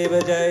देव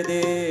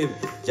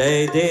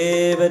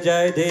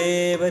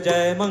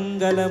जय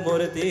मंगल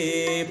मूर्ति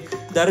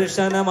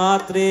दर्शन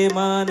मात्रे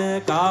मन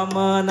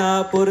कामना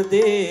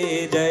पूर्ति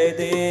जय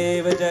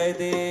देव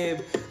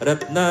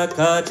रत्न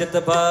खचित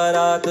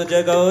परा तुझ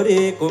गौरी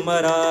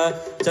कुमरा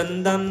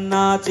चंदन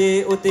नाचे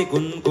उति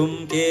कुमकुम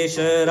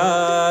केशरा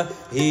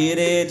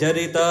हीरे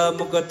जरित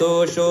मुख तो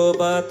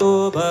शोभा तो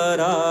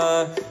भरा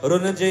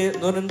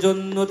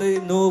रुनजुन्नुति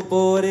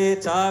नूपोरे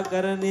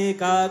चाकरनी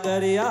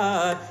कागरिया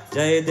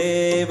जय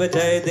देव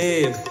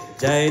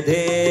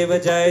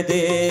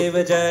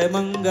जय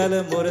मंगल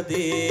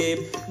मूर्ति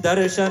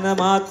दर्शन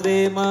मात्रे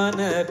मन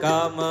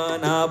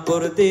कामना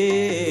पूर्ति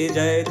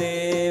जय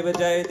देव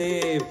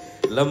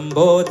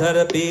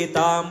लंबोधर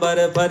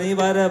पीतांबर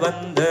परिवर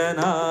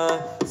वंदना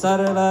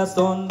सरल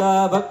सौंदा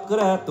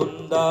वक्र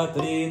तुंदा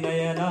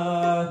त्रिनयना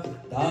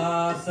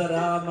दास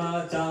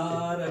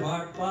रामाचार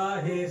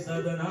वाटपाहे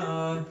सदना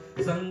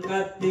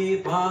संकत्ति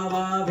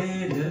पावावे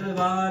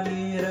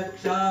निर्वाणी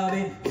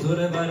रक्षावे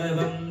सुरवर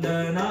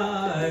वंदना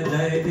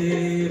जय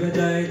देव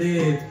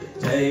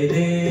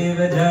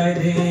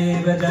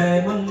जय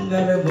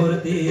मंगल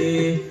मूर्ति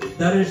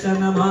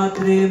दर्शन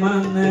मात्रे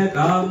मन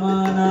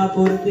कामना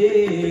पूर्ति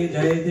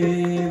जय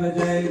देव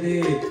जय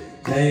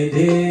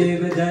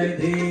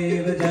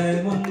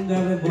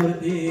मंगल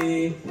मूर्ति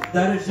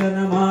दर्शन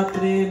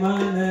मात्रे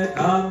मन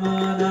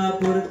कामना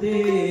पूर्ति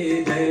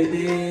जय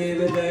देव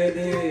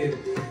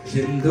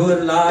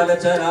सिंदूर लाल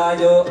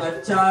चरायो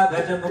अच्छा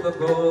गजमुख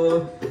को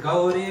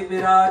गौरी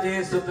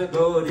विराजे सुत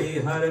गौरी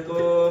हर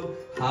को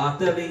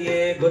हाथ लिए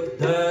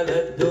गुद्ध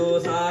लड्डू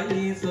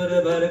साई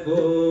सुरवर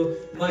को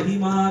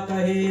महिमा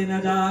कहे न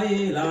जाए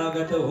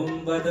लागत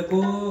हुम्बद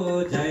को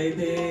जय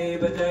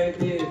देव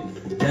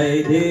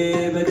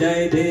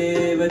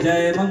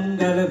जय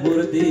मंगल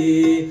मूर्ति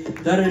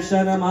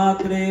दर्शन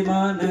मात्रे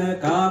मन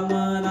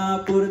कामना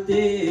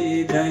पूर्ति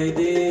जय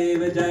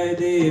देव जय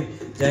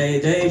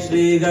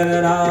श्री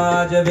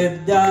गणराज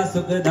विद्या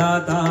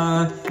सुखदाता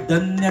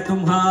धन्य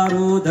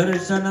तुम्हारो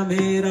दर्शन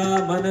मेरा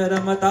मन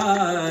रमता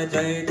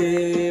जय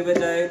देव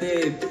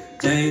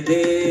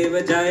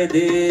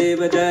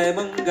जय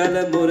मंगल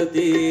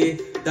मूर्ति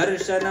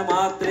दर्शन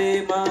मात्रे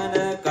मन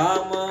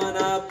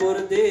कामना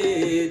पूर्ति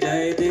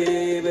जय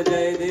देव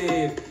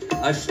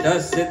अष्ट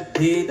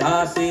सिद्धि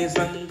दासी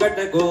संकट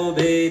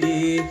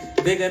गोबेरी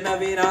विघ्न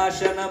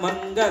विनाशन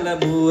मंगल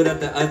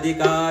मूरत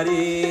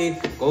अधिकारी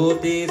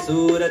कोटि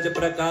सूरज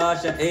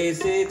प्रकाश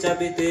ऐसे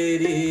छवि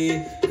तेरी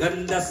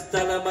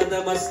गंधस्थल मद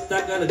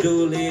मस्तक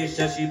झूले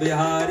शशि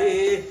बिहारी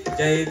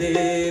जय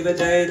देव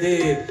जय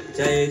देव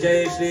जय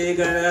जय श्री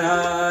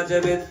गणराज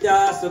विद्या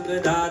सुख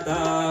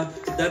दाता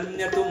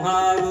धन्य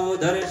तुम्हारो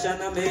दर्शन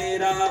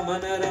मेरा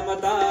मन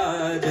रमता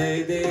जय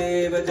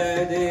देव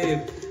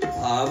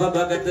भाव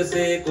भगत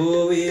से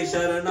कोई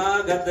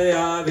शरणागत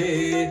आवे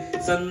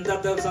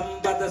संतत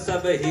संपत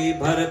सब ही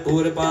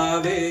भरपूर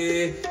पावे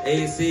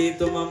ऐसी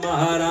तुम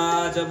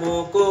महाराज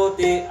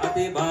मोकोति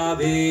अति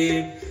भावे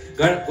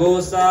गण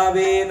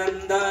गोसावे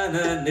नंदन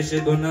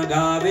निष्गुण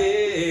गावे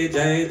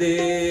जय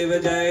देव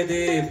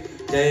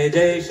जय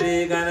जय श्री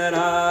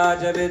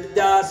गणराज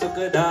विद्या सुख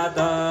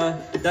दाता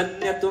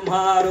धन्य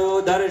तुम्हारो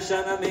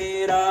दर्शन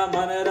मेरा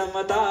मन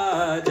रमता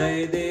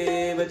जय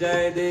देव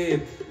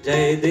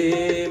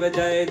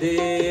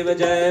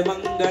जय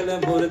मंगल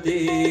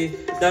मूर्ति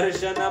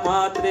दर्शन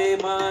मात्रे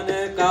मन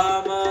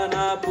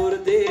कामना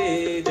पूर्ति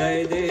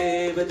जय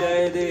देव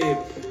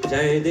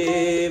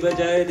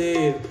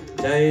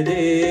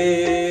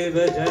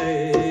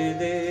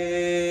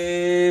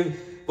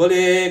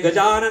बोले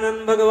गजानन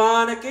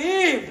भगवान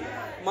की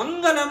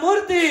मंगल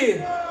मूर्ति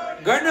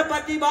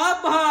गणपति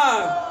बापा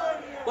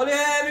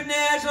बोले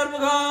विघ्नेश्वर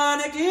भगवान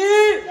की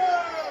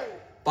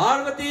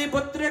पार्वती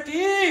पुत्र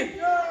की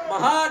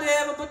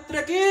महादेव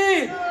पुत्र की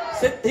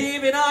सिद्धि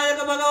विनायक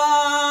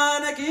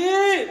भगवान की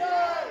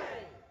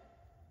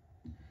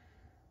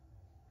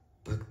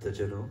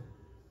भक्तजनों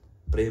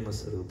प्रेम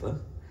स्वरूप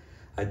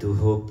I do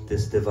hope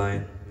this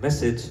divine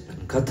message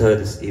and katha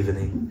this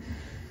evening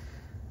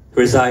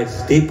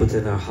resides deep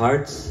within our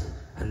hearts,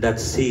 and that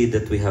seed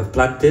that we have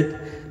planted,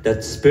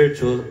 that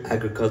spiritual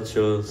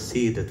agricultural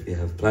seed that we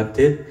have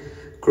planted,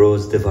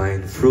 grows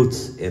divine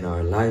fruits in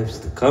our lives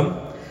to come.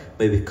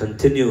 May we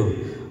continue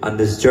on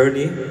this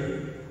journey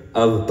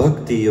of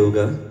Bhakti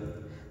Yoga.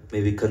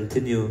 May we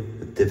continue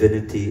with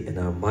divinity in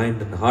our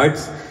mind and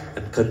hearts,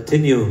 and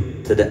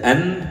continue to the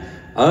end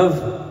of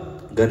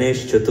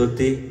Ganesh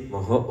Chaturthi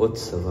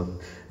Mahotsavam.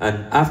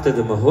 And after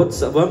the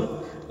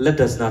Mahotsavam, let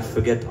us not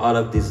forget all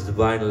of these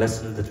divine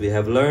lessons that we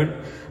have learned.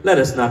 Let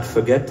us not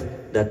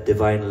forget that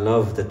divine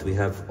love that we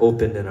have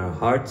opened in our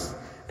hearts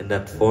in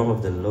that form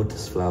of the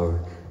lotus flower.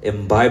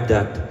 Imbibe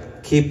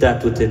that, keep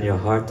that within your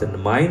heart and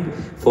mind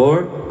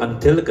for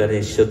until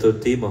Ganesh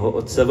Chaturthi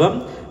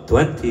Mahotsavam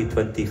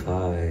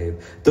 2025.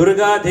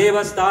 Durga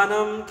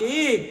Devasthanam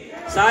ki,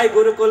 Sai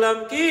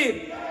Gurukulam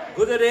ki,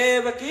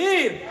 Gurudev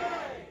ki.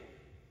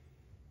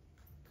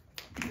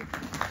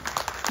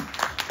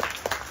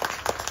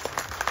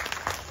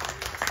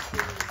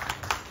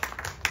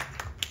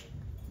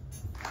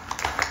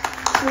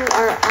 To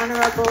our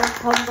honorable,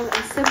 humble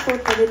and simple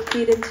Pandit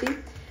Kiranji,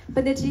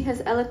 Panditji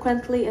has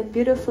eloquently and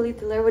beautifully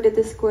delivered a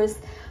discourse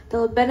that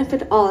will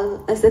benefit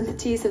all as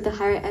entities of the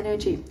higher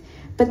energy.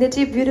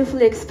 Panditji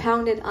beautifully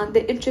expounded on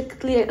the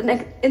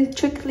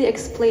intricately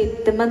explained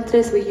the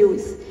mantras we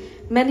use.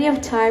 Many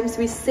of times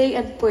we say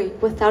and pray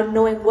without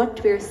knowing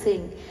what we are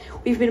saying.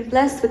 We've been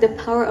blessed with the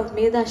power of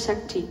Meda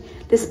Shakti,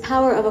 this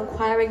power of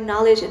acquiring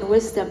knowledge and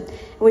wisdom,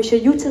 and we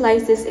should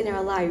utilize this in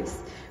our lives.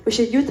 We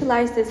should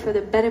utilize this for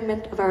the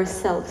betterment of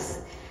ourselves.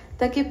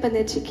 Thank you,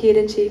 Panditji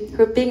Kiranji,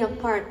 for being a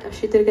part of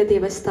Sri Durga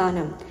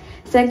Devasthanam.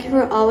 Thank you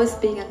for always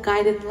being a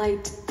guiding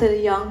light to the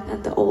young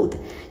and the old.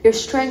 Your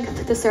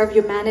strength to serve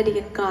humanity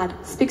and God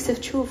speaks of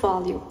true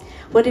value,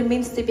 what it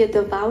means to be a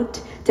devout,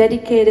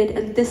 dedicated,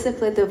 and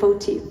disciplined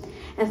devotee.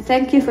 And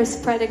thank you for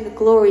spreading the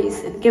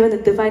glories and giving the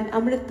divine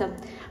Amritam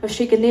of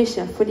Sri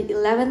Ganesha for the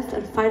 11th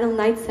and final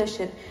night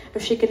session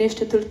of Sri Ganesh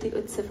Chaturthi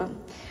Utsavam.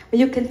 May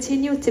you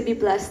continue to be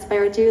blessed by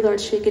our dear Lord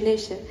Sri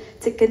Ganesha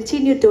to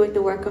continue doing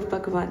the work of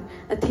Bhagavan.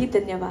 Ati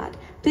Dhanyavad.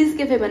 Please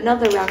give him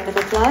another round of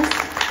applause.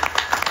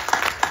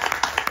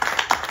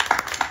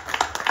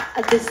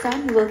 At this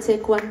time, we will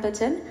take one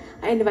bhajan.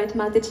 I invite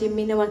Mataji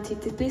Meenawati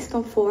to please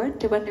come forward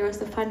to render us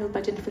the final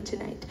bhajan for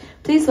tonight.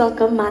 Please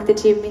welcome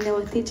Mataji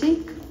Meenawati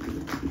ji.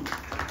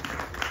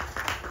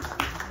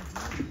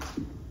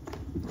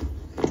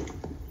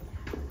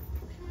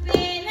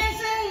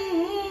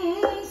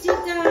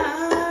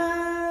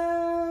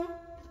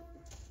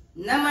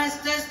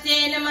 Namaste,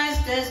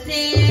 namaste,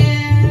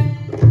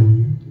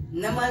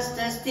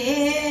 namaste,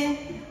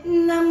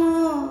 namo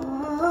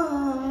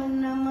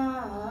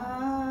namah.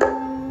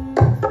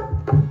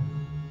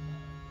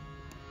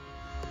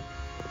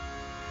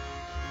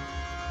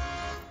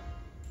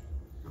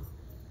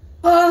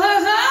 Oh, la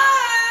la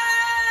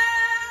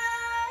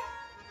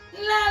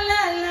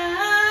la.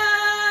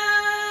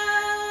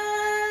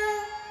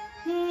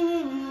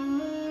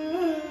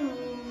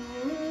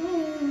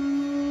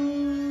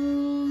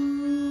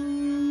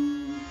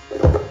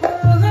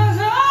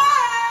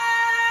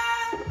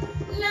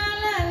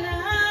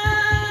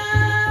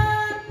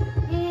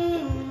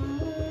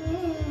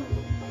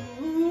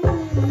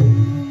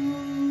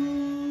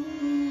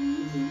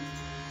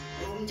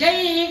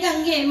 Jai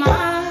Gange Ma,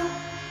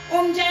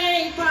 Om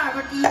Jai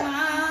Parvati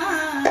Ma.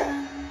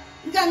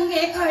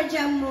 Gange और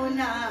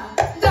जमुना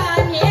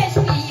गणेश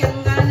की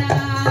अंगना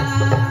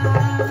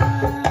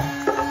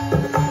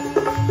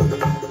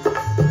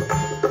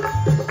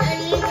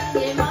जय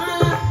गंगे माँ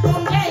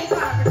ओम जय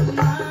पार्वती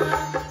माँ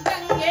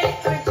गंगे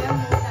और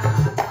जमुना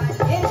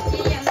गणेश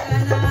की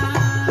अंगना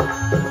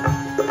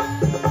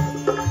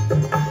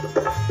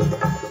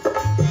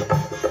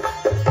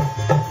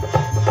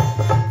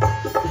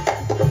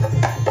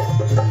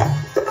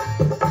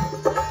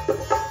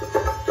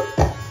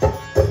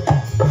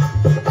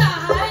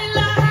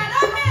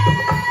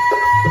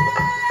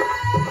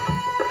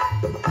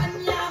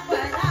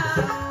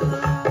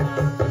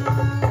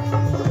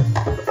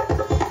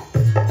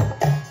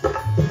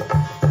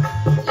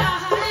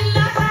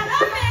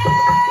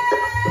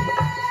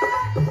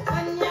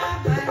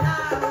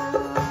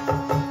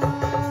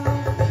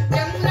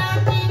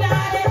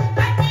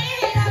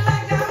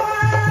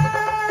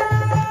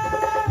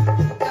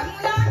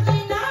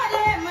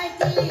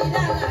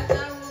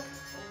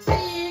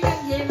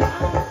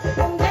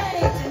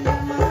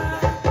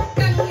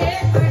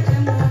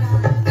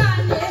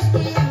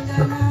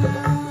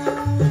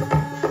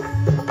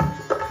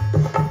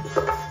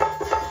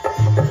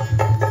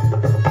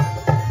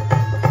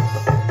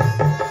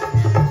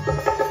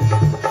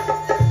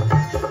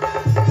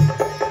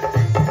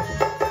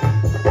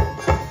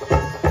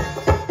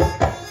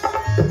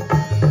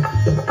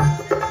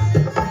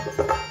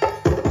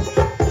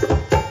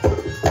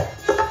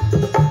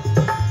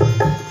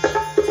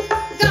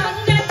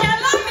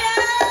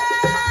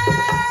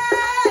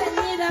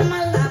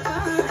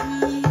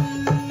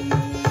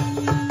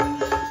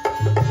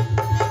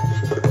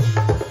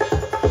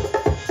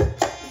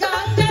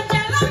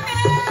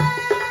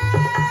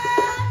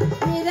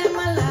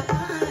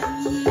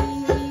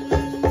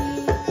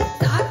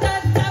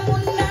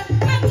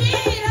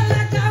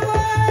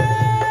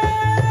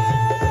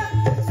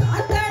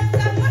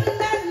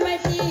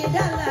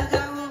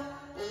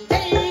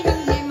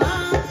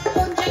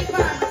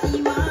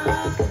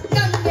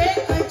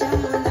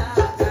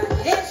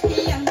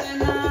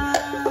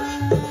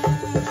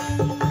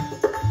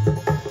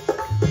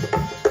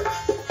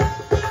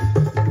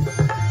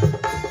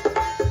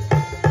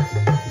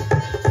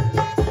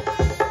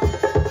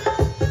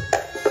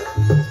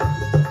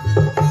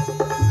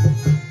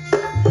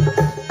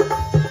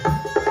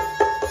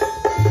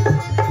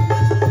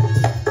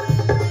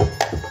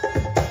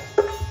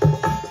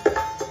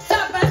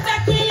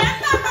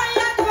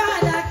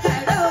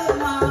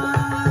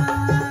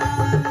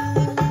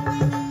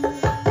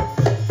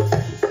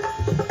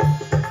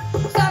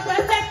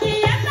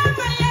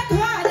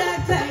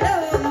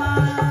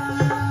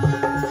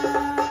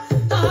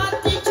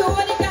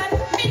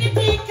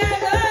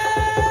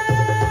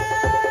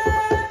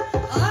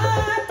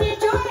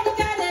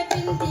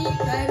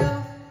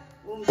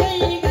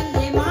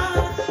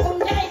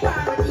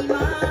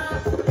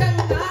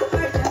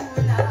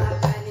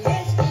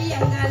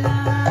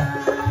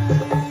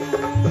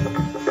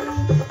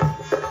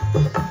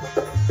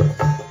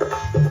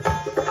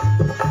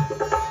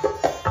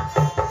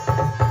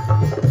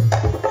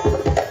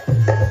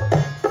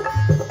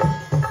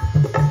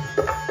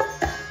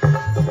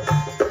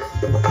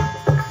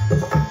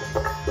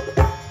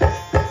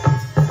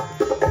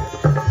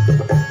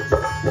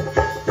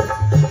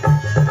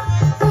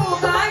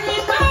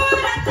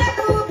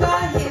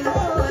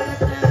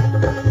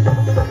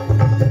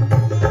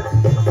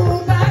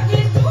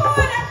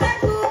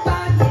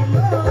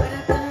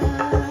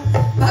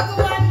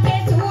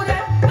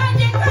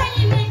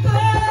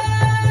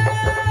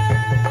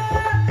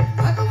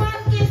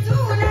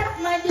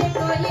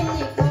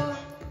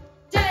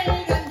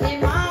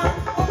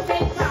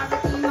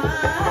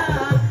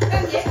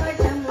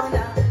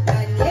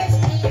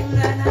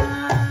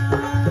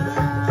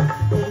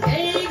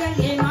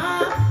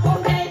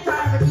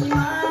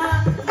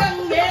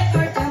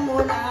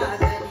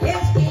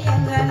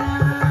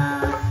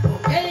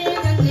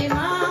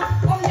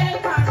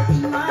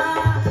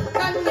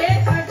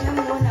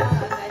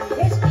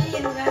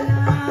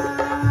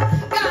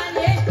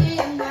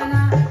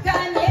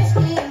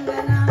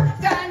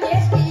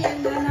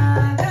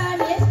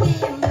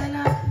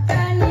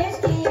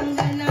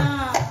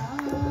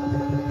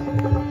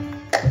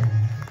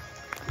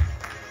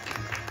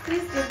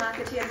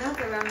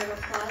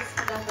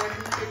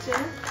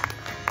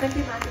Thank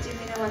you, Mataji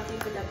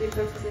Meenawati, for that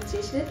beautiful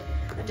presentation.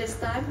 At this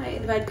time, I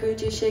invite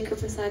Guruji Shekhar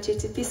Prasadji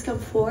to please come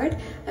forward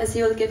as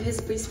he will give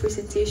his brief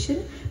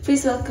presentation.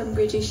 Please welcome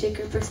Guruji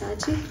Shekhar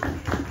Prasadji.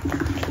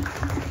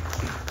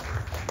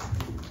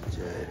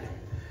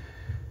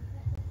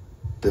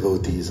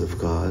 Devotees of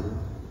God,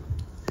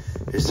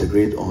 it's a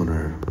great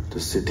honor to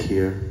sit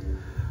here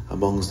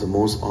amongst the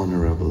most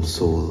honorable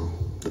soul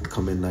that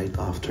come in night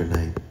after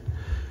night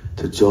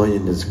to join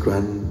in this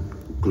grand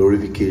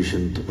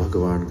glorification to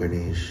Bhagavan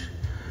Ganesh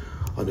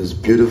on his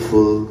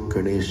beautiful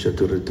Ganesh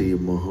Chaturthi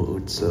Maha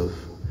Utsav,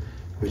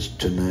 which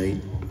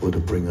tonight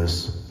would bring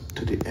us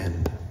to the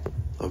end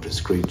of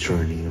this great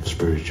journey of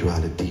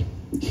spirituality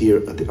here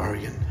at the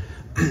Aryan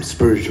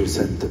Spiritual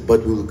Center.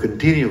 But we will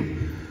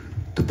continue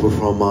to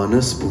perform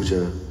Manas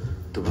Puja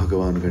to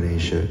Bhagavan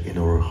Ganesha in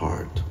our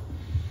heart.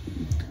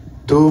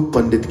 To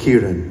Pandit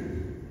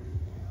Kiran,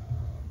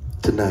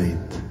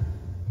 tonight,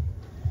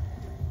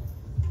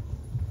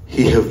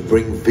 he have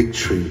bring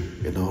victory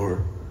in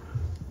our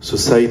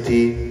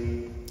society,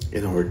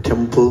 in our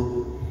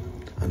temple,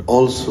 and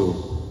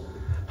also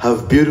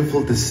have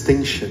beautiful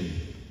distinction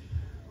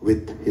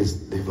with his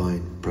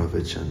divine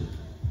pravachan.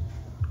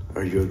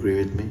 Are you agree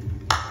with me?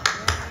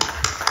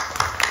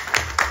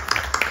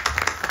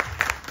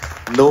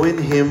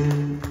 Knowing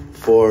him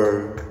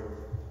for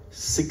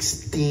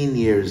 16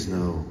 years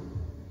now,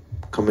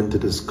 coming to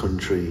this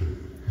country,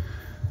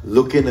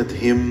 looking at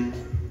him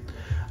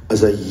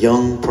as a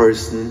young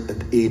person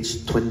at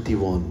age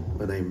 21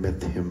 when I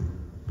met him.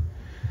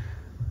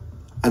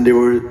 And there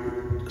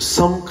were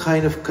some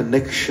kind of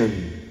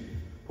connection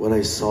when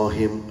I saw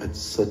him at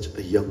such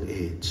a young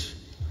age.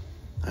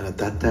 And at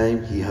that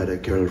time, he had a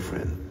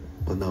girlfriend.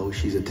 Well, now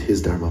she's at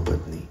his Dharma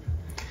Patni.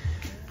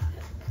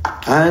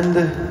 And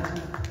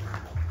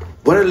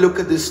when I look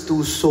at this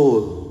two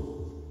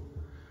souls,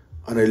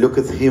 and I look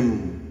at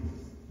him,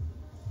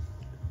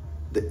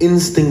 the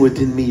instinct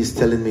within me is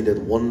telling me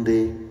that one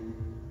day,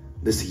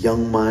 this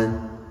young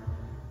man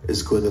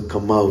is going to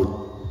come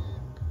out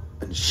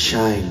and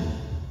shine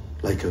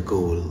like a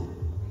gold.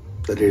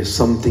 That there is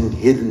something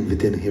hidden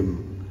within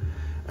him,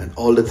 and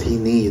all that he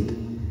needs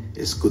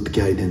is good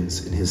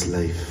guidance in his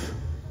life.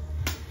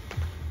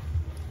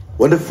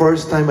 When the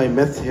first time I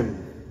met him,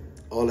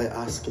 all I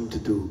asked him to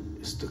do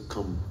is to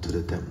come to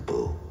the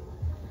temple.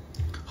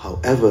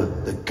 However,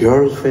 the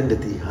girlfriend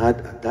that he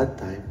had at that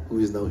time, who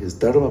is now his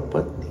Dharma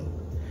Patni,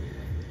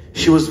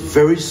 she was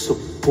very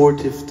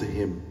supportive to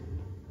him.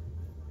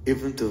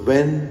 Even to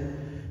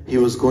when he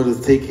was going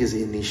to take his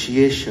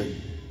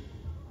initiation,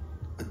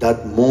 at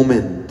that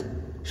moment,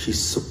 she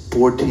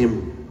supported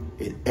him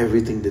in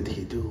everything that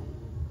he do.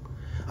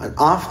 And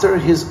after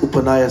his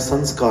Upanaya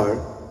Sanskar,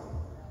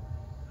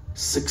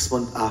 6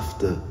 months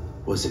after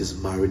was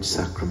his marriage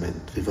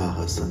sacrament,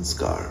 Vivaha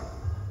Sanskar.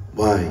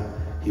 Why?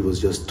 He was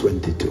just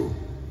 22.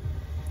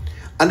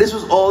 And this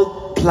was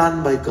all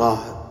planned by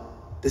God.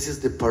 This is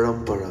the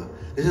Parampara.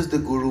 This is the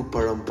Guru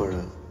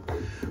Parampara.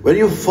 When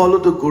you follow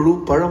the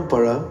Guru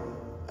Parampara,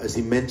 as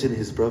he mentioned in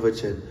his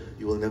pravachan,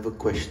 you will never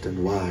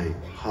question why,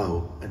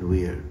 how, and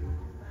where.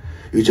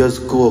 You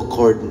just go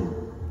according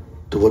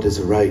to what is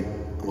right,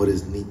 what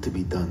is need to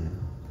be done.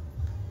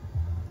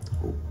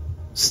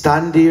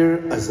 Stand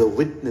there as a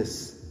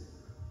witness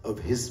of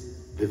his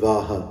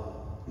Vivaha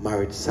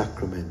marriage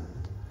sacrament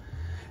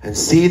and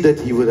see that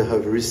he would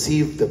have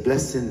received the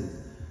blessing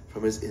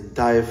from his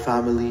entire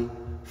family,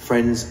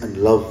 friends, and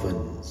loved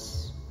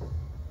ones.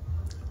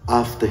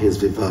 After his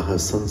Vivaha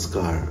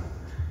Sanskar,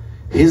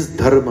 his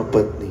Dharma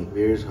Patni,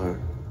 where is her?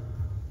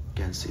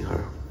 Can't see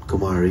her.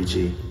 Kumari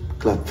ji,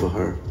 clap for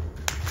her.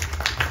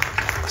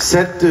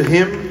 Said to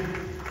him,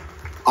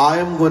 I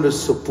am going to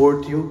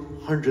support you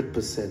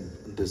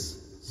 100% in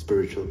this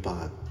spiritual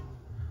path.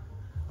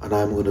 And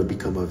I'm going to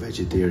become a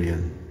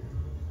vegetarian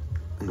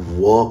and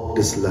walk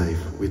this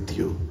life with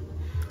you.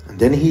 And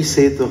then he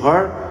said to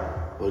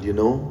her, well, you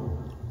know,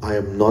 I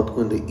am not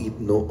going to eat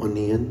no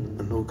onion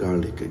and no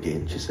garlic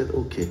again. She said,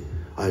 okay,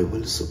 I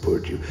will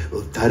support you.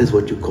 Well, that is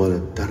what you call a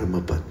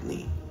Dharma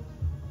Patni.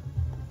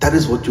 That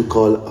is what you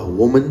call a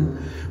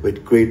woman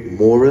with great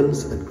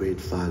morals and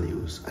great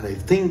values. And I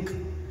think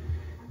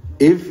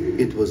if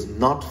it was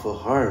not for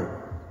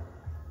her,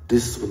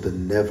 this would have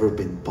never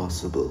been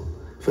possible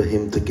for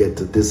him to get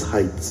to this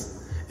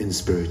heights in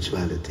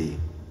spirituality.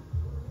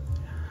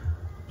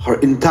 Her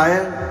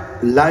entire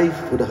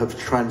life would have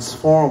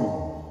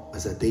transformed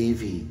as a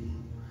Devi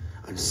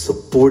and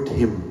support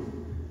him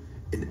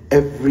in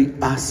every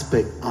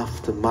aspect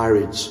after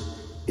marriage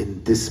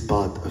in this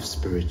path of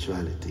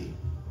spirituality.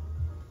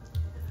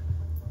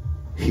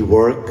 He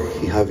work,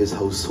 he have his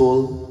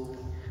household.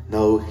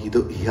 Now he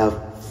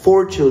have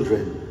 4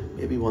 children.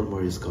 Maybe one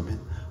more is coming.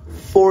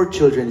 4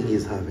 children he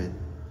is having.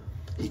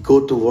 He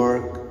go to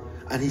work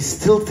and he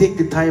still take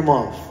the time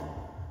off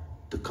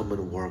to come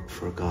and work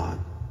for God.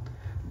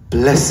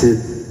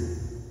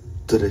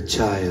 Blessed to the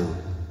child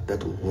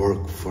that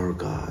work for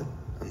God.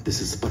 And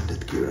this is Pandit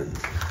Kiran.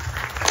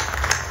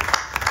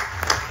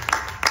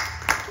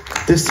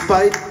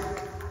 Despite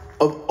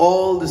of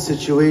all the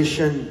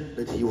situation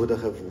that he would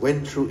have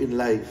went through in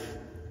life,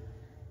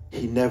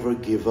 he never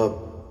gave up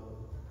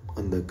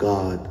on the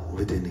God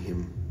within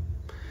him.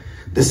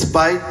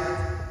 Despite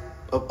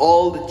of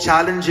all the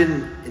challenge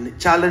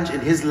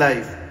in his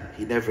life,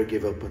 he never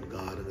gave up on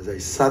God. And as I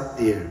sat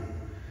there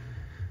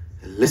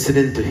and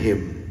listening to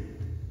him,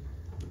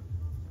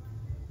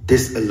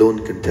 this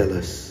alone can tell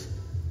us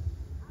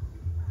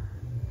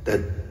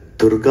that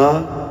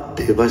Durga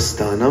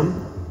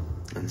Devasthanam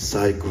and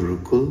Sai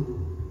Gurukul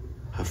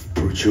have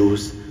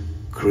produced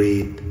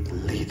great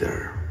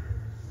leader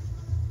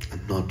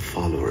and not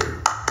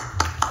follower.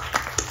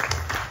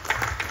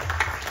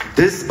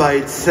 This by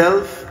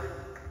itself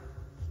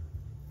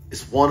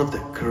is one of the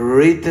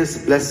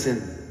greatest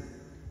blessings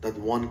that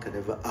one can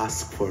ever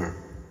ask for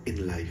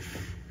in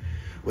life.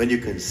 When you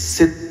can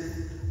sit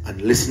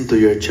and listen to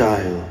your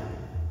child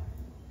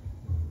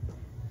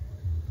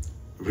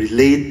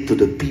relate to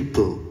the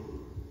people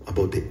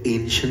about the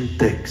ancient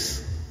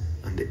text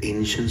and the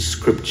ancient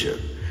scripture,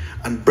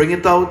 and bring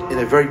it out in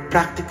a very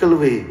practical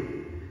way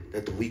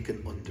that we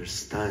can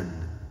understand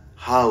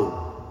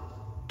how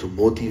to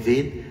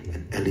motivate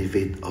and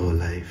elevate our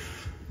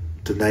life.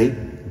 Tonight,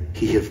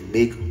 he have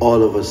made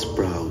all of us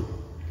proud.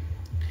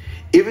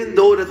 Even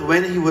though that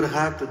when he would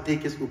have to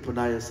take his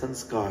Upanaya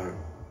Sanskar,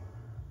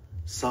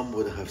 some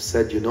would have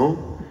said,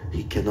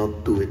 he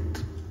cannot do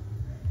it.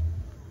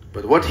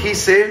 But what he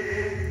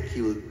said,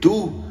 he will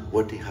do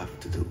what he have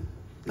to do.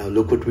 Now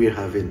look what we are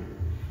having.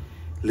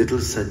 Little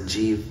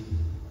Sanjeev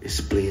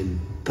is playing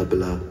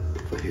tabla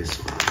for his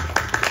father.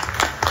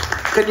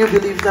 Can you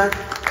believe that?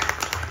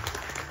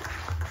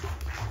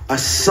 A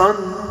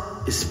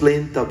son is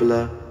playing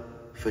tabla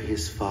for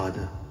his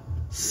father,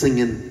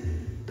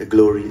 singing the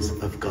glories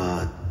of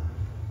God.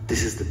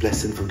 This is the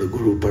blessing from the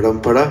Guru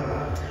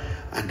Parampara.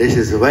 And this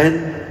is when,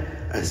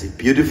 as he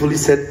beautifully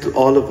said to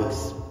all of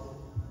us,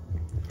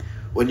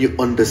 when you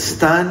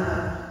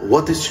understand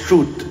what is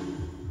truth,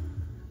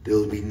 there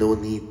will be no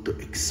need to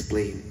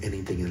explain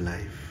anything in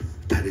life.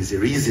 That is the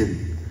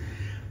reason.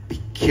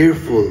 Be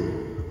careful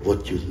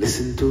what you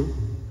listen to.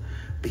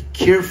 Be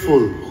careful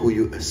who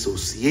you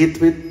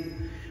associate with.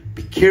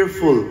 Be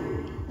careful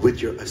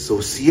with your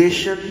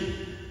association.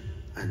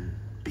 And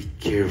be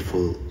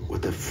careful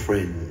with the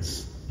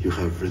friends you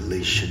have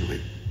relation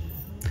with.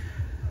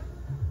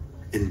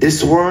 In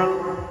this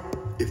world,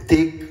 it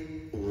takes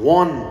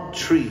one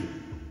tree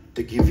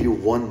to give you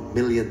 1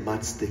 million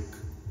matchstick.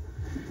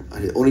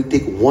 And it only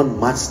takes one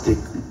matchstick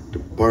to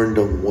burn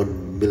down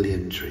 1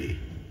 million tree.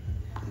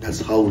 And that's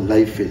how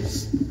life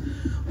is.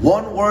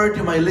 One word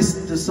you might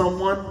listen to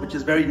someone which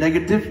is very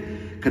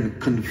negative can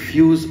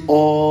confuse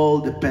all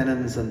the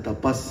penance and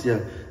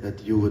tapasya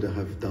that you would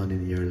have done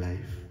in your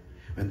life.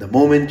 When the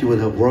moment you would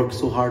have worked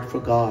so hard for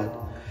God,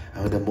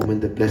 and the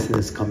moment the blessing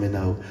is coming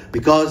out,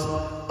 because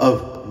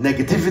of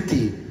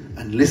negativity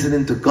and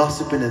listening to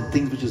gossiping and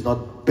things which is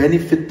not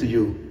benefit to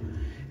you,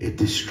 it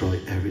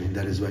destroys everything.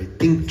 That is why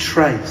think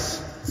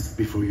thrice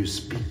before you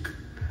speak.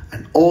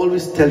 And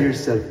always tell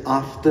yourself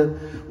after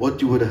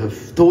what you would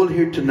have told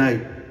here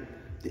tonight,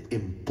 the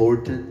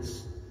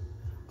importance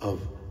of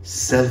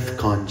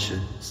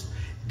self-conscience,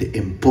 the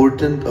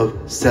importance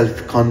of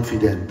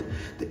self-confidence,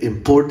 the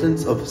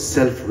importance of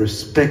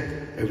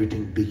self-respect.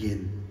 Everything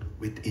begins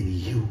within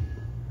you.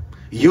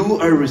 You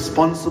are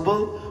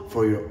responsible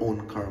for your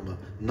own karma,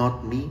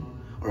 not me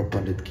or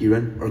Pandit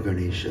Kiran or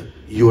Ganesha.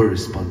 You are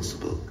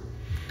responsible.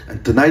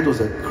 And tonight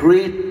was a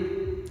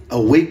great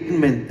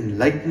awakenment,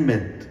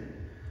 enlightenment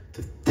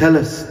to tell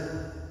us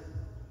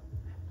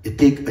it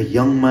takes a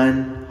young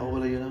man, how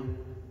old are you now?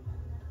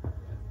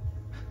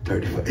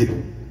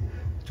 35.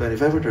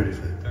 25 or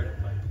 35?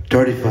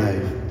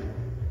 35.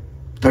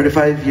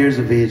 35 years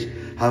of age,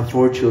 have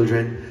 4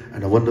 children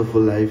and a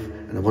wonderful life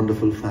and a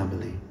wonderful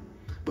family.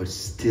 But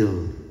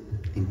still,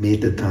 he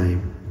made the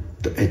time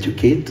to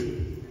educate,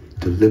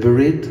 to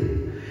liberate,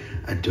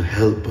 and to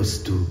help us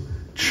to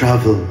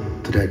travel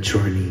to that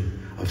journey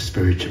of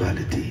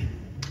spirituality.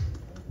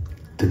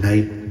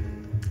 Tonight,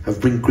 I've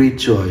bring great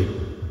joy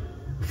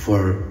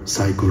for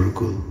Sai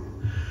Gurukul.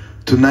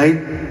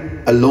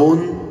 Tonight,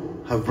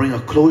 alone, have bring a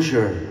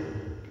closure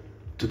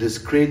to this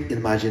great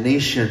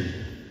imagination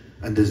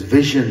and this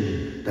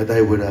vision that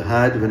I would have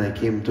had when I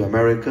came to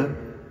America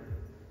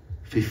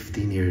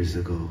 15 years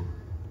ago.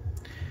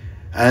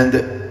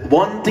 And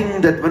one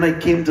thing that when I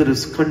came to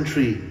this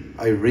country,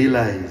 I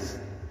realized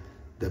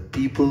the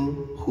people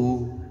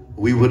who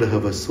we would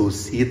have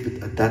associated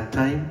with at that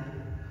time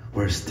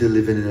were still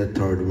living in a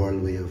third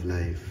world way of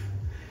life.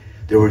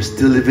 They were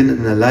still living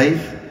in a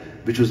life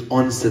which was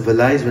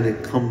uncivilized when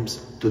it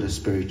comes to the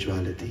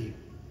spirituality.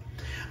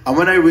 And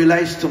when I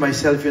realized to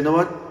myself, you know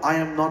what? I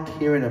am not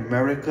here in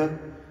America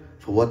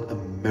for what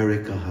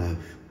America have.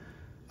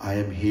 I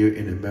am here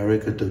in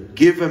America to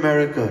give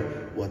America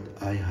what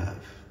I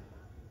have.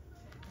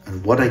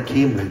 And what I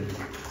came with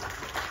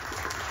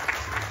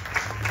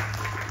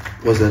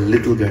was a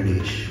little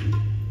Ganesh.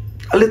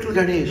 A little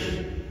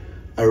Ganesh.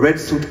 A red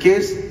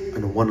suitcase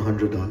and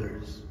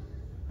 $100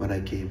 when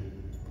I came.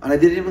 And I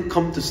didn't even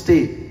come to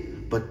stay.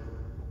 But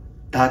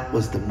that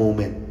was the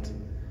moment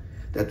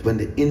that when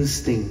the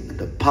instinct and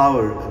the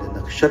power and the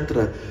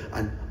nakshatra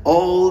and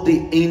all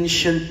the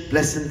ancient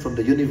blessing from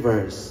the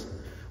universe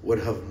would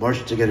have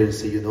merged together and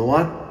say, you know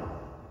what?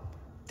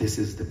 This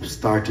is the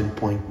starting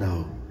point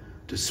now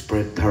to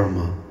spread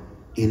dharma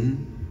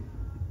in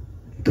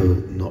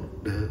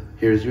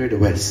the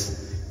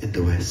West, in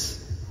the West.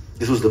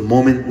 This was the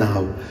moment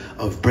now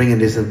of bringing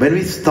this. And when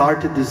we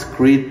started this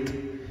great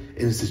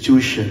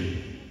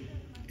institution,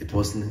 it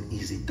wasn't an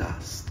easy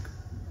task.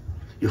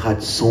 You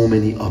had so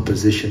many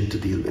opposition to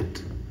deal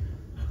with.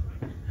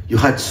 You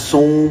had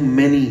so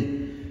many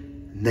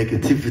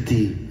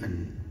negativity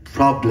and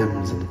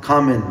problems and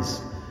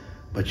comments.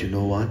 But you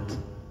know what?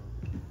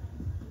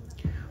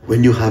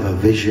 When you have a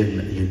vision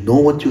and you know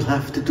what you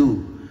have to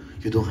do,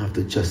 you don't have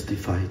to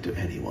justify to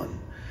anyone.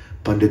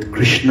 Pandit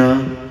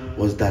Krishna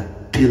was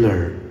that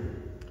pillar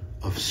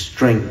of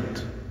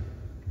strength,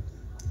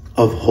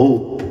 of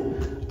hope,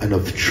 and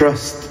of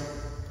trust.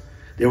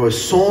 There were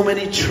so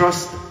many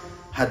trust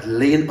had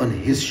lain on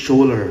his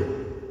shoulder.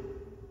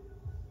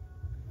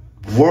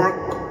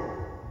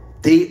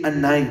 Work day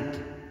and night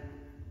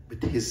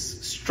with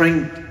his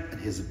strength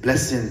and his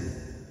blessing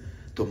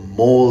to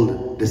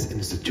mold this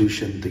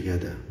institution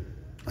together.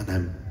 And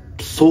I'm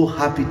so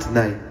happy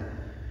tonight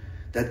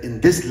that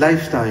in this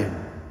lifetime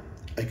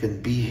I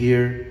can be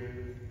here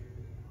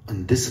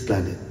on this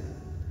planet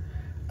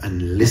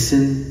and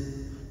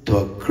listen to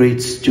a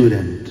great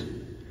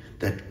student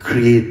that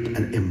create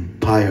an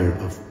empire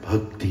of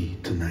bhakti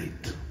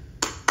tonight.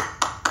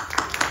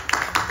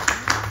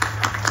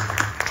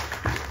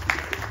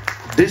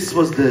 This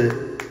was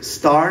the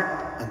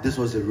start, and this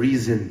was the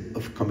reason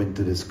of coming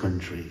to this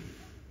country.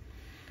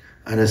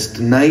 And as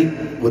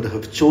tonight would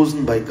have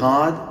chosen by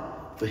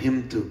God for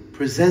him to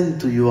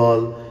present to you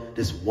all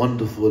this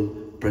wonderful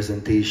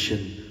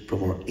presentation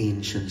from our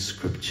ancient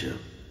scripture.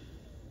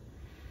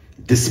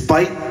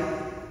 Despite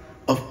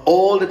of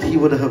all that he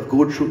would have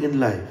gone through in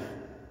life,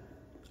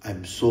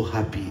 I'm so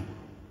happy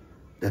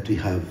that we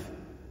have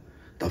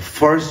the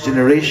first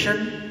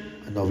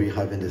generation and now we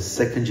have in the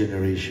second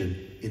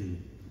generation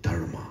in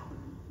Dharma.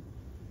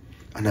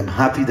 And I'm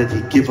happy that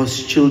he gave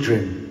us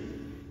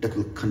children that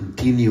will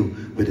continue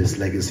with his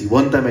legacy.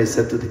 One time I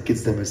said to the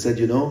kids, I said,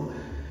 you know,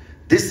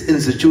 this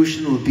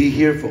institution will be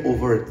here for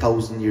over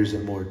 1,000 years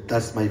and more.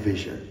 That's my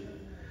vision.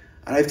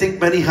 And I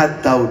think many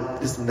had doubt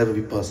this will never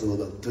be possible.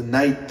 But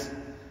tonight,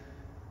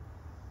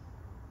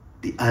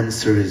 the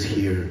answer is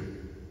here.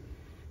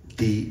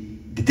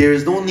 There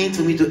is no need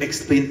for me to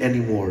explain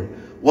anymore.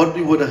 What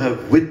we would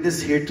have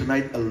witnessed here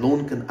tonight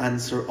alone can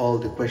answer all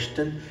the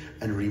questions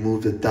and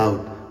remove the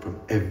doubt from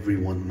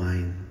everyone's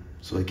mind.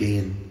 So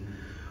again,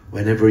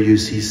 whenever you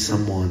see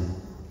someone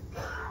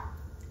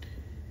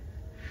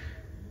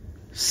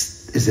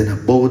is in a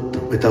boat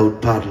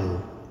without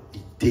paddle,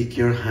 you take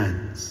your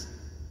hands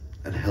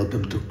and help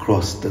them to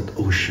cross that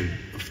ocean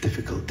of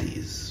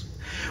difficulties.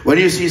 When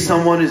you see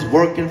someone is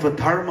working for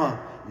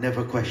Dharma,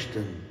 never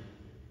question.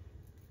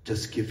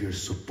 Just give your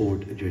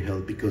support and your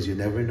help, because you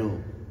never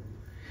know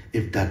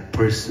if that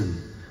person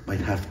might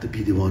have to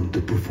be the one to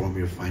perform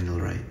your final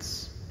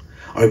rites,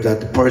 or if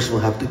that person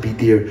will have to be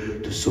there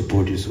to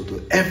support you. So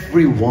to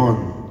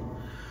everyone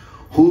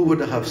who would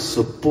have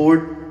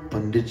support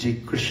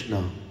Panditji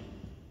Krishna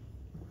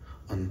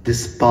on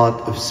this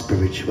path of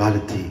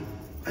spirituality,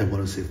 I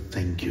want to say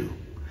thank you.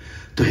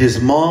 To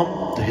his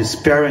mom, to his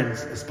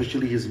parents,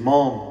 especially his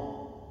mom.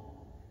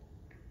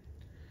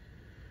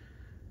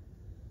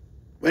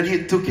 When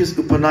he took his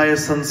Upanaya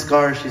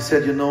Sanskar, she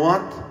said, you know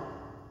what?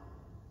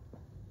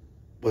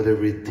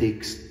 Whatever it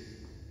takes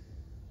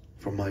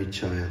for my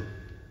child,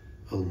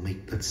 I'll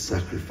make that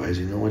sacrifice.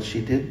 You know what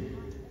she did?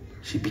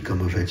 She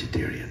became a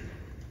vegetarian.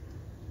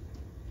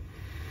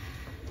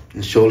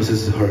 And she also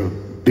is her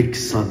big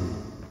son,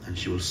 and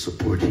she will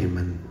support him.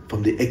 And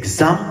from the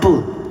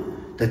example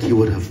that he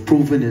would have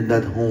proven in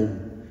that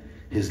home,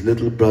 his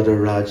little brother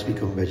Raj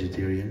become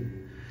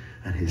vegetarian,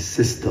 and his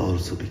sister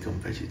also become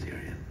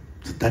vegetarian.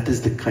 So that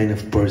is the kind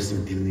of person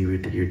we're dealing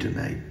with here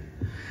tonight.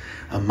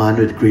 A man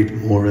with great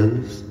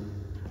morals,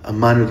 a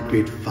man with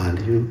great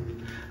value,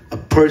 a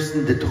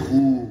person that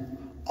who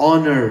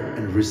honor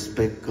and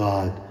respect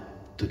God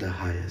to the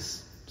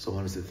highest. So I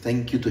want to say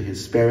thank you to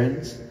his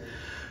parents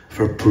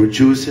for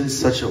producing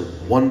such a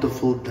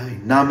wonderful,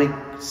 dynamic,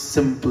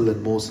 simple,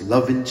 and most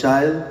loving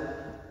child,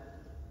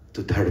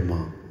 to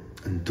Dharma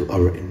and to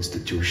our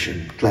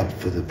institution. Clap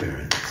for the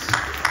parents.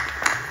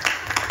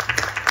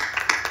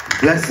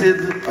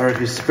 Blessed are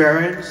his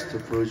parents to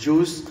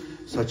produce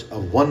such a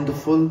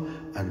wonderful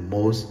and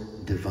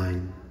most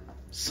divine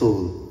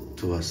soul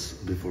to us.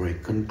 Before I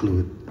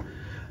conclude,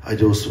 I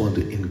just want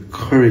to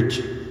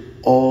encourage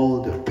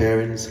all the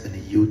parents and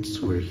youths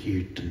who are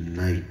here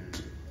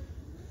tonight.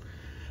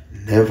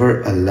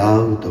 Never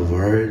allow the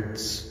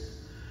words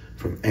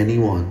from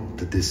anyone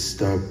to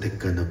disturb the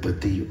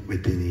Ganapati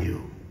within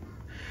you.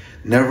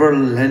 Never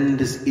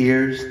lend his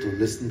ears to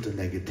listen to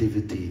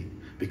negativity,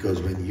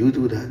 because when you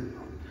do that,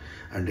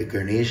 and the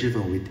Ganesha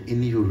from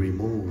within you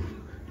remove,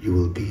 you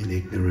will be in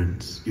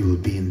ignorance, you will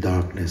be in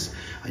darkness,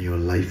 and your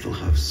life will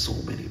have so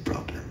many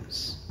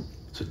problems.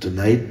 So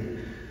tonight,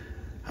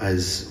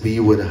 as we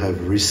would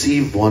have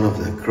received one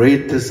of the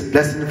greatest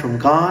blessings from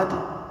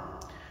God,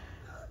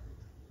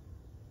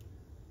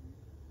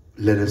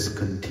 let us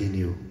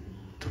continue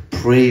to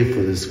pray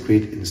for this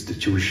great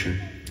institution.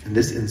 In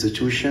this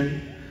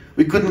institution,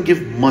 we couldn't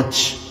give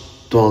much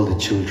to all the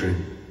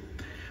children,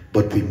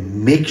 but we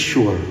make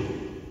sure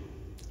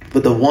for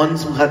the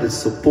ones who had the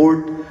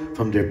support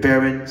from their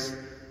parents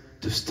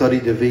to study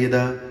the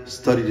Veda,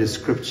 study the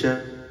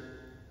scripture,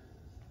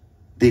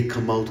 they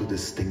come out with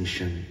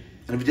distinction.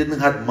 And we didn't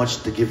have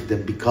much to give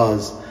them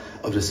because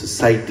of the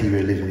society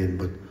we're living in,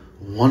 but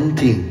one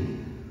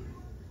thing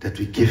that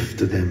we give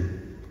to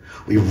them,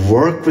 we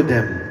work with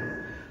them,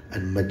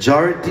 and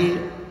majority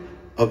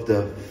of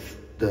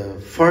the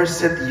first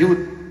set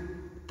youth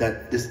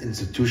that this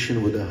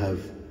institution would have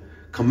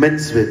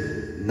commenced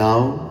with.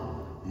 Now,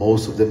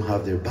 most of them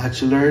have their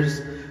bachelors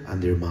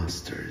and their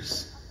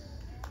masters.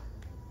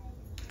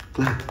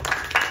 Glad.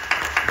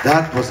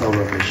 That was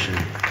our mission.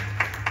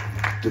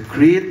 To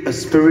create a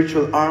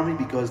spiritual army,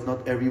 because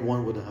not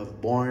everyone would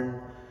have born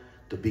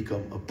to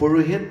become a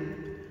Purohit,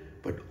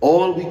 but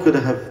all we could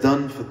have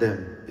done for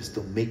them is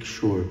to make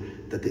sure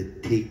that they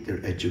take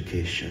their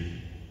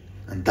education.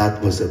 And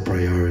that was a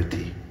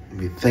priority. And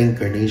we thank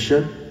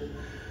Ganesha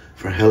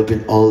for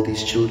helping all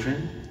these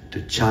children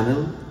to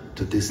channel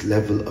to this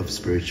level of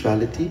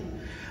spirituality.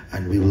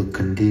 And we will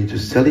continue to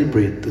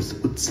celebrate this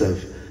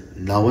Utsav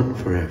now and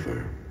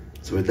forever.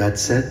 So with that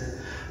said,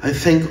 I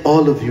thank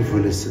all of you for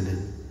listening.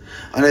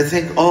 And I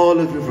thank all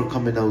of you for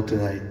coming out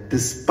tonight.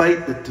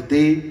 Despite that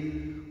today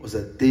was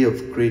a day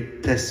of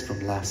great test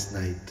from last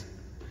night.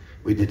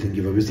 We didn't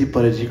give up. You see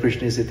Panaji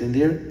Krishna sitting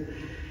there?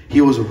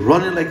 He was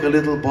running like a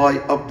little boy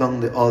up down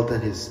the altar,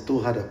 and his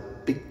toe had a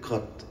big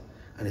cut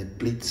and it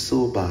bleed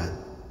so bad.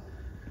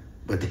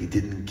 But he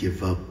didn't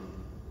give up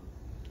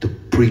to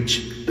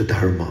preach the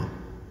Dharma.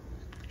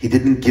 He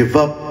didn't give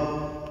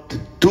up to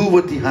do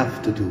what he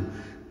had to do.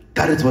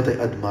 That is what I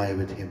admire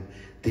with him.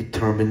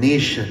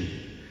 Determination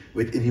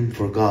within him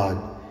for God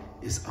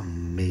is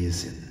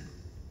amazing.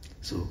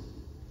 So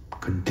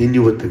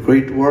continue with the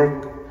great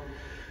work.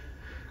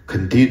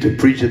 Continue to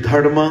preach the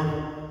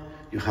Dharma.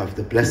 You have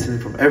the blessing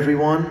from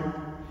everyone.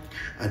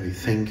 And we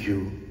thank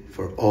you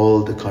for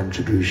all the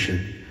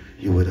contribution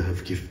you would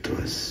have given to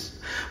us.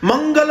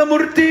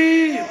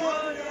 Mangalamurti!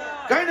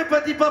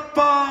 Ganapati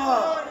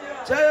Bappa!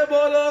 Jaya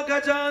Bolo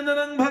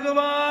Gajananam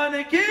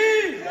Bhagavan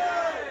Ki!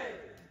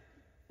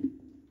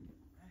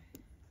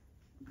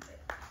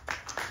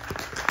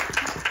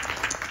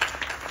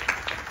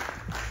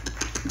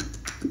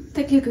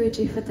 Thank you,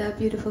 Guruji, for that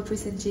beautiful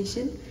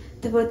presentation.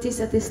 Devotees,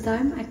 at this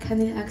time, I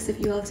kindly ask of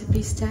you all to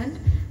please stand,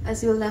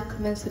 as we will now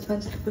commence with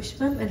Mantra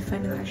Pushpam and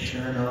final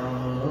action.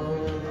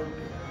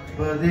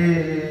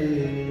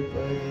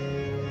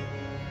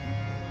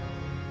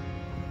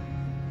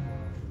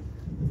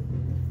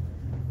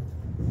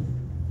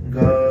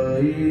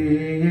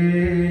 Gaiye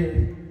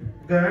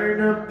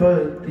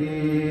Ganapati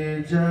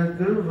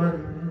Jagavandana,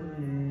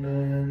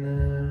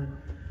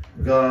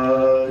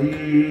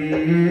 Gaiye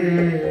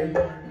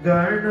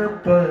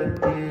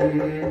Ganapati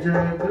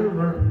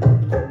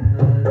Jagavandana,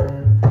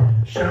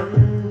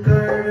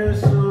 Shankar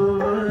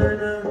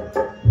Suvana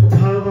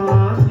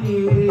Bhavani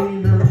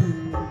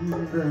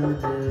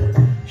Nandana,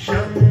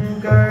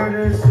 Shankar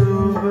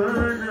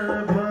Suvana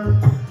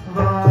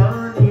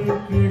Bhavani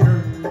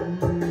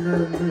Nandana,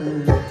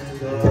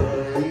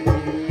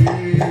 Gaiye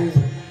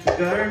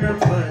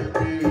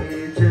Ganapati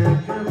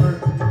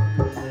Jagavandana,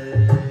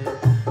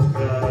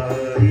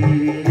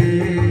 Gaiye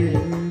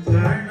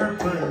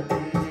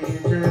Ganapati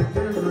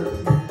Jagavandana,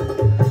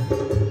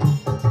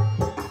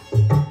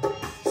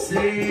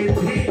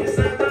 Siddhi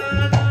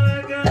Sadana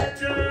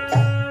Gaja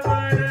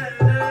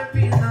Varana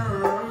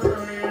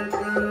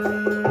Vinayaka,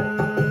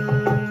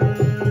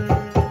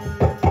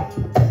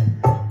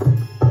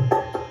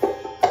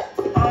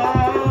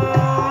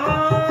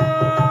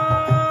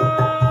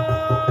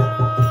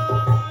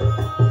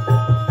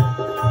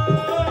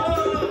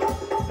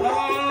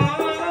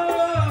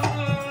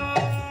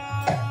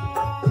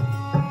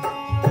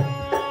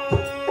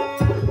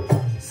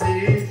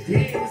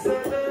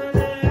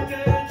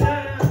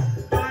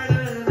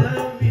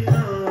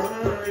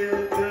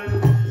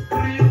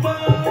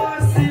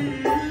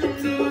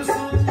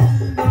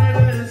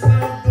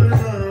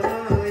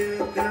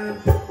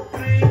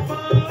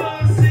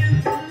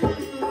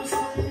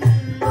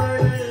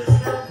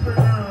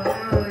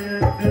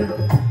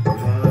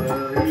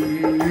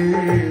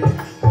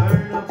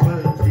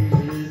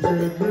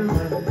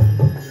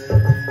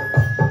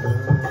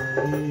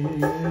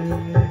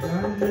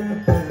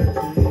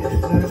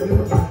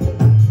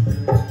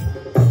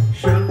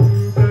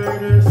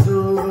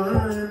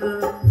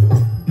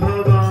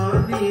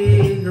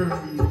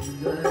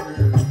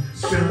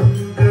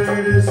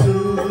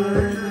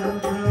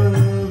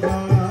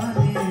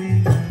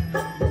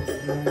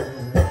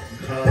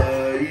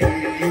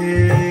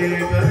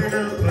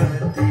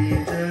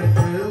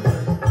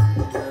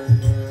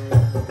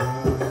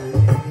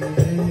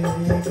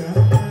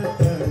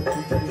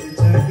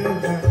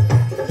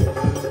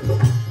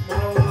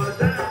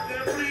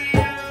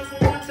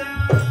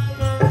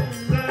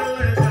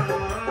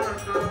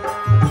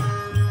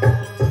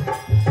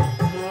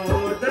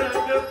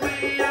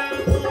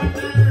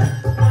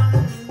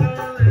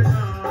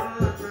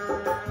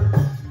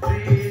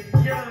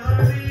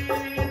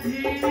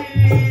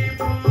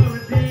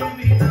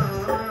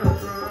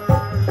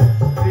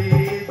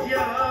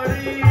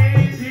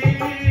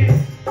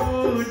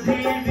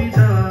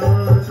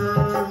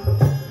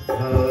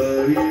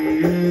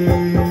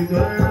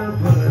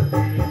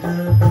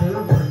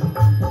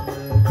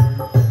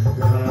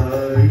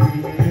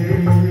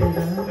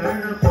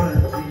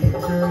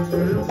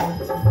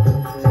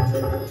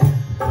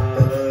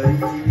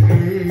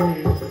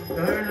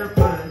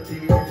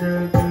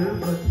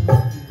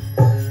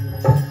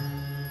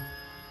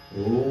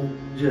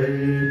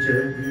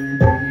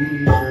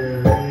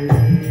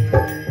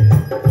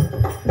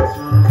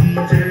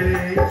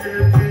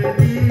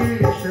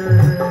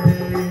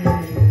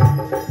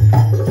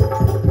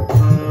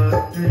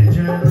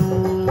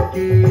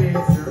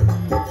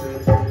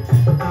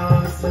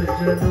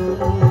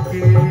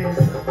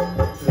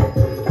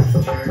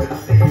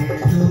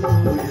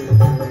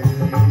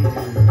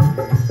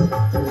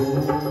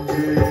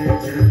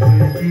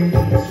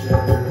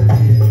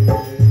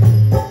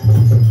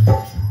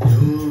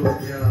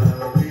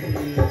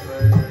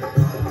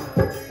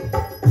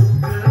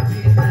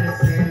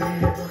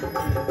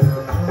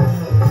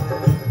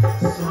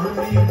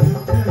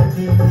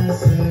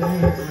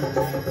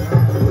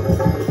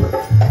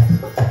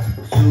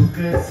 सुख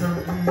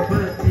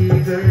संपत्ति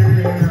घर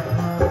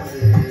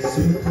आवे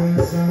सुख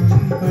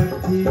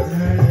संपत्ति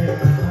घर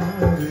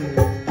आवे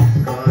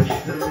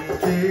काष्ठ में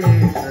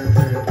चेतन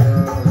का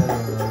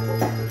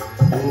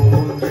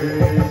ओम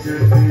जय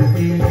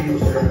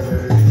जगदीश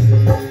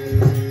हरे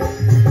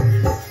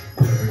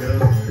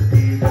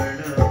गणपति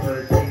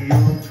गणपति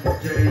ओम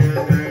जय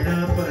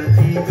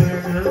गणपति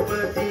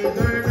गणपति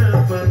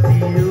गणपति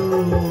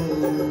ओम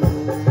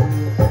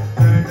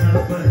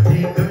गणपति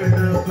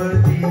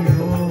गणपति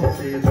ओम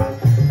देवा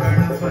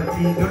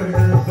गणपति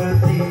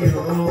गणपति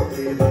ओम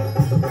देवा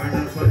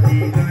गणपति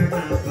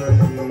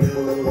गणपति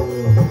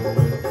ओम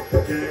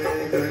जय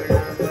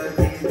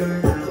गणपति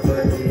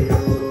गणपति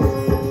ओम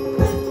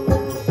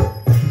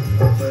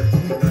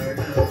गणपति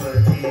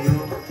गणपति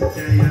ओम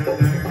जय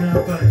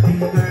गणपति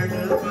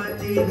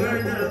गणपति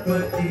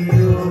गणपति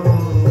ओम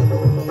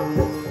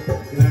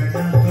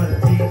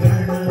गणपति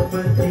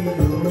गणपति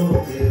ओम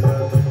देवा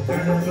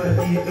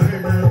गणपति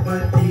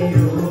गणपति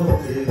ओम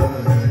देवा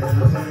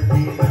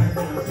गणपति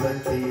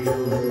गणपति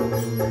ओम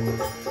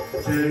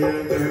जय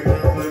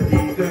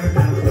गणपति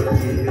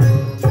गणपति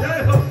ओम जय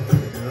हो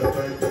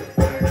गणपति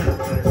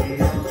गणपति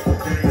ओम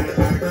जय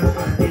गणपति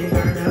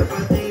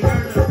गणपति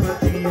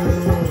गणपति ओम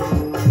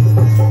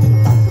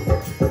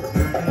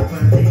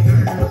गणपति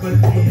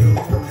गणपति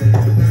ओम जय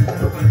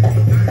गणपति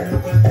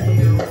गणपति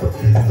ओम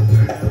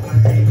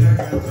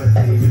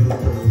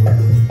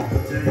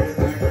जय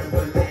गणपति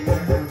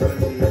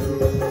गणपति ओम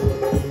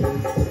जय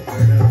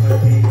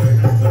गणपति गणपति ओम गणपति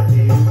गणपति ओम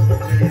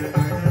जय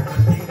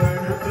गणपति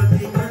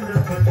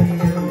गणपति गणपति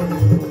ओम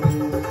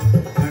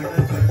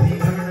गणपति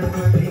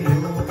गणपति ओम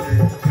जय गणपति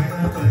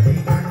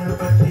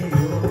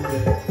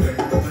गणपति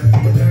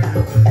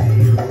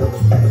ओम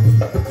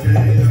जय गणपति गणपति ओम जय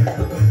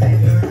गणपति गणपति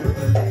ओम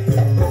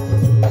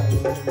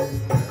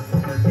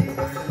गणपति गणपति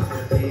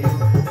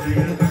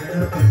ओम जय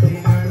गणपति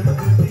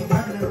गणपति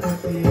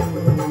गणपति ओम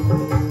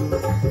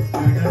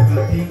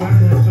गणपति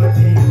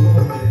गणपति ओम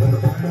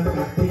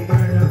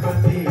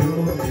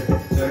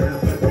जय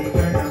गणपति गणपति ओम जय गणपति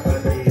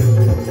गणपति ओम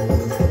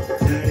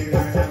जय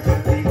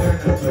गणपति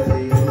गणपति ओम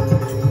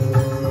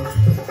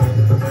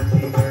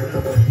गणपति गणपति ओम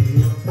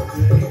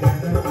जय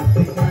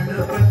गणपति गणपति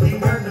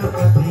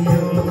गणपति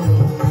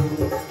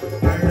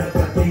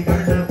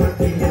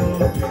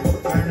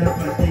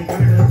ओम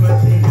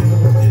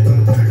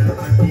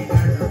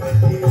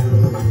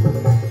गणपति गणपति ओम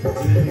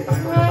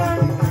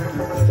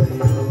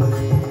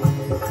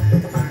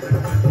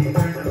गणपति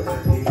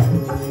गणपति ओम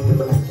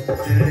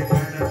जय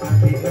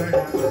गणपति गणपति ओम जय गणपति गणपति ओम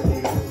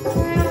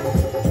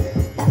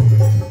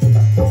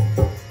गणपति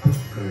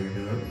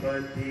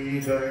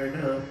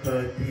गणपति ओम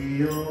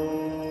गणपति गणपति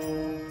ओम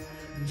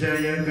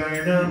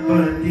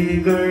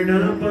जय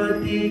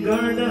गणपति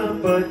गणपति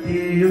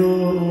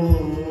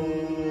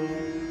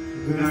ओम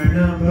जय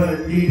गणपति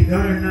गणपति गणपति ओम गणपति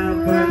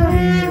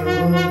गणपति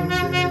ओम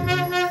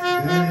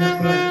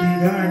गणपति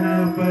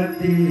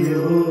गणपति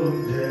ओम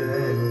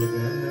जय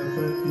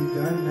गणपति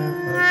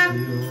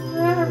गणपति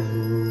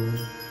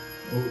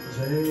ओम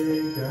जय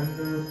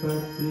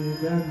गणपति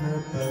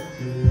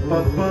गणपति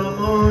पप्पा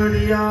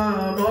मोरिया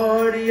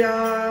मोरिया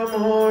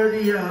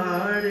मोरिया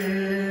रे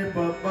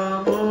पप्पा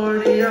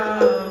मोरिया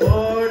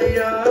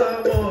मोरिया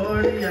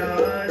मोरिया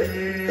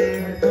रे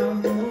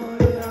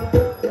मोरिया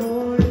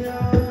मोरिया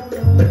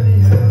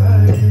मोरिया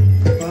रे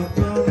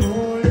पप्पा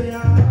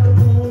मोरिया मोरिया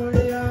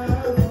मोरिया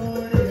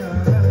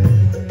रे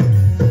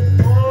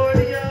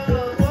मोरिया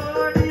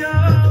मोरिया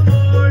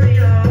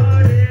मोरिया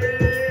रे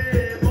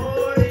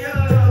मोरिया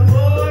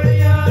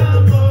मोरिया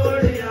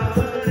मोरिया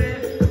रे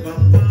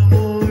पप्पा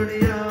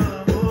मोरिया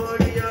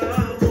मोरिया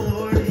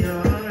मोरिया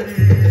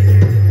रे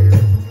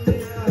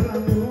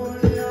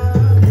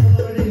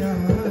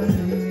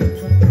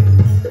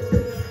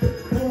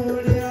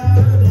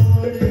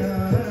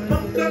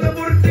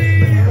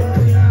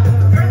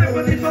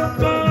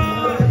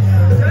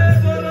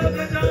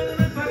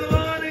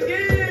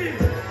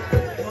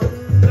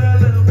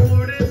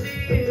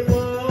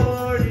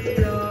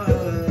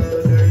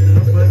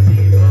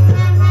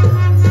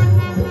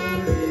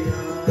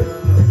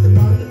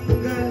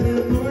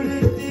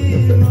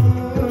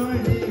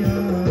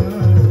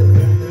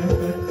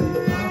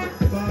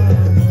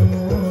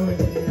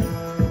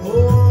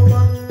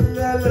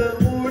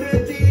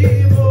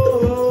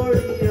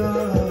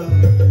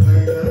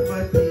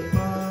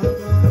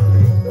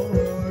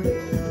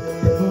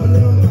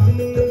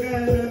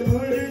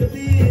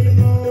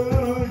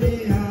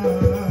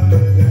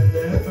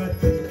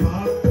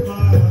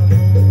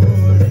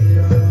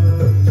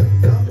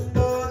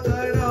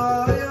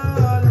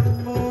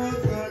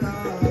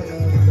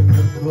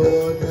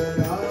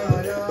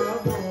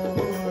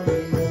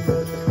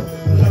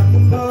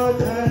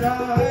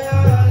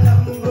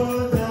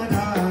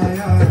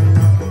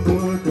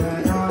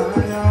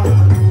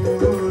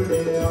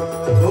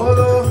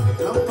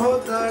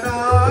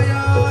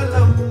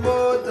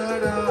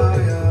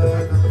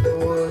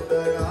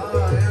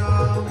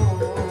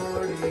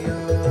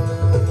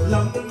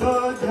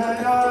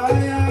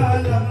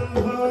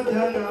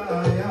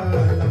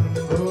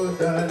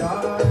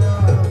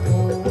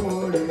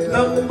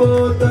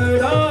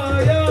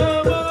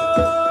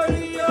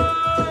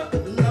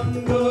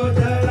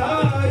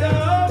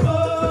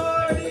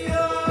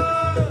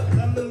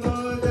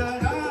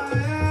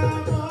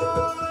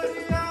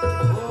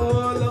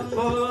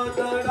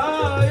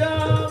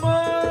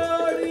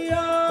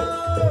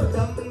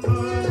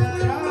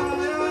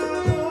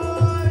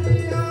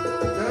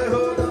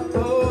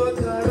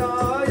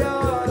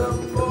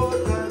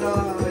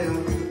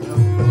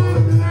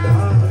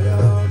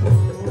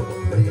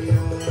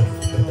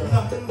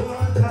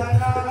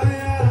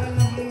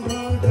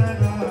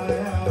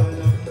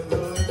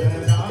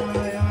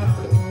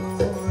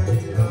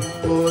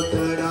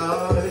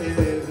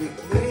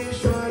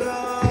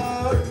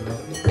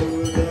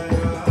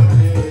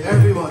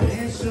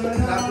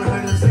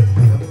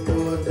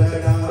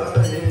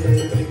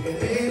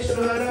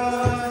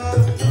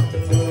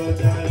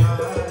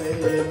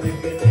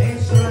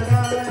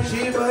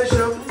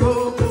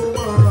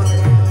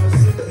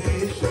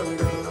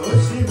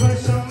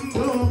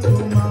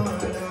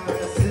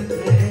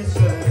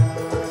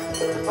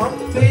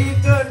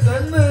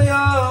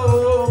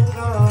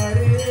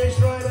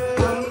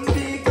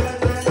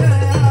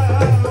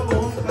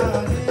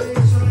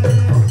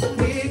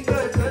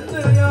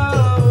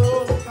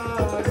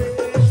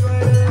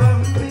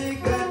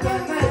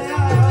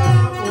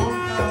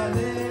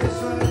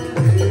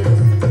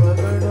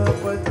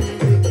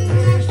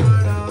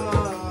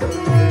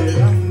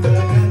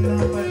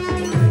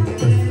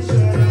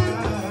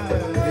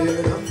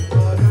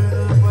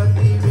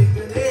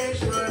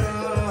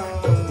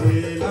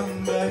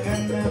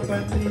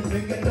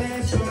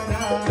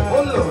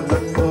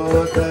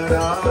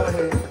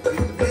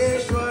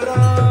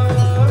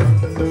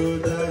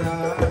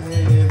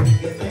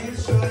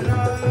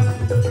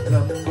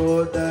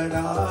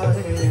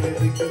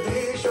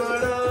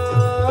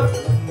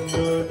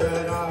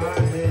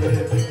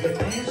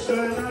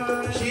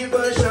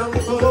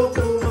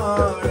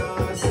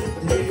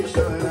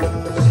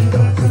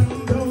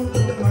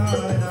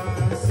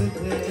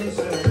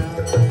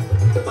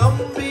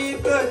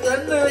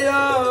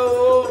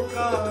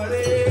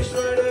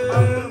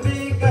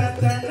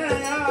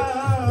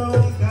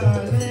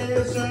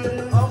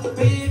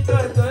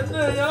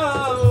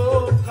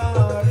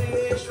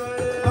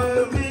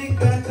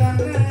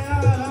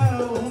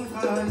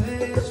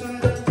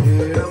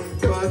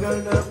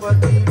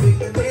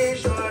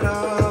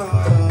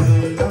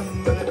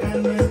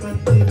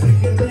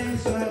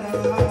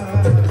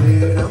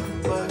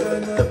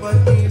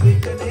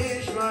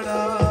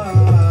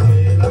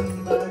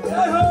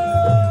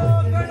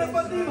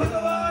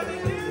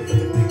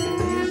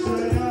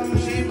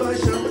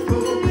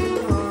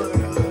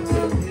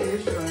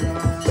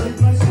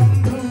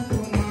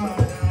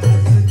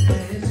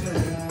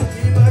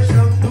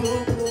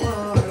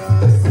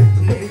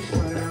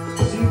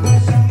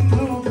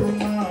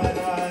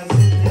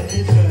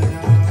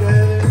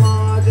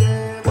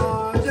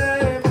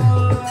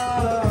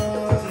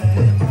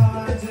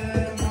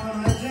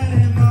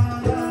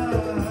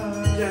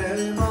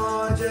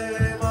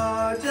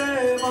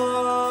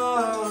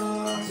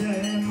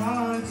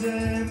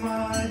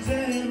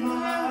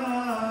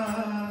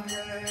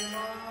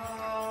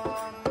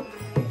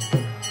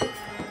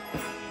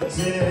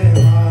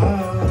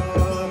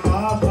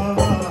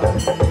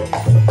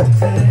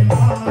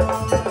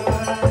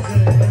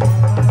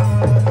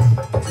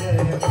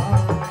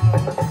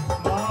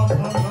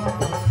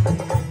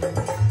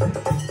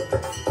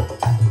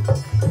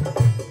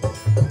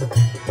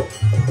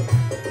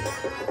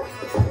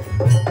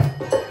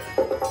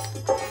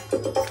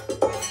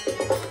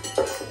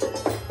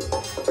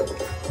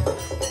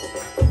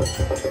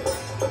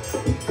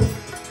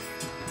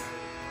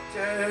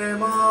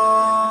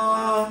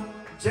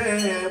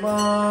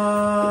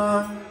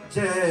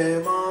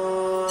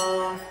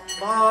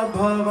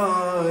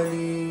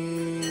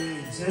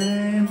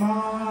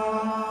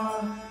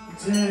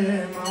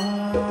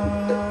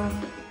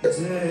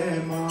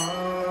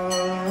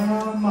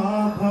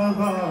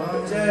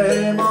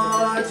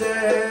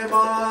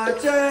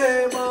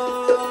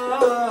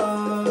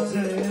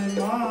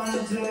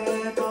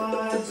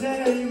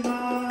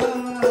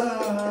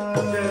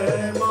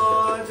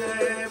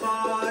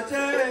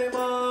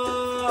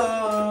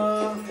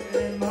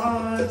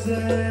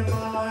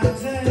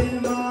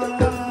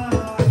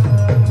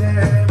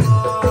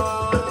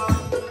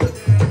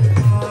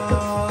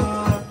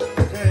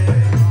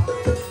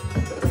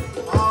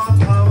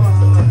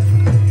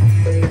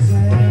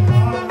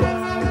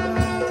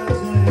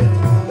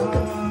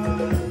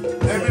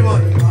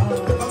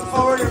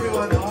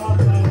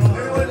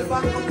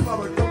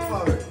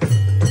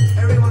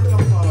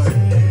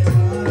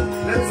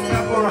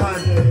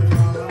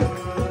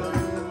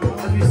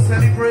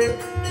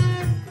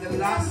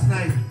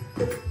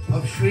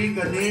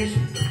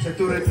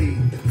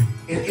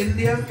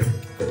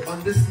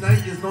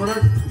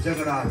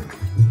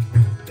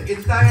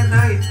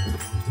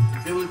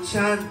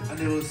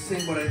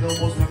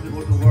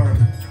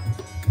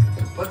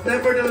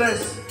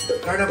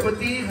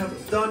Ganapati has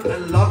done a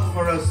lot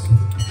for us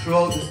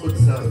throughout this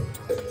Utsav.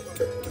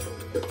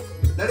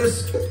 Let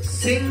us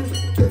sing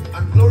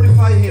and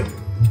glorify Him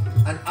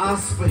and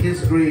ask for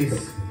His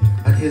grace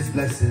and His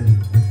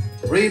blessing.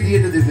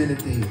 Radiate the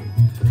divinity.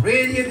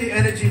 Radiate the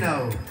energy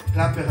now.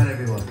 Clap your hand,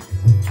 everyone.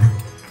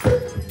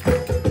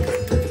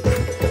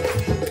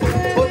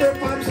 Put your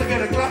palms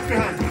together. Clap your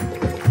hand.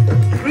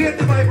 Create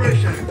the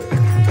vibration.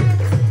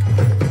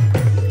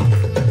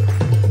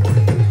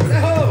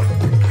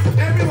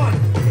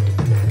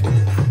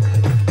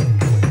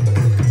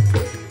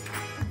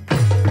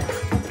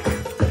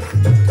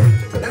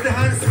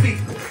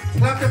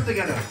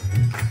 Together.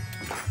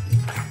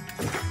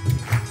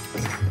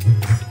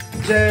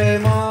 Jai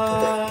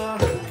Ma,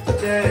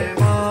 Jai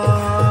Ma,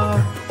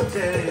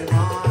 Jai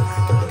Ma,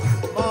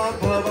 Ma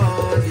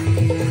Bhavani.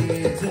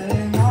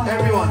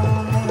 Everyone.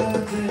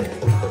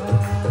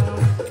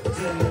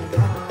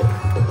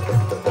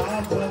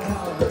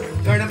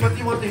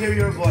 Ganapati want to hear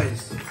your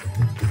voice.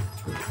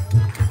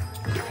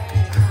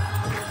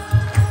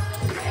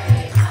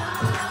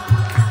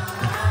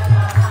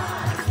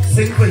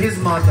 Sing for his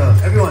mother.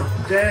 Everyone.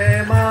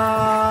 Jai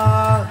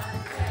Ma.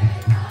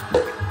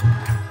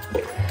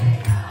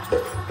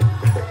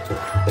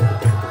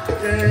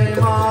 Jai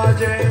Ma,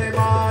 Jai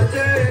Ma,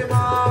 Jai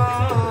Ma.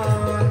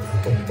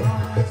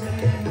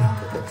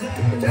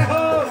 Jai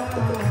Ho.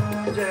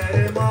 Jai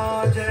Ma,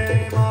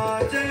 Jai Ma,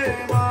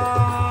 Jai Ma.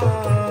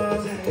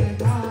 Jai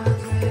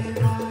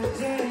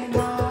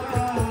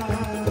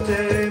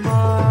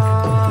Ma,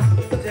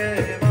 Jai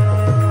Ma,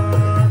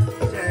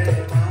 Jai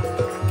Ma.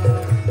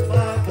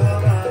 Ma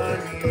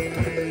Bhavani.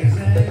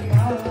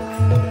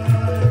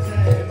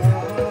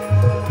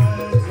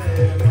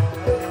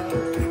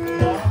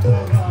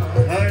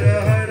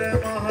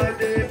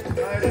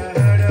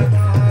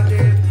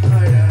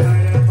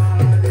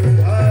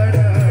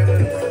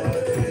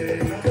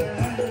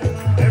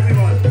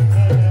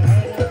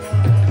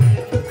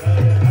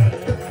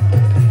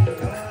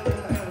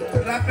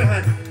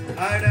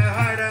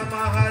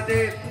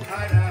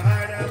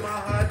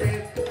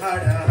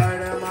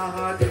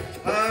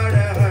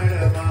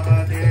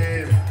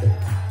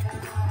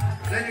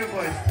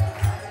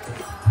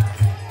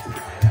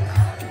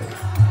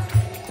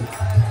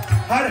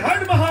 Har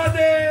Har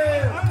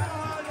Mahadev!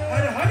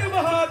 Har Har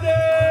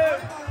Mahadev!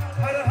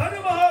 Har Har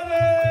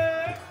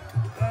Mahadev!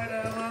 Har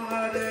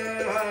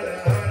Mahadev! Har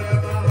Har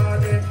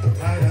Mahadev!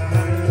 Har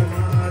Har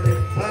Mahadev!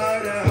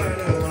 Har Har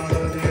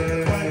Mahadev!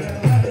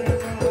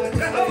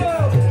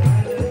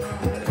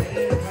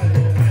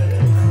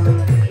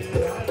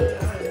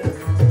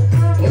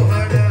 Oh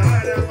Har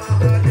Har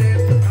Mahadev!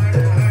 Har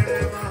Har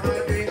Mahadev!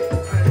 Har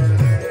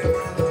Har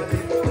Mahadev!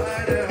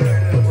 Har Har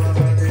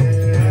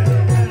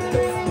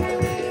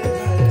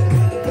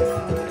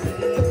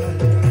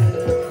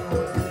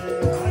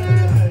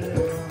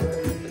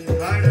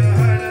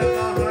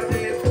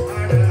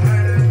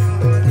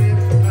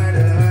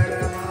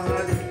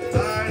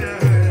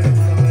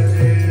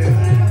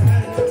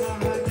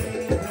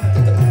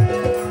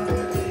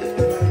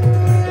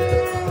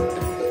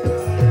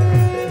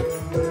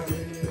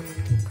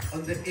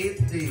On the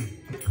 8th day,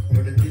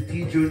 for the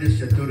Tithi Junis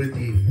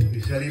Chaturthi, we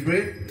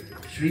celebrate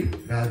Sri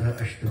Radha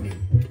Ashtami.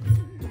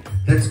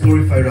 Let's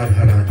glorify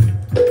Radharani.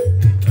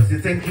 I say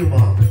thank you,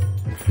 Mom,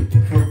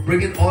 for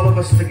bringing all of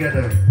us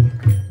together.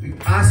 We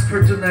ask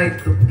her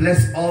tonight to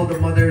bless all the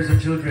mothers and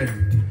children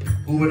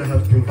who would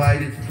have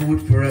provided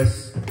food for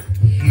us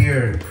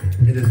here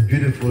in this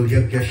beautiful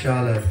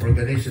Yagyashala for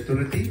Ganesh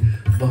Chaturthi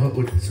Maha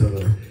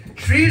Utsava.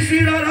 Shri Shri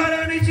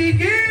Radharani Ji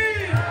ki!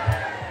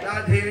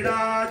 Radhe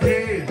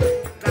Radhe,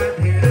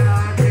 Radhe Radhe.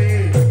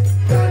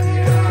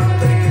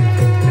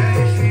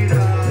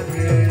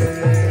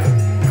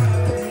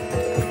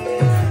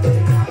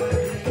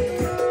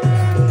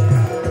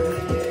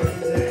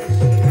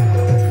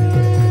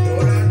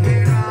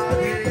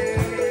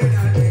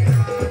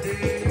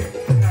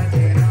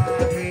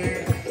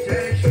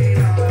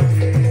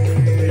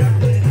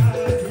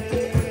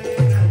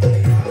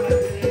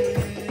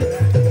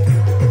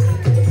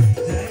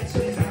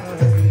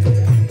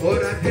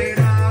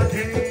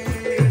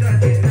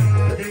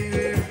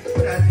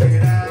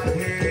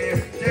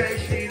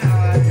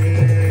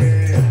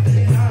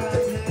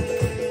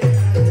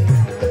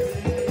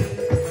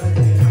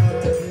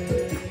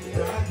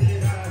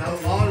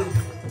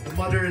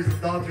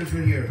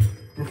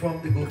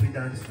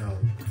 dance now.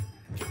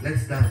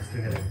 Let's dance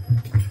together.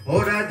 Oh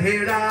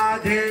Radhe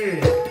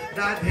Radhe,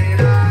 Radhe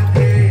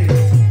Radhe,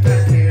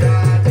 Radhe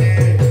Radhe,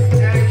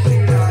 Jai Shri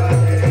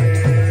Radhe.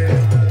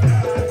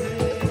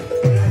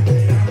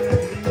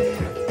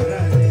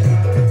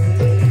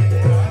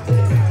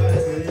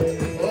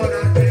 Oh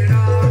Radhe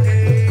Radhe,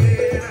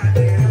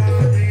 Radhe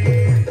Radhe,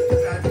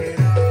 Radhe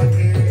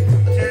Radhe,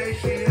 Jai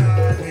Shri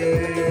Radhe.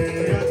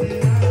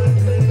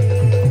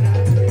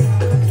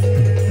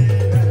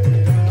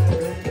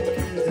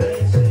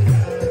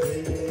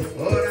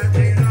 Oh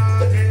Radhe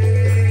Radhe,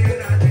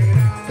 Radhe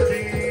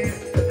Radhe,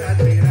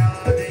 Radhe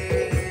Radhe,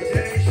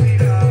 Jai Shri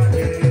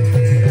Radhe.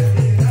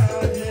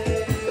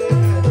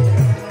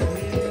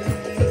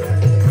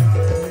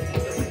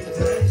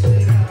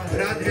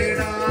 Radhe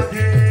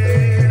Radhe,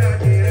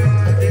 Radhe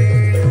Radhe,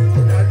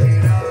 Radhe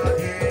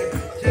Radhe,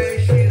 Jai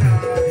Shri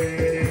Radhe.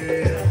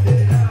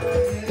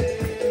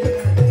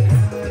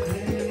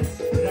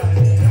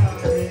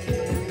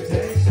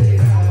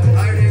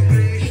 Hare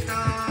Krishna,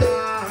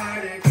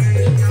 Hare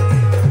Krishna,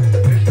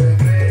 Krishna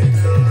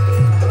Krishna,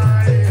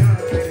 Hare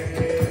Hare,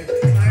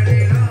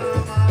 Hare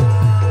Rama,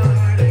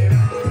 Hare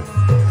Rama,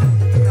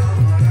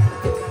 Rama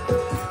Rama,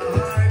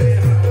 Hare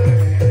Hare.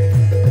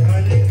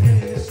 Hare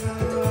Krishna,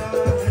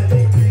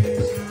 Hare Krishna,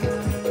 Krishna Krishna, Hare Hare, Hare Rama, Hare Rama, Rama Rama,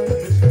 Hare Hare.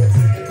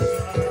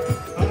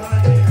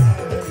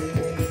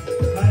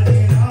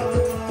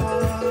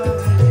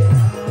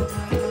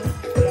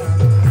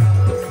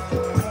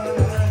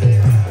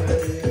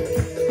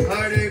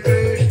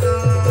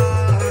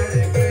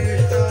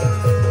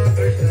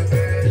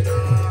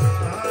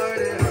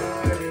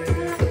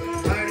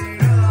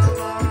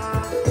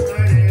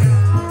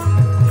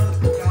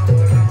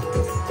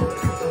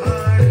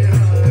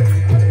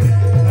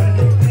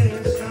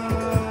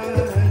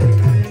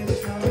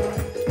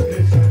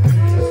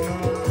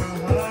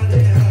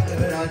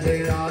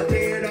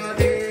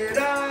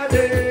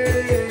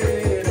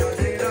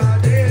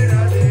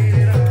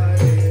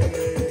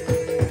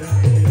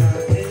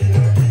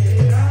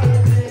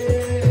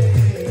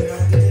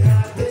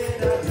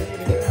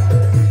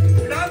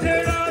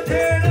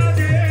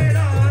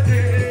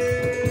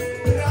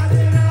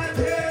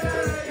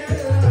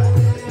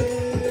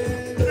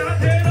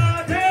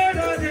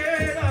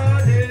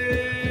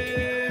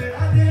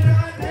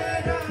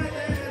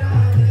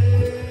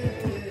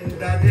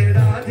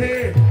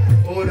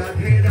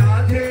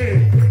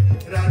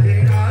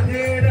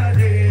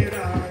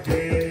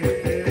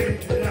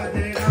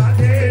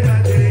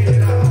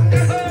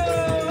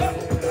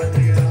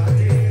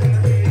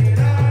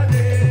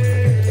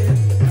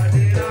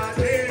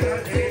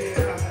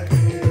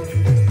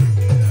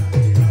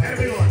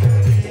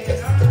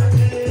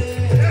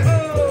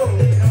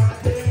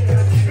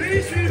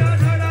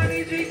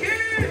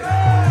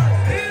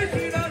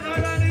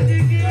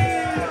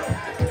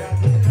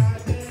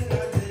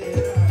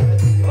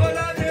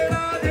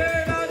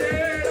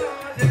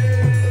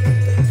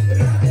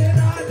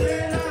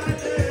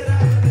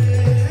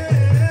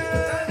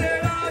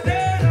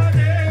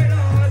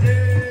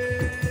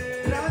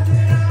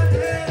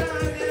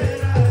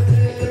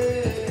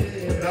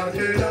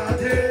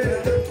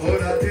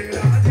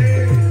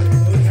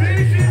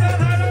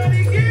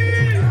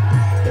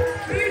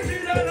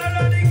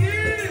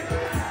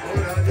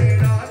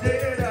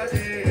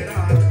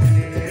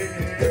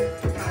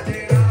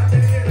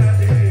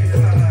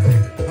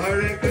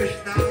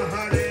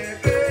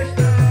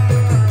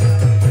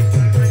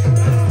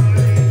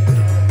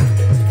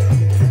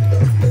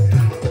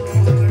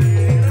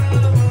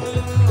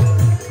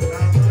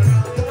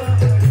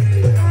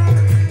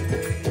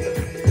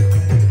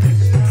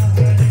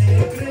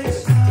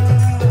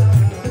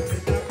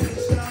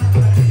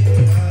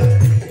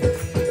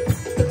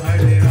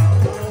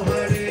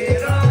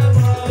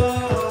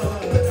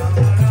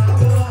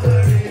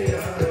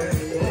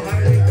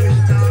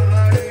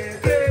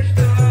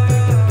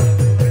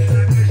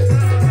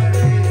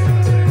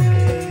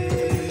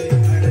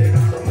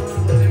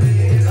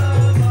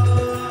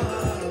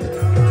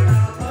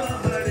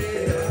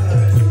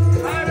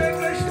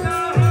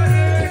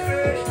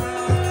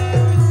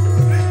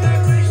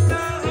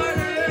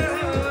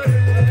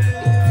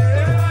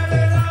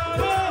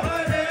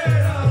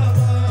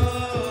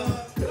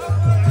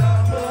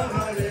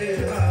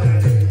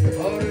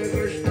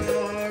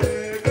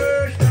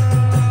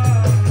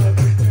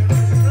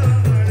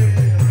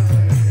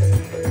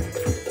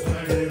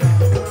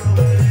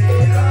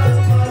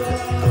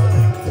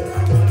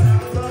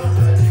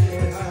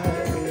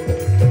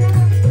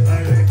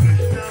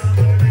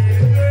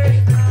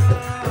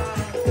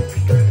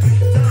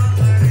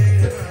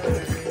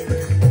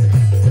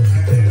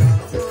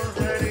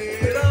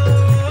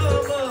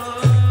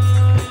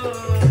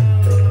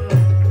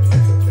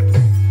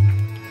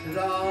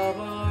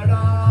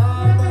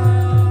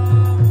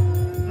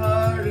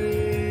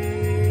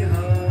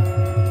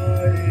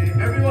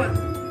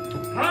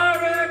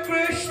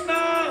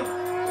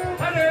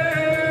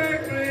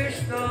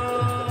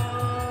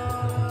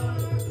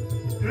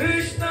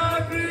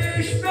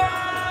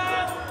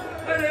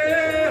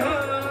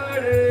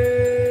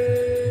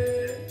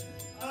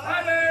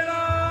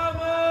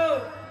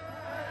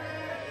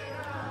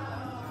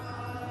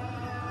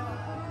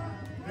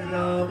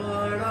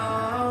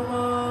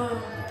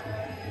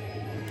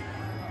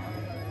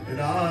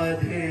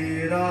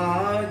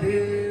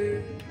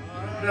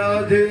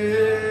 Put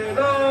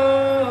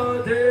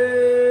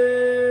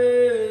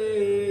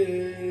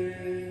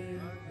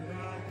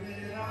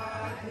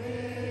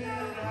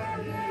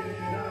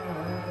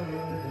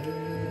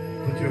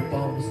your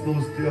palms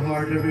close to your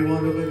heart,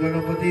 everyone. Look at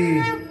Ganapati.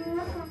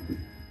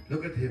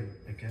 Look at him.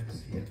 I can't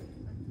see him.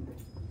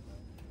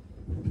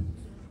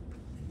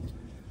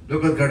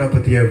 Look at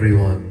Ganapati,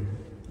 everyone.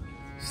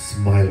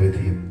 Smile with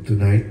him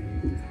tonight.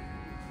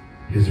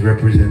 His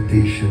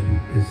representation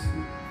is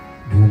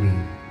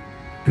Bhumi,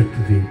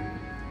 Prithvi.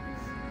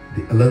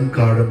 The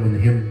Alankaram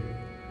in him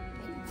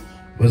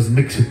was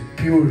mixed with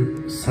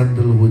pure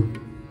sandalwood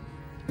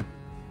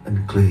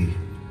and clay.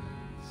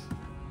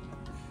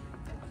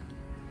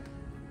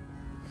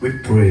 We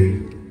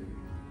pray.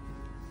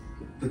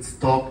 Let's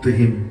talk to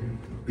him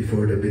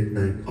before the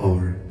midnight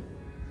hour.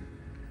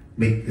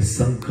 Make a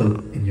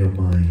sankalp in your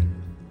mind.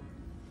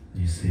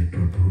 You say,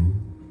 Prabhu,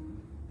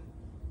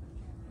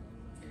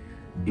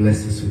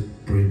 bless us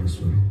with Prema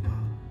Swarupa,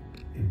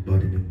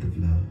 embodiment of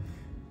love.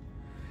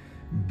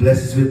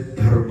 Bless us with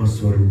Dharma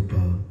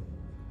Swarupa,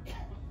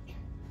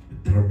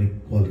 dharmic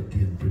quality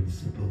and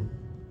principle.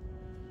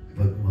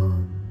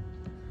 Bhagwan.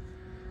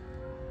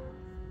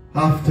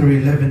 After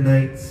 11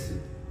 nights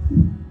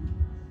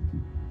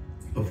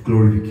of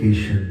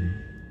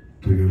glorification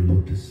to your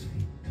lotus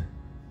feet,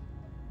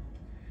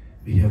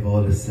 we have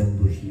all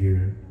assembled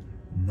here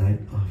night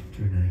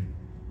after night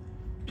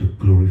to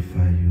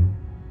glorify you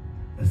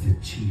as the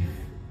chief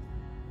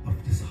of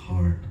this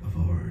heart of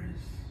ours,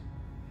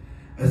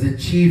 as the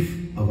chief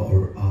of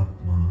our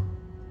Atma,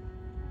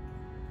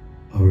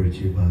 our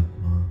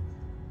Jivatma.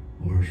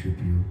 Worship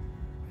you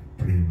with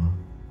Prema,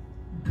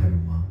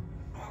 Dharma,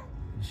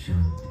 and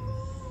Shanti.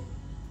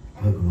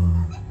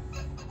 Bhagwan,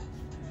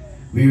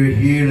 we are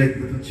here like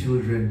little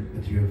children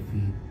at your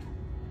feet,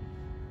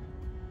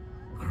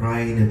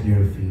 crying at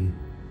your feet,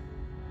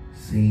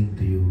 saying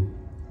to you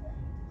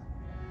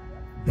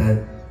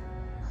that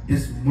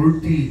this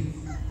murti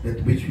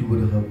that which we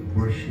would have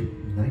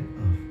worshipped night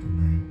after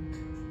night,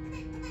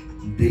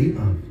 day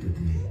after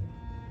day,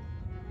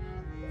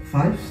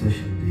 5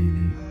 sessions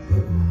daily,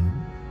 Bhagwan,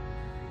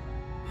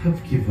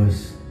 have given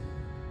us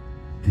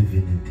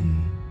divinity.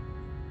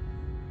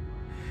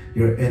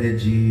 Your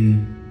energy,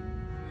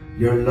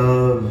 your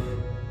love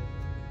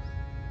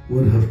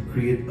would have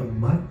created a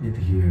magnet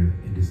here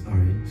in this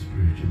Aryan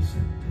Spiritual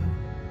Center.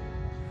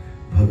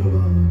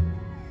 Bhagavan,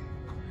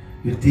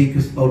 you take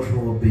us out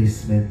from a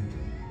basement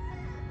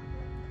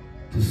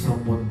to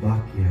someone's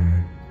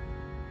backyard,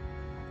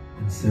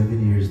 and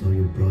 7 years now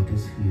you brought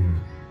us here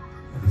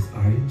at this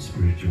Aryan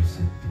Spiritual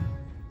Center.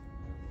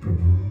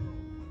 Prabhu,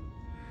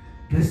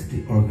 bless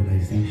the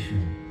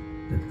organization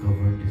that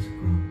covered this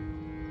ground.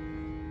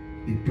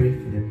 We pray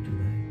for them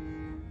tonight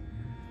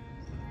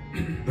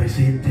by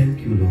saying thank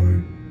you,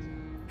 Lord,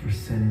 for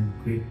sending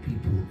great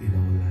people in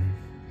our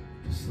life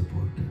to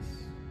support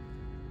us.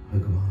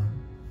 Bhagavan,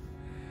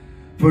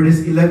 for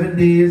these 11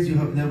 days, you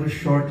have never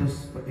short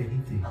us for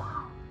anything.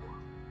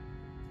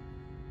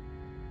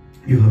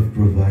 You have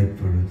provided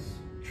for us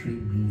 3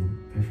 meals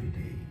every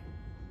day.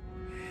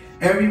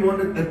 Everyone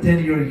that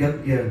attended your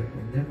yajna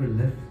never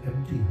left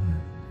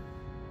empty-handed.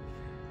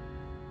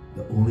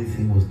 The only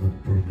thing was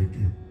not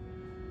permitted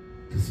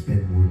to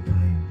spend more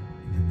time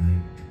in the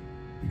night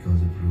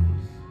because of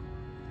rules.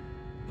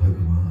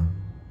 Bhagavan,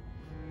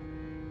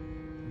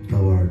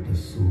 thou art the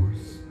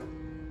source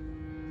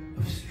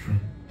of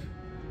strength,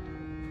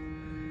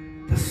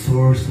 the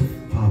source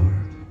of power,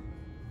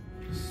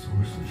 the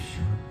source of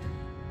Shanti.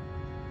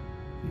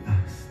 We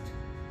asked,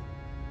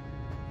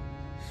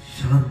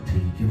 Shanti,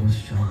 give us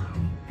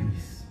Shanti,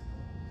 peace.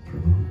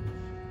 Prabhu,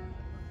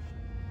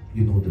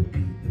 you know the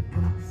beat, the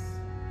past.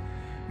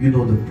 You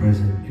know the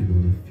present, you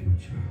know the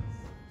future.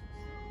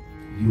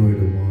 You are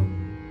the one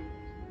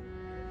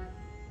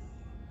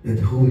that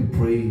who we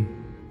pray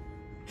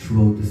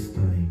throughout this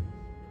time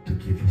to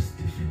give us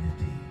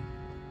divinity.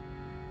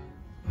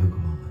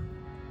 Bhagavan,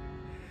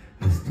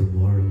 as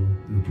tomorrow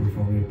we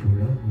perform your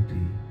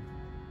Purnahuti,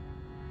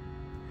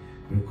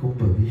 your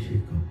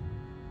Kumbhabhishekam,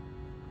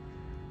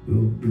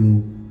 we'll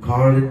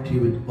garland you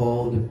with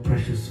all the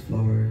precious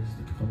flowers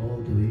that come all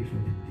the way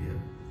from India.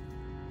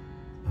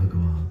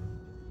 Bhagavan,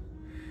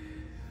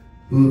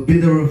 we'll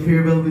bid our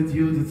farewell with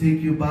you to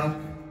take you back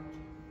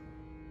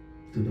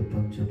to the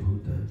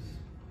Panchabhutas.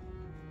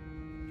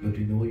 But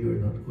we know you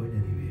are not going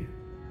anywhere.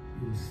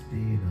 You will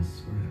stay in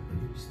us forever.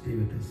 You will stay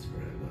with us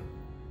forever.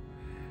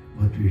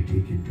 What we are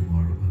taking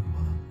tomorrow,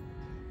 Bhagavan,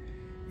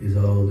 is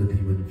all the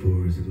demon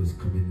force that was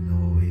coming in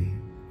our way.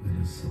 Let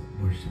us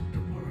submerge them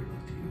tomorrow,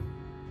 not you.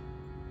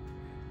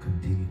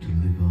 Continue to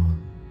live on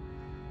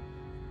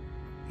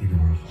in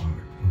our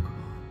heart,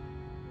 Bhagavan.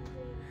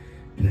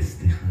 Bless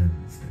the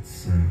hands that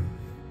serve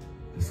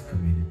this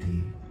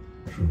community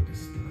throughout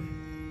this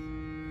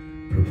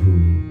time. Prabhu,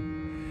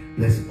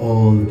 bless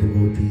all the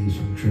devotees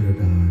from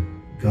Trinidad,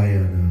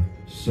 Guyana,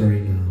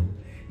 Suriname,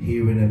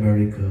 here in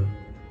America,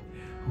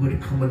 who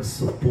would come and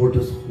support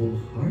us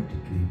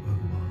wholeheartedly,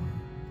 Bhagavan.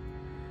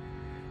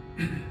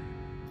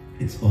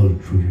 It's all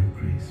through your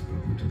grace,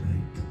 Prabhu,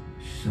 tonight.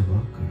 क्षमा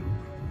करो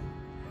प्रभु.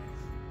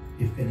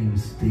 If any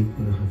mistake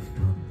that I have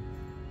done,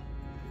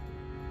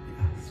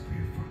 I ask for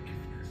your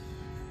forgiveness.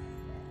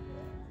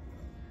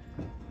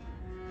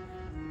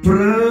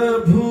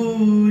 प्रभु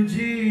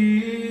जी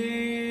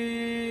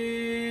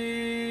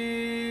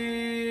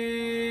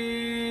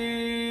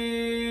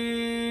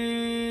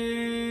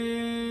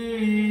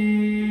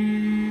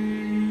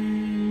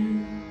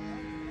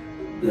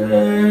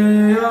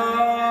दया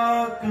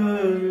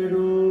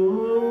करो.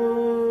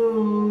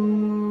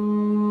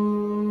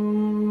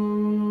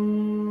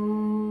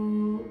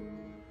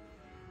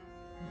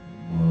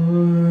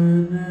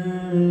 मन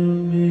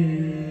में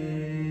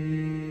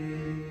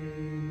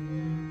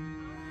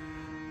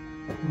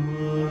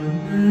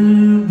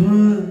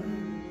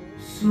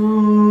बसो.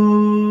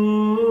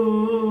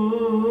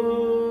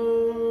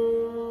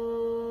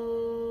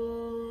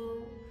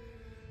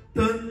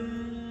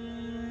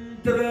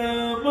 तंत्र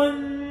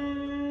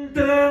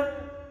मंत्र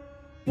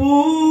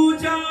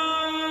पूजा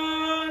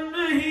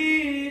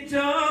नहीं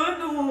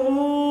जानू.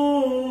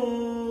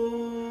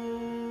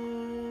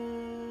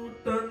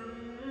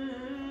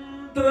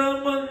 तंत्र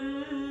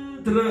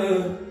मंत्र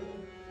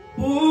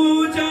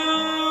पूजा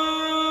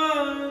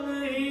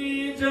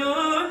नहीं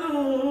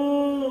जानू.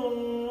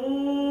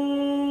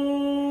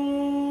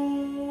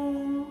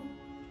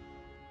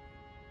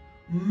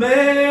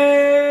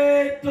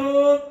 मैं तो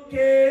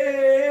केवल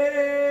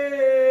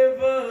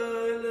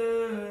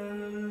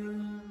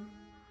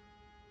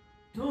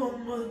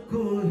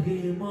तुमको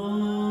ही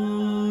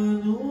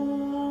मानू.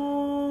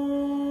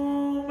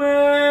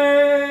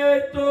 मैं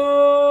तो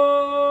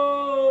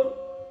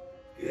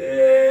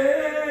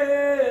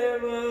केवल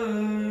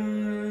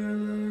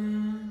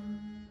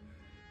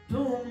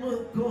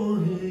तुमको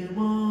ही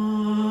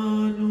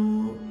मानू.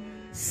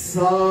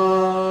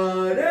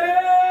 सारे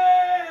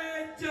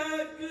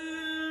जग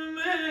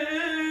में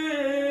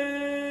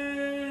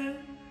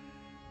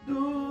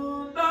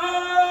दूंगा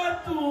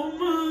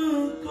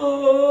तुमको.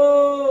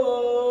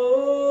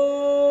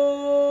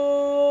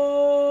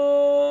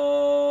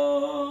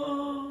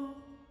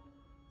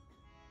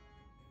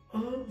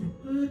 अब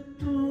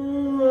तो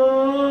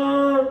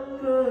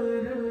आकर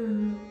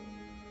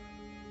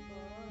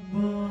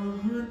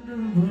वाहन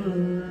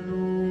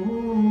बनो.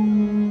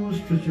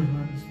 Stretch your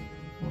hands.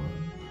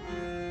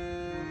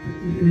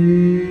 हे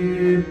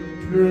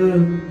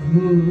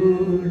प्रभु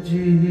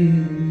जी,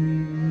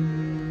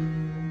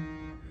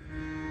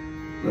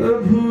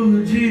 प्रभु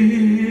जी.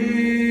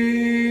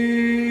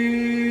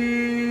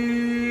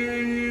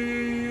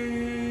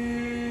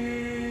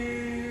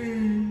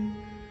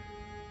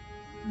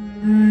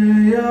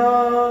 दया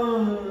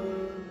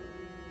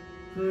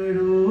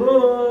करो.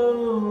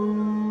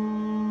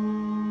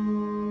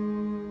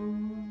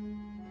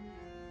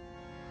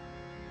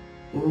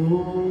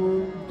 ओम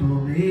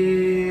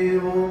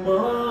त्वमेव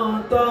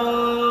माता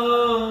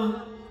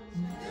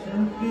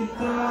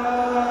पिता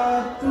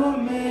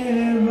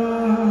त्वमेव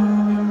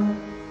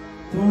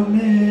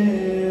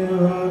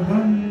त्वमेव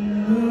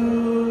बन्धु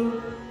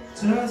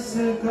च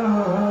सखा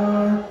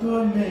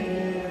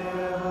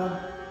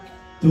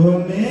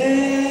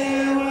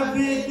त्वमेव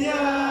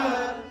विद्या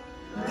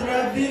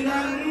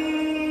द्रविणं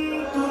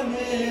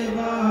त्वमेव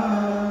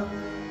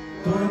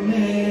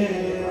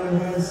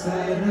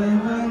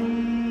सर्वं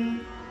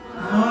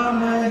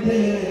मम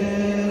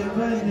देव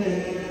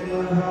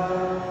देवः.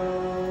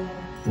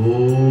 ॐ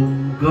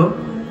गं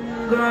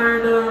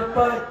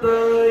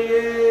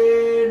गणपतये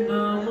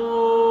नमो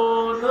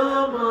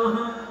नमः.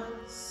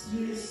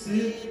 श्री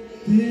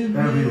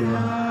सिद्धिविनायक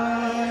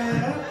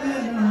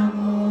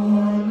नमो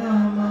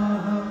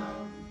नमः.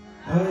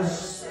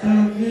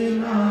 अष्टविनायक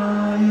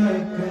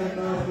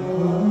नमो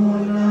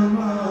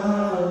नमः.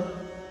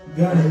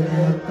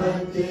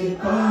 गणपति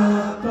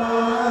बाप्पा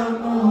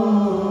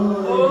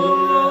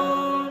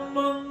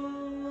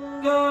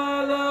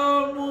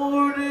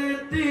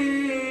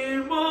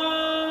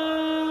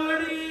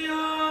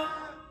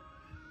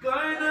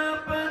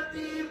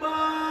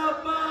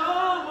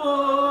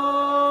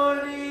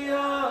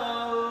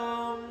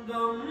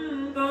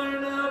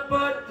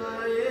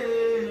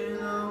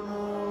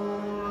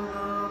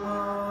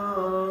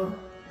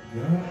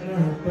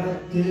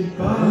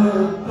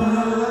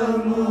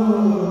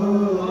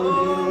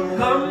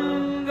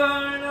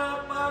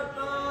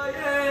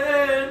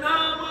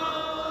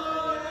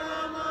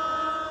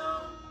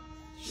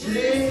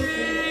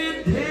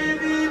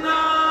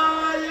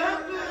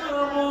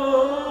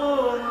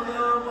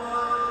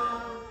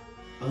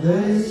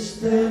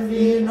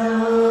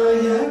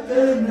अष्टविनायक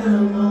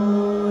नमो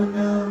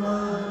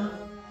नमः.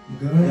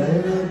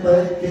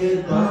 गणपति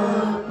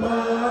बाप्पा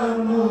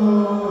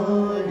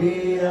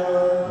मोरया.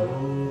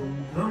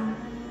 ओम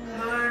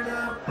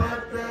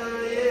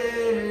गणपतये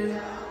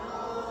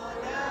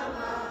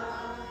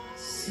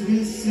श्री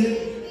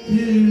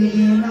सिद्धिविनायक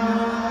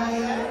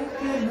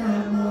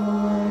नमो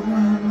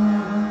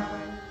नमः.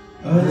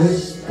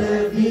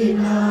 अष्टविनायक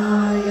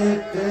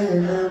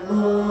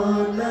नमो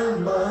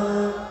नमः.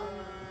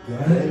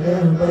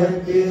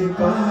 गणपति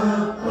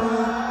बाप्पा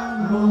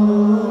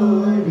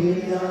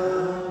मोरया.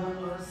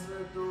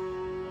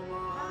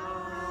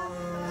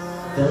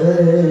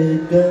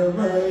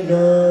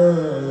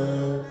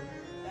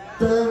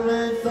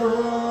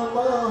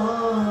 सोमा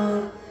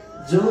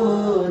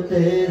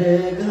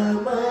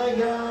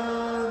ज्योतिर्गमया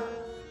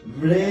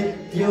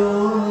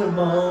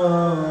मृत्योर्मा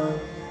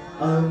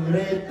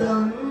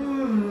अमृतं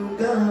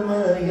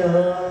गमया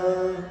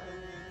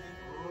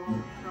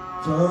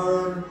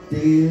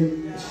शांति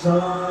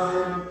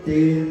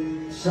शांति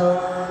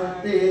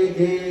शांति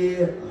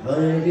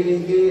हरि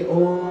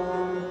ओम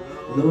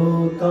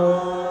लोका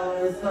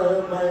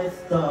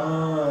समस्ता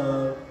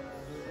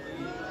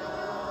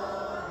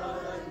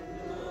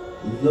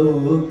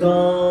लोका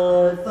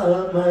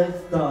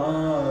समस्ता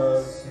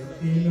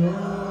सुखिनो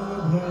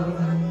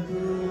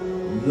भवन्तु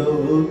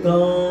लोका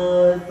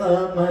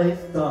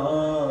समस्ता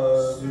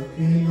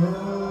सुखिनो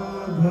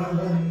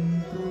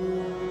भवन्तु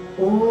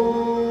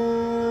ओम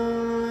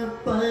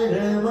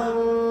परमं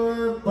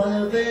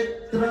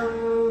पवित्रं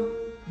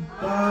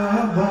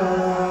बाबा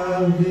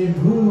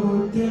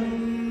विभूतिं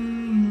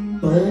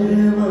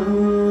परमं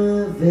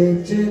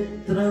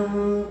विचित्रं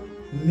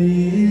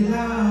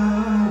लीला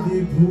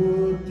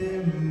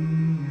विभूतिं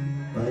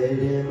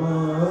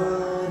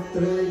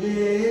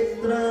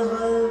परमात्रयेत्रः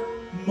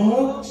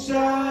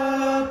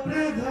मोक्षप्रदातं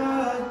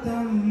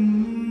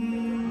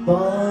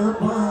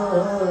बाबा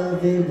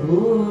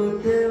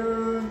विभूतिम्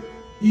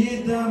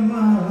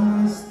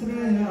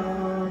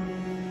इदमाश्रयामि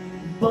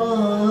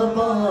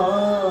बाबा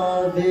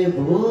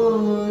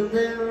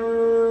विभूतिम्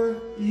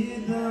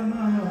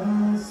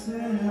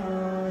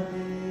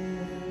इदमाश्रयामि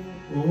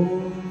ॐ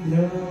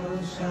द्यौः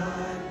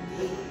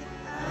शान्ति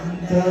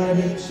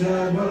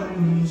अन्तरिक्षं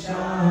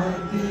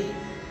शान्ति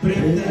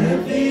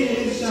पृथिवी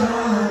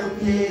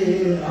शान्ति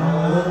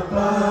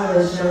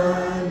आकाश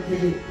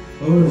शान्ति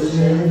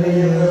उषः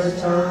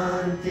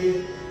शान्ति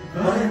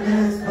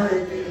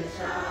वनस्पति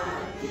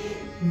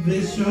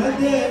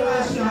विश्वदेव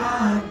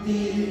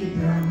शांति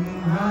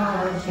ब्रह्मा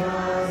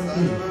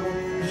शांति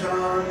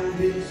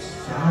शांति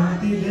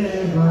शांति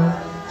देव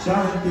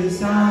शांति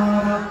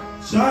सारा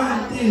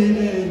शांति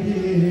ready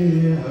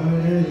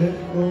Hare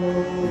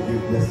Om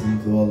blessing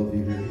to all of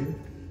you here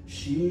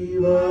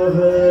Shiva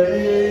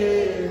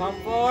Hare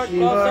Comfort, Shiva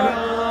closer.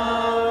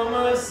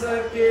 Rama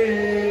Sake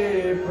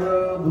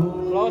Prabhu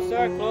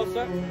Closer,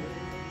 closer.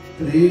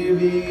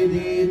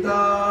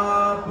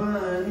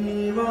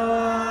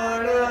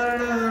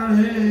 त्रिविदितापनिवारण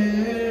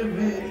हे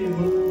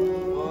विभु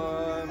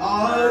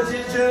आज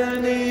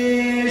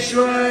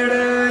जनेश्वर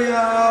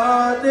या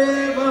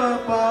देव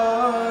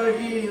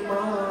पाहि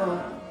मां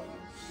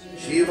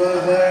शिव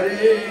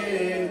हरे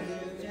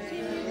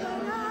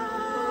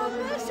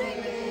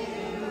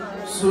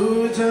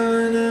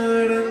सुजन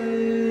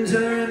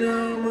रंजन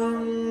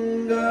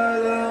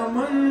मंगल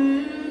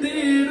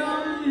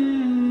मंदिरम्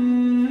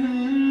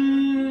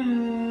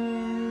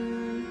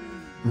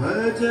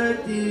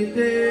भजति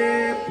ते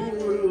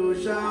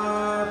पुरुषा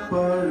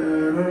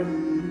परं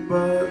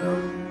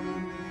पदम्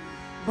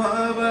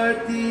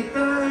भवति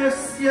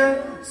तस्य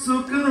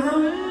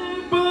सुखं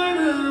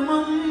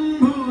परमं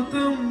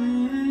भूतम्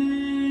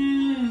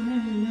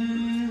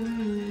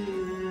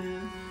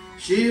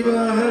शिव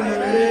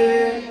हरे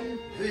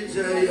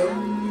विजयं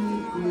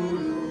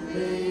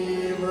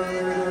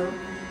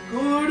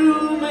कुरु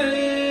मे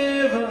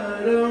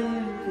वरं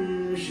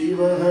शिव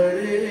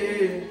हरे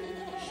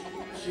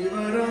शिव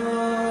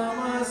राम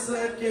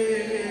सके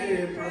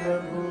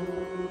प्रभु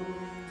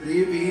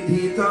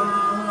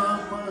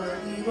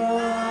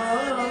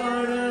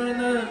त्रिविधितापनिवारण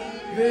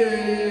वे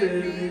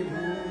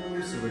विभु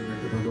सुवर्ण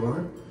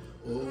भगवान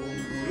ओम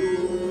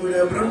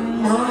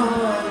गुरुर्ब्रह्मा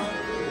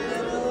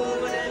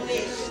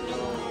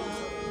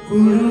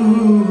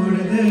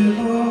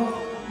गुरुर्देवो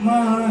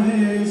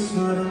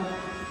महेश्वर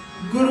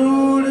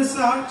गुरुर्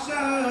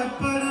साक्षात्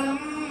परं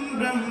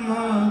ब्रह्म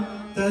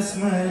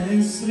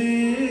तस्मै श्री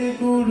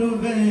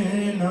गुरुवे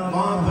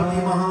नमः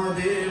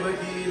महादेव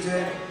की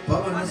जय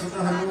पवन सुत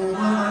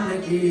हनुमान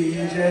की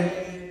जय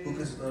Who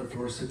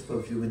can sit for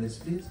a few minutes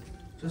please?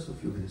 Just a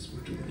few minutes, for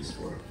 2 minutes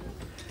for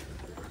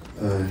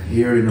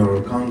here in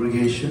our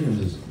congregation in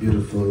this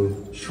beautiful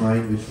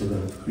shrine which we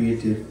have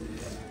created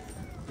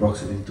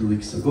approximately 2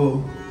 weeks ago.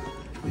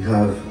 We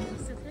have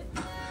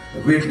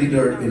a great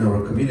leader in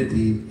our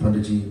community,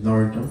 Panditji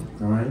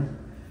Narayan.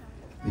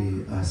 We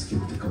ask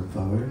him to come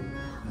forward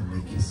and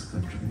make his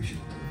contribution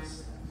to us.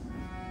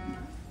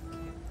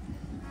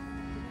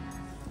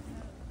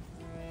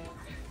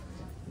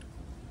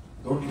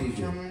 Don't leave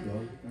him.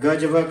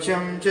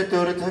 गजवक्षं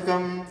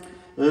चतुर्थकं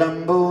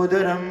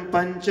लंबोदरं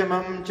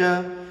पंचमं च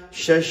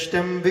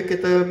षष्ठं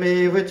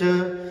विकटमेव च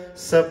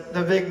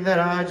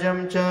सप्तविघ्नराजं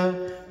च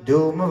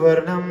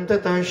धूमवर्णं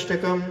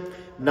तथाष्टकं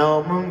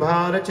नवमं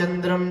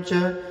भालचन्द्रं च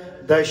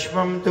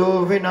दशमं तु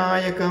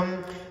विनायकम्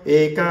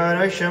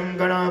एकादशं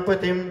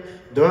गणपतिं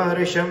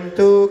द्वादशं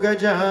तु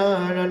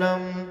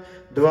गजाननं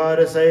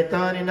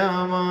द्वादशैतानि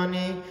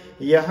नामानि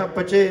यः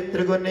पचेत्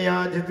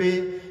त्रिगुणयाधिपि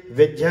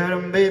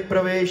विद्यारम्भे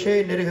प्रवेशे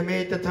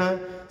निर्गमे तथा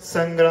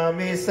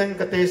संग्रामे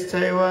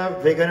संकटेश्चैव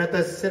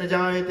विघ्नतस्य न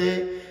जायते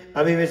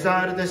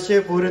अभिविशारदस्य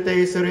पूरते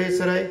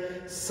सुरेश्वरे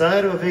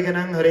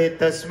सर्वविघ्नं हरे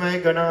तस्मै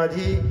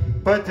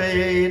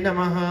गणाधिपतये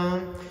नमः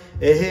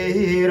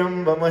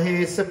एहिरंब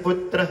महेश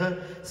पुत्र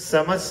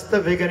समस्त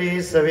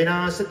विघ्नेश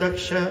विनाश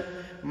दक्ष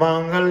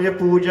मांगल्य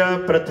पूजा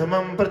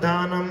प्रथमं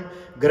प्रधानम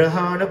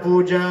ग्रहण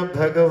पूजा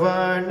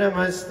भगवान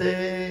नमस्ते।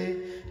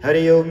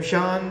 हरि ओम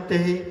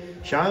शांति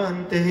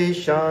शांति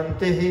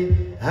शांति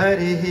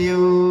हरि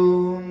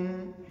ओम।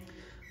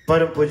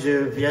 परम पूज्य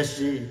व्यास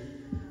जी,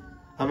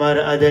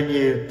 हमारा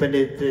आदरणीय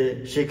पंडित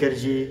शेखर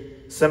जी,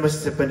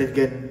 समस्त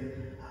पंडितगण,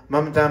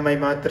 ममता मई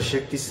मात्र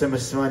शक्ति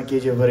समस्तमान के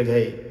जो वर्ग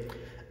है,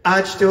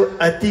 आज तो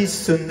अति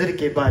सुंदर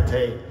की बात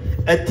है,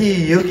 अति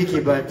योग्य की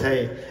बात है,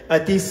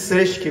 अति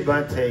श्रेष्ठ की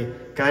बात है।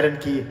 कारण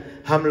कि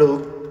हम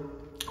लोग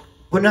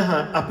पुनः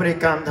अपने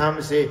काम धाम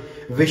से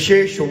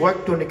विशेष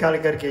वक्त निकाल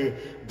करके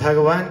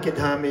भगवान के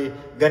धाम में,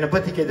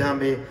 गणपति के धाम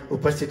में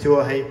उपस्थित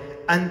हुआ है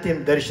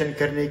अंतिम दर्शन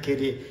करने के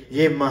लिए,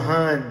 ये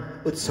महान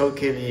उत्सव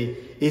के लिए।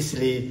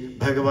 इसलिए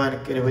भगवान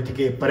गणपति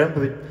के परम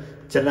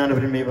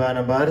चरणारविंद में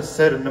बार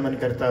सर नमन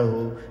करता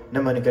हूँ,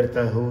 नमन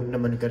करता हूँ,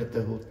 नमन करता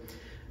हूँ।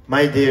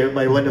 My dear,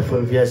 my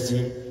wonderful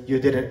Vyasji, you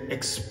did an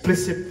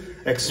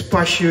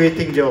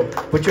expatiating job.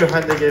 Put your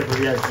hand together for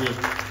Vyasji.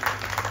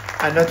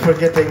 And not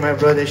forgetting my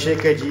brother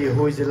Shekhar ji,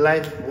 who is the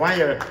life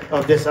wire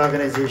of this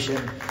organization.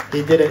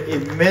 He did an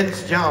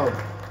immense job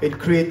in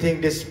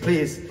creating this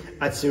place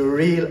as a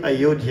real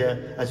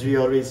Ayodhya, as we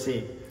always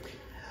say.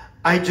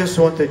 I just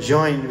want to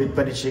join with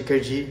Pandit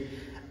Shekhar ji.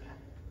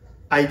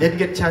 I didn't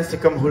get a chance to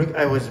come Hurik.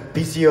 I was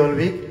busy all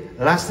week.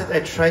 Last night I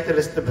tried to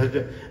listen to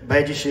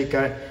Bhaiji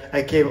Shekhar.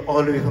 I came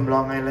all the way from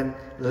Long Island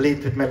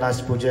late with my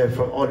last puja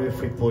from all the way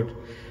Freeport.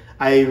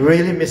 I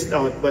really missed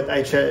out, but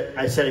I said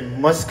I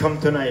must come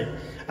tonight.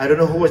 I don't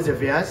know who was the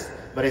Vyas,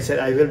 but I said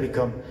I will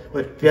become.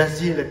 But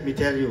Vyasji, let me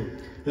tell you,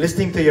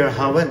 listening to your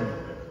Havan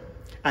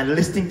and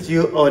listening to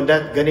you on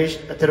that Ganesh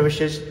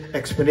Atharvashish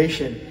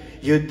explanation,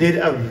 you did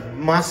a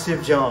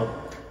massive job.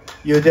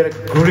 You did a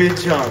great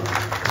job.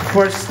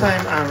 First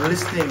time I'm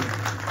listening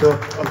to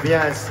a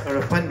Vyas or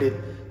a Pandit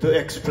to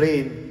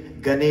explain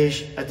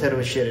Ganesh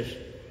Atharvashish.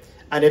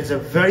 And it's a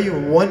very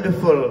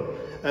wonderful,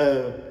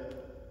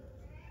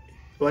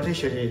 what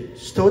is it,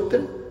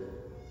 stotra?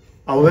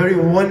 A very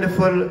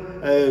wonderful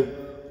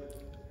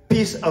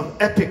piece of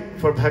epic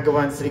for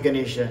Bhagavan Sri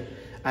Ganesha.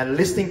 And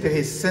listening to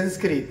his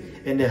Sanskrit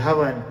in the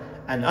Havan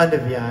and on the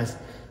Vyas,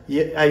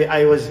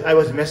 I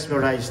was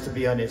mesmerized, to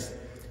be honest.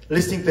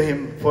 Listening to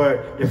him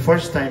for the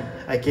first time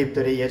I came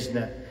to the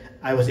Yajna.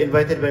 I was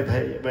invited by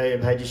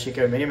Bhaiji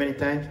Shekhar many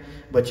times,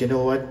 but you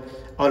know what?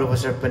 All of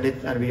us are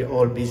Pandit and we're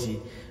all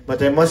busy.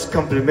 But I must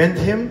compliment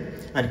him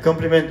and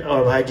compliment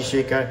our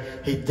Bhaiji Shekhar.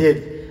 He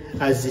did,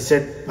 as he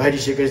said, Bhaiji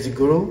Shekhar is the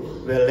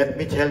Guru. Well, let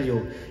me tell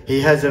you, he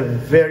has a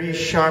very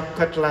sharp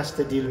cutlass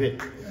to deal with.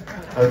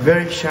 A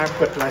very sharp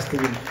cutlass to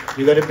deal with.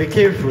 You got to be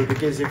careful,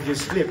 because if you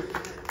slip,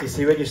 you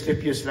see, when you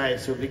slip, you slide,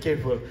 so be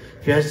careful.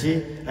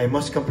 Vyasji, I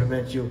must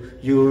compliment you.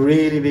 You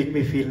really make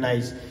me feel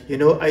nice. You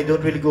know, I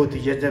don't really go to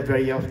Yajna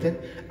very often,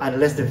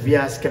 unless the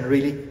Vyas can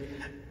really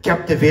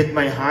captivate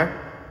my heart.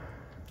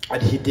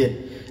 And he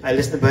did. I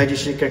listened to Bhaiji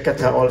Shekhar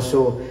Katha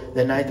also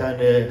the night on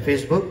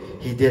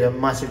Facebook. He did a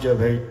massive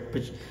job.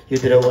 You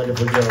did a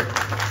wonderful job.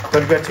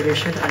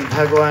 Congratulations, and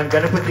Bhagwan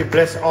Ganapati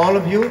bless all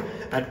of you,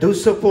 and do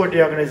support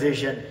the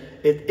organization.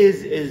 It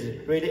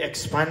is really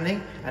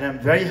expanding, and I'm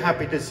very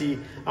happy to see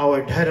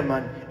our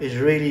Dharman is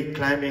really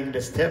climbing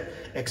the step,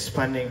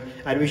 expanding.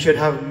 And we should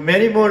have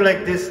many more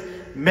like this,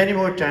 many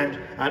more times.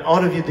 And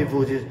all of you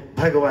devotees,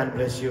 Bhagavan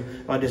bless you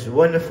on this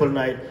wonderful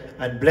night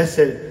and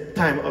blessed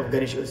time of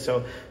Ganesh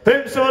Utsav.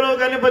 Prem Solo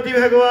Ganapati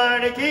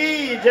Bhagavan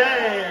ki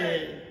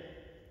Jai!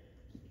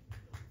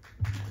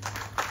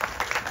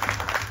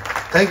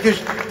 Thank you,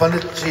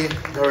 Panditji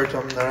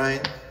Narottam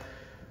Narayan,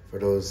 for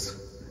those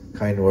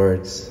kind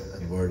words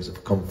and words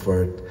of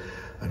comfort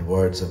and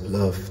words of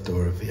love to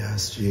our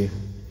Vyasji.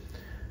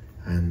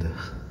 And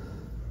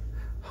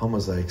how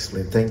must I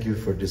explain? Thank you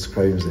for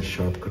describing the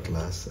sharp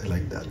cutlass. I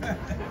like that.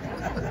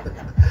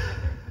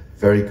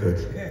 Very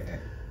good.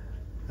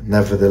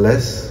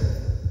 Nevertheless,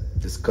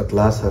 this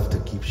cutlass have to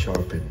keep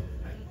sharpened.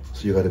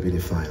 So you got to be the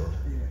file.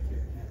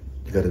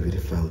 You got to be the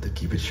file to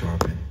keep it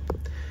sharpened.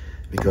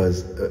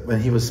 Because when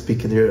he was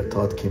speaking there, a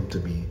thought came to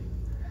me.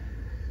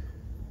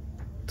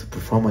 To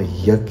perform a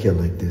yajna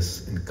like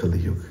this in Kali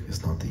Yuga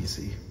is not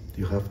easy.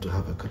 You have to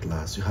have a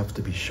cutlass, you have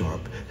to be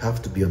sharp, you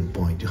have to be on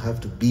point, you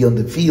have to be on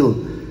the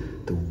field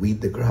to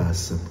weed the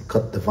grass and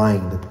cut the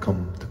vine that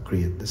come to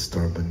create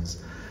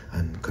disturbance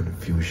and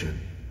confusion.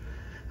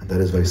 And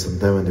that is why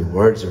sometimes when the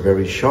words are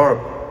very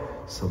sharp,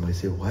 somebody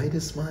say, why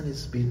this man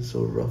is being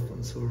so rough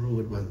and so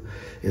rude? Well,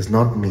 it's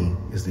not me,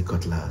 it's the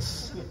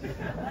cutlass.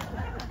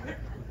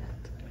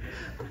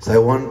 So I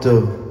want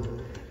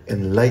to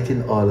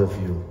enlighten all of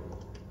you.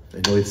 I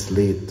know it's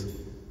late.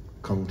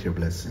 Count your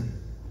blessing.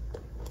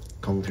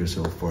 Count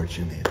yourself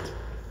fortunate.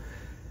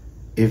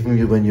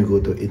 Even when you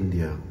go to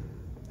India,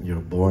 you're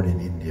born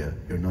in India,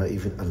 you're not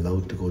even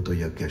allowed to go to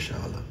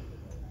Yagyashala.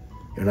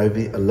 You're not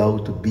even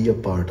allowed to be a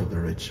part of the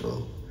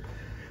ritual.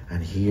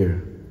 And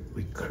here,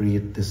 we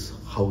create this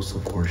house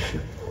of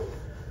worship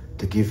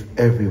to give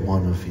every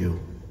one of you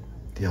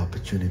the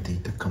opportunity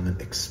to come and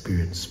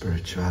experience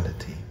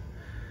spirituality.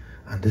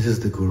 And this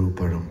is the Guru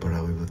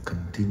Parampara. We will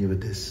continue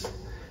with this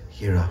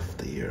year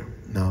after year.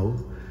 Now,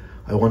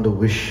 I want to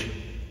wish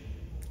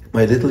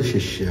my little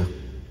Shishya,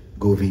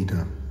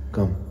 Govina,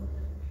 come.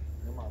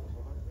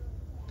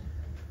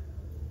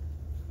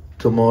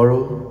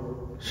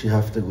 Tomorrow, she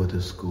have to go to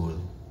school.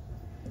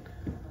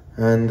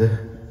 And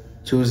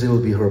Tuesday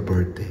will be her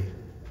birthday.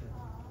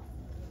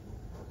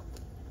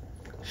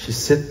 She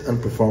sit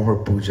and perform her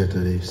puja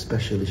today.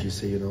 Especially, she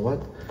say, you know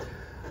what?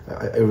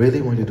 I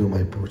really want to do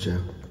my puja.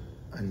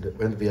 And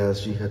when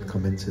Vyasji had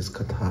commenced his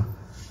katha,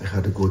 I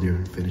had to go there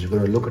and finish.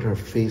 When I look at her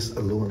face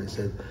alone, I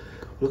said,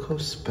 look how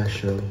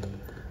special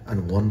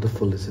and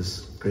wonderful is this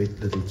great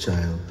little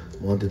child.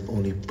 Wanted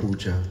only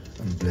puja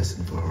and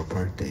blessing for her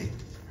birthday.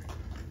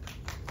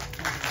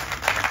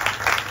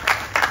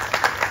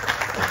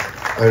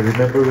 I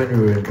remember when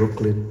we were in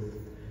Brooklyn,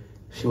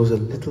 she was a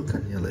little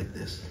Kanya like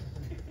this.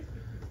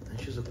 And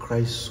she used to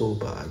cry so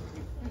bad.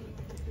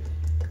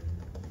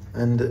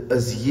 And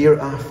as year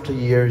after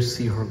year,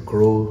 see her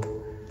grow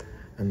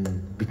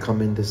and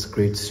becoming this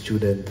great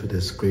student with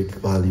this great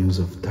values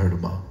of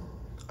Dharma.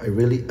 I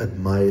really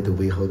admire the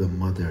way how the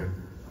mother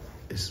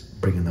is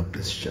bringing up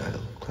this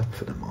child. Clap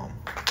for the mom.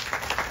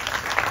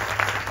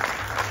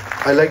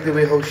 I like the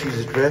way how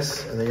she's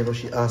dressed, and then, you know,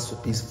 she asked for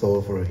peace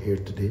flower for her hair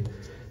today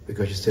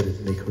because she said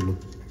it make her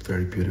look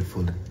very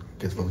beautiful and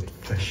give out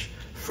fresh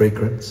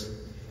fragrance.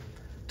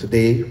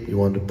 Today, we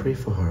want to pray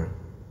for her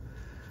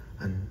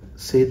and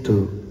say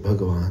to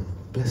Bhagavan,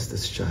 bless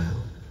this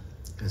child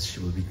as she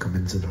will be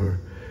commencing her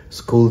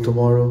school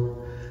tomorrow,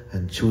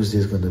 and Tuesday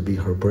is going to be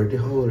her birthday.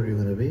 How old are you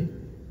going to be?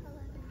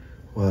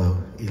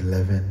 Wow,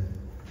 11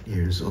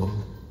 years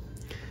old.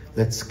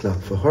 Let's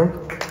clap for her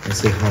and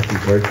say happy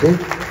birthday.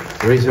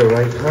 Raise your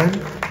right hand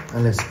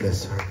and let's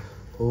bless her.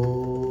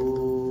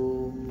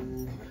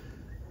 Om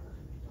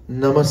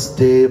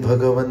Namaste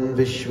Bhagavan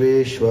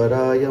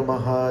Vishveshwaraya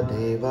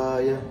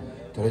Mahadevaya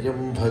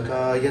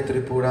Trayambhakaya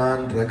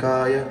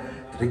Tripuranrakaya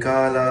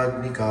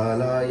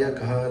Trikalagnikalaya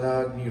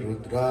Kalagni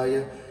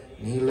Rudraya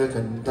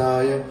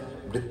Nilakantaya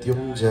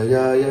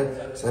Mrityunjayaya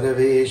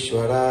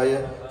Sarveshwaraya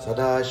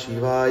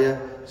Sadashivaya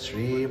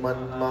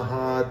Sriman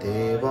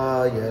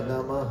Mahadevaya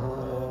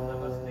Namaha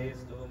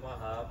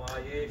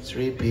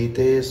Sri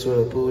Pite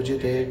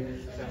Surapujite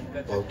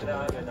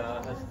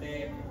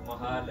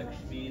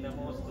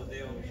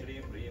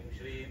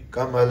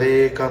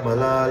Kamale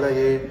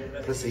Kamalalaye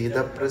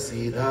Prasida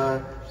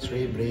Prasida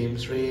Sri Bhrim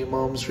Sri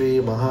Om Sri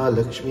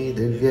Mahalakshmi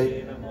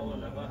Divyai.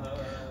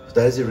 So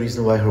that is the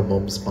reason why her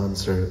mom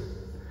sponsored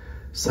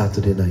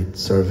Saturday night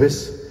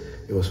service.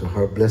 It was for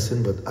her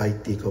blessing, but I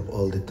take up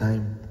all the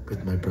time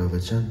with my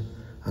pravachan,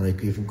 and I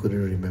even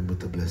couldn't remember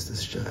to bless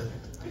this child.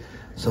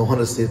 So I want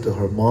to say to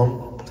her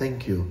mom,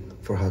 thank you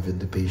for having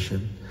the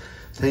patience,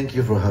 thank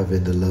you for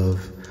having the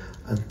love,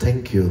 and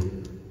thank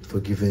you for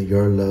giving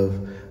your love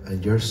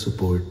and your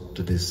support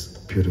to this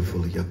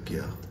beautiful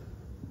yajna.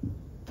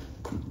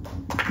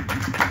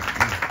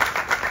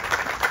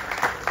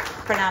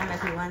 Pranam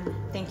everyone.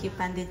 Thank you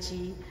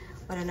Panditji.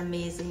 What an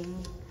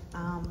amazing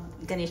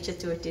Ganesh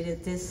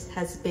Chaturthi this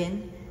has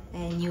been,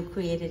 and you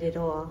created it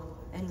all.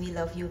 And we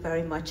love you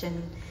very much,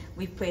 and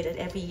we pray that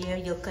every year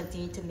you'll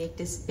continue to make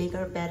this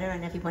bigger, better,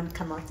 and everyone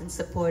come out and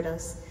support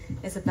us.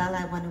 Isabella,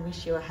 I want to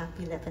wish you a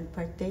happy 11th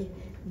birthday.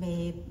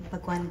 May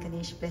Bhagwan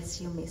Ganesh bless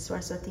you. May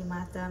Saraswati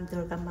Mata and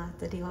Durga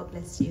Mata, they all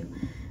bless you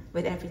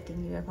with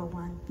everything you ever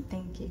want.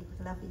 Thank you.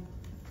 Love you.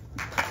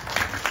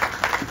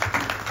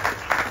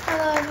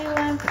 Hello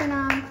everyone,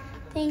 Pranam.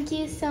 Thank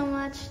you so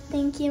much.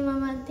 Thank you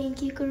Mama,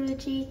 thank you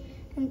Guruji,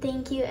 and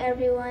thank you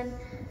everyone.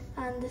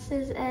 This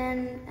is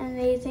an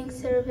amazing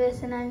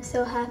service and I'm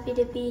so happy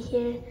to be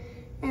here,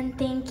 and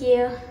thank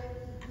you.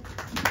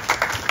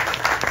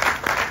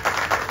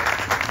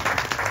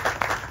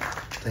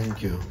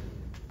 Thank you,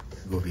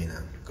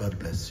 Govina. God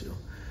bless you.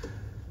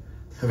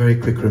 A very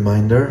quick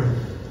reminder.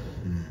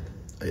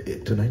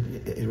 Tonight,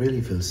 it really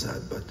feels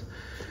sad, but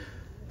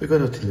we're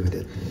going to deal with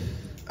it.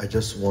 I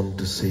just want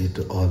to say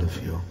to all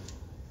of you,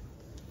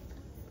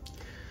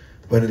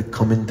 when it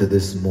comes into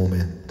this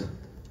moment,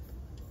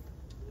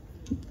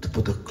 to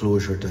put a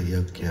closure to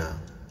yajna,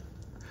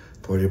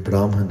 for the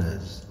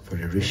brahmanas, for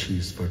the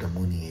rishis, for the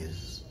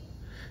munis,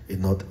 it's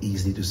not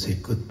easy to say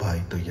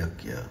goodbye to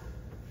yajna,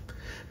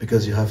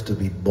 because you have to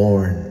be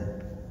born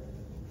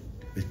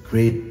with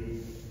great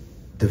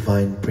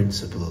divine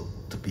principle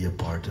to be a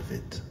part of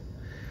it.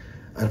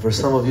 And for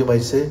some of you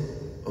might say,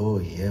 oh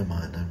yeah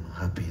man, I'm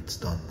happy it's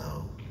done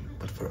now.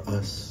 But for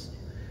us,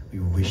 we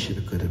wish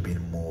it could have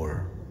been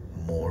more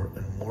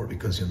and more,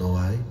 because you know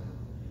why?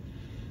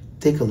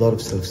 Take a lot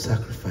of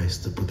self-sacrifice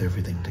to put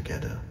everything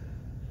together.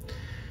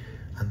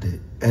 And the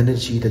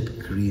energy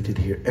that created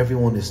here,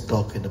 everyone is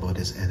talking about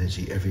this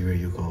energy everywhere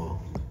you go.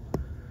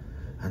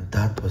 And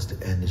that was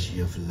the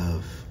energy of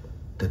love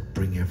that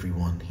bring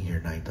everyone here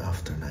night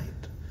after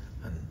night.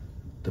 And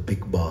the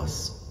big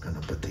boss,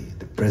 Ganapati,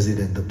 the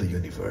president of the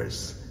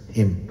universe,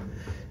 him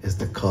is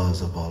the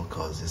cause of all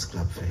causes.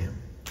 Clap for him.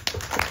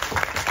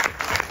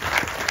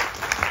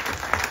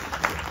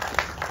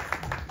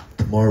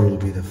 tomorrow will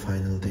be the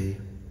final day,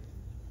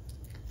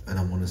 and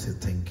I want to say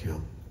thank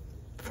you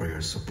for your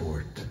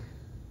support.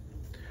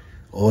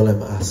 All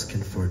I'm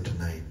asking for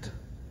tonight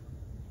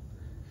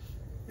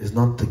is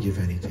not to give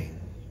anything.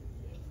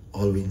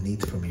 All we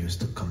need from you is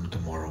to come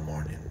tomorrow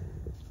morning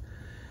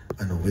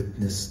and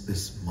witness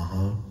this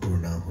Maha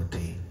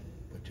Purnahuti,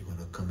 but you're going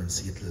to come and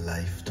see it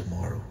live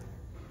tomorrow.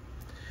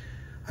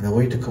 And I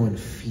want you to come and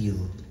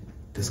feel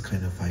this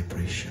kind of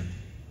vibration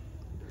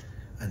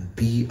and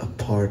be a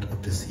part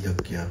of this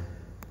yajna.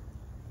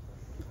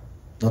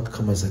 Not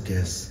come as a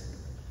guest,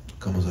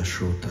 come as a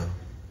Shrota.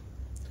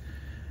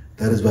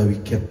 That is why we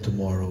kept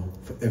tomorrow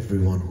for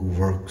everyone who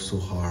worked so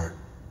hard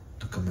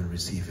to come and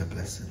receive your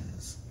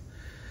blessings.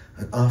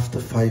 And after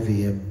 5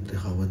 a.m., the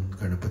Havan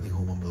Ganapati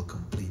Homam will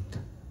complete.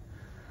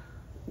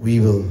 We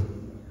will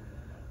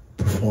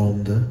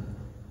perform the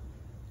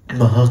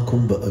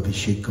Mahakumbha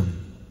Abhishekam.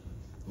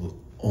 We'll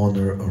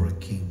honor our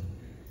king,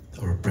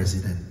 our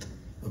president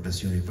of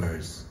this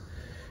universe,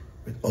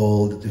 with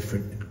all the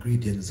different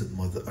ingredients that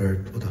Mother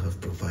Earth would have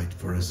provided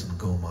for us in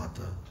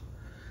Gaumata.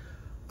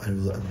 I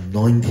will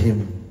anoint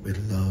him with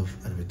love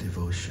and with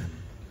devotion.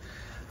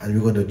 And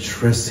we're going to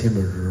dress him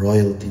with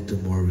royalty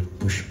tomorrow with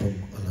Pushpam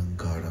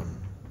Alankaram.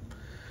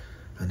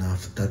 And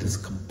after that is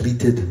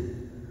completed,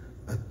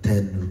 at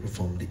 10 we'll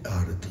perform the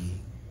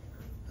Arati.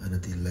 And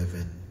at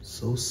 11,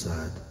 so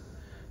sad,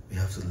 we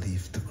have to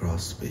leave the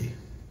Crossway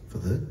for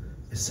the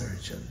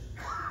Visarjan.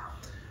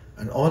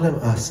 And all I'm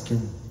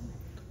asking,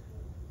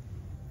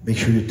 make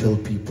sure you tell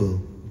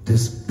people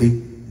this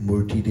big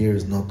Murti there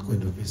is not going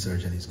to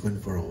Visarjan, he's going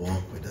for a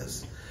walk with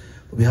us.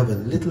 But we have a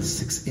little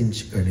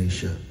 6-inch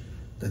Ganesha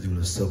that we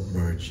will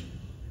submerge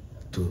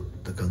to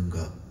the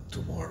Ganga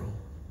tomorrow.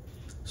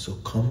 So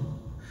come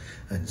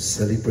and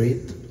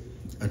celebrate.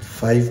 At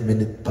 5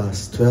 minutes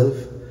past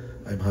 12,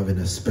 I'm having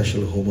a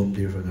special homam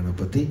there for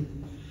Ganapati.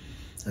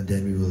 And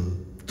then we will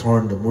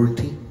turn the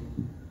Murti.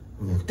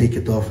 We will take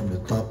it off from the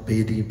top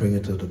Bedi, bring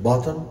it to the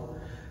bottom,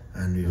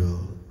 and we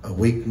will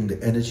awaken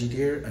the energy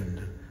there, and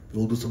we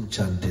will do some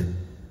chanting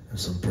and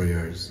some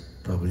prayers,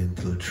 probably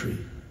until 3.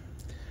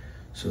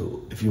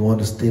 So if you want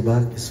to stay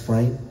back, it's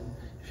fine.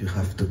 If you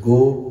have to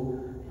go,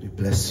 we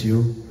bless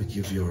you, we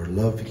give you our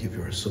love, we give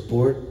you our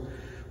support.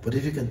 But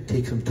if you can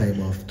take some time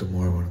off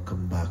tomorrow and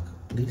come back,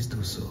 please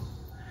do so.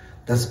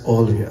 That's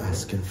all we're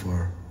asking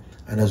for.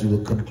 And as we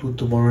will conclude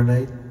tomorrow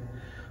night,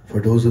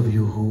 for those of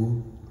you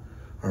who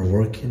are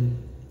working,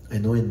 I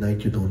know at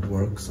night you don't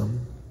work some,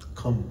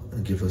 come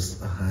and give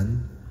us a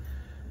hand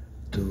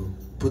to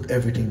put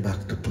everything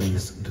back to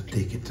place and to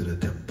take it to the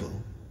temple.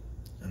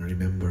 And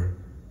remember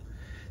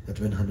that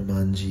when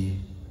Hanumanji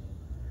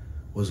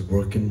was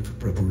working for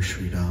Prabhu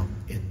Sri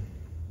Ram in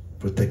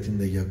protecting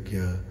the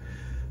yajna,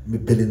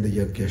 building the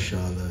yajna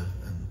shala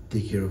and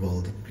take care of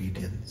all the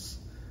ingredients,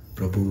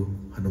 Prabhu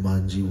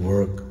Hanumanji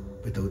worked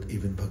without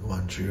even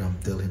Bhagavan Sri Ram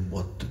tell him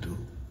what to do.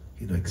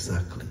 He knew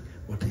exactly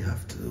what he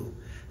have to do.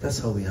 That's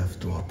how we have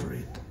to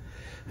operate.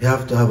 We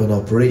have to have an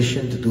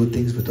operation to do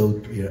things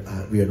without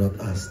we are not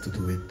asked to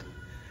do it.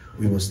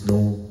 We must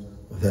know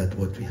that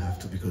what we have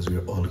to, because we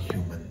are all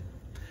human.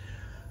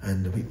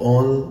 And we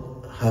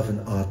all have an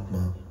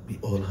Atma. We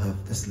all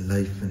have this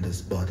life in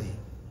this body.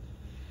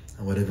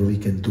 And whatever we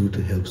can do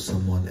to help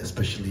someone,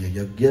 especially a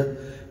yajna,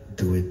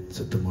 do it.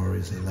 So tomorrow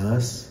is the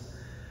last.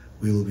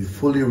 We will be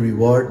fully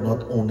rewarded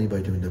not only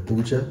by doing the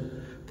puja,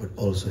 but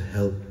also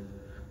help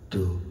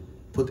to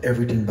put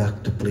everything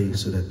back to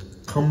place so that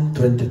come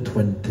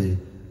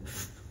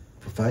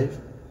 2025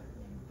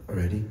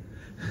 already,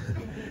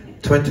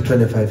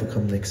 2025 will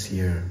come next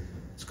year.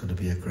 It's going to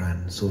be a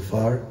grand. So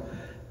far,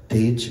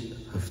 Tej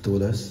have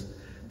told us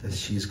that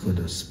she's going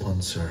to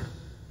sponsor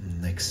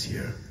next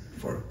year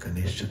for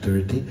Ganesh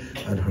Chaturthi,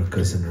 and her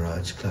cousin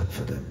Raj. Clap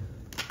for them.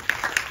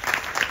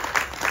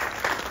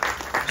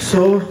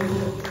 So,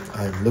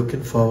 I'm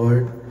looking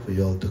forward for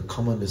you all to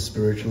come on the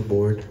spiritual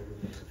board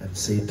and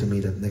say to me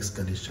that next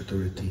Ganesh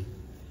Chaturthi,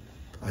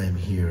 I am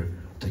here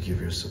to give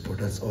your support.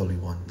 That's all we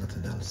want,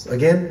 nothing else.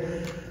 Again,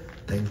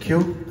 thank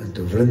you. And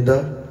to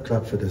Vrinda,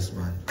 clap for this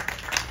man.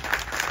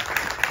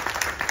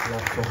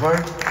 Clap for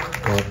her.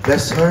 God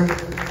bless her.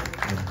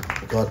 And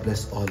God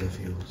bless all of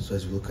you. So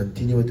as we'll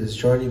continue with this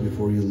journey,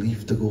 before you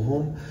leave to go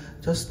home,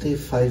 just stay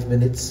 5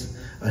 minutes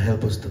and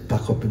help us to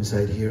pack up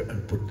inside here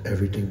and put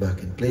everything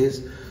back in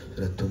place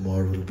so that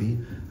tomorrow will be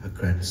a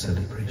grand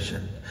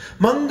celebration.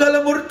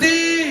 Mangala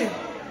Murti!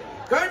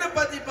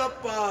 Ganapati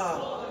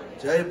Bappa!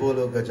 Jai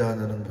Bolo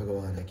Gajananam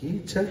Bhagavan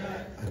Ki Jai.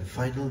 And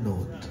final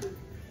note,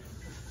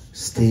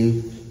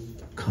 stay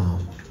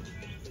calm,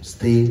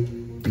 stay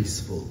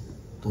peaceful,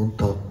 don't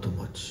talk too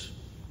much.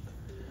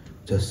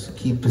 Just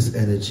keep this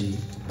energy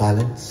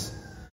balanced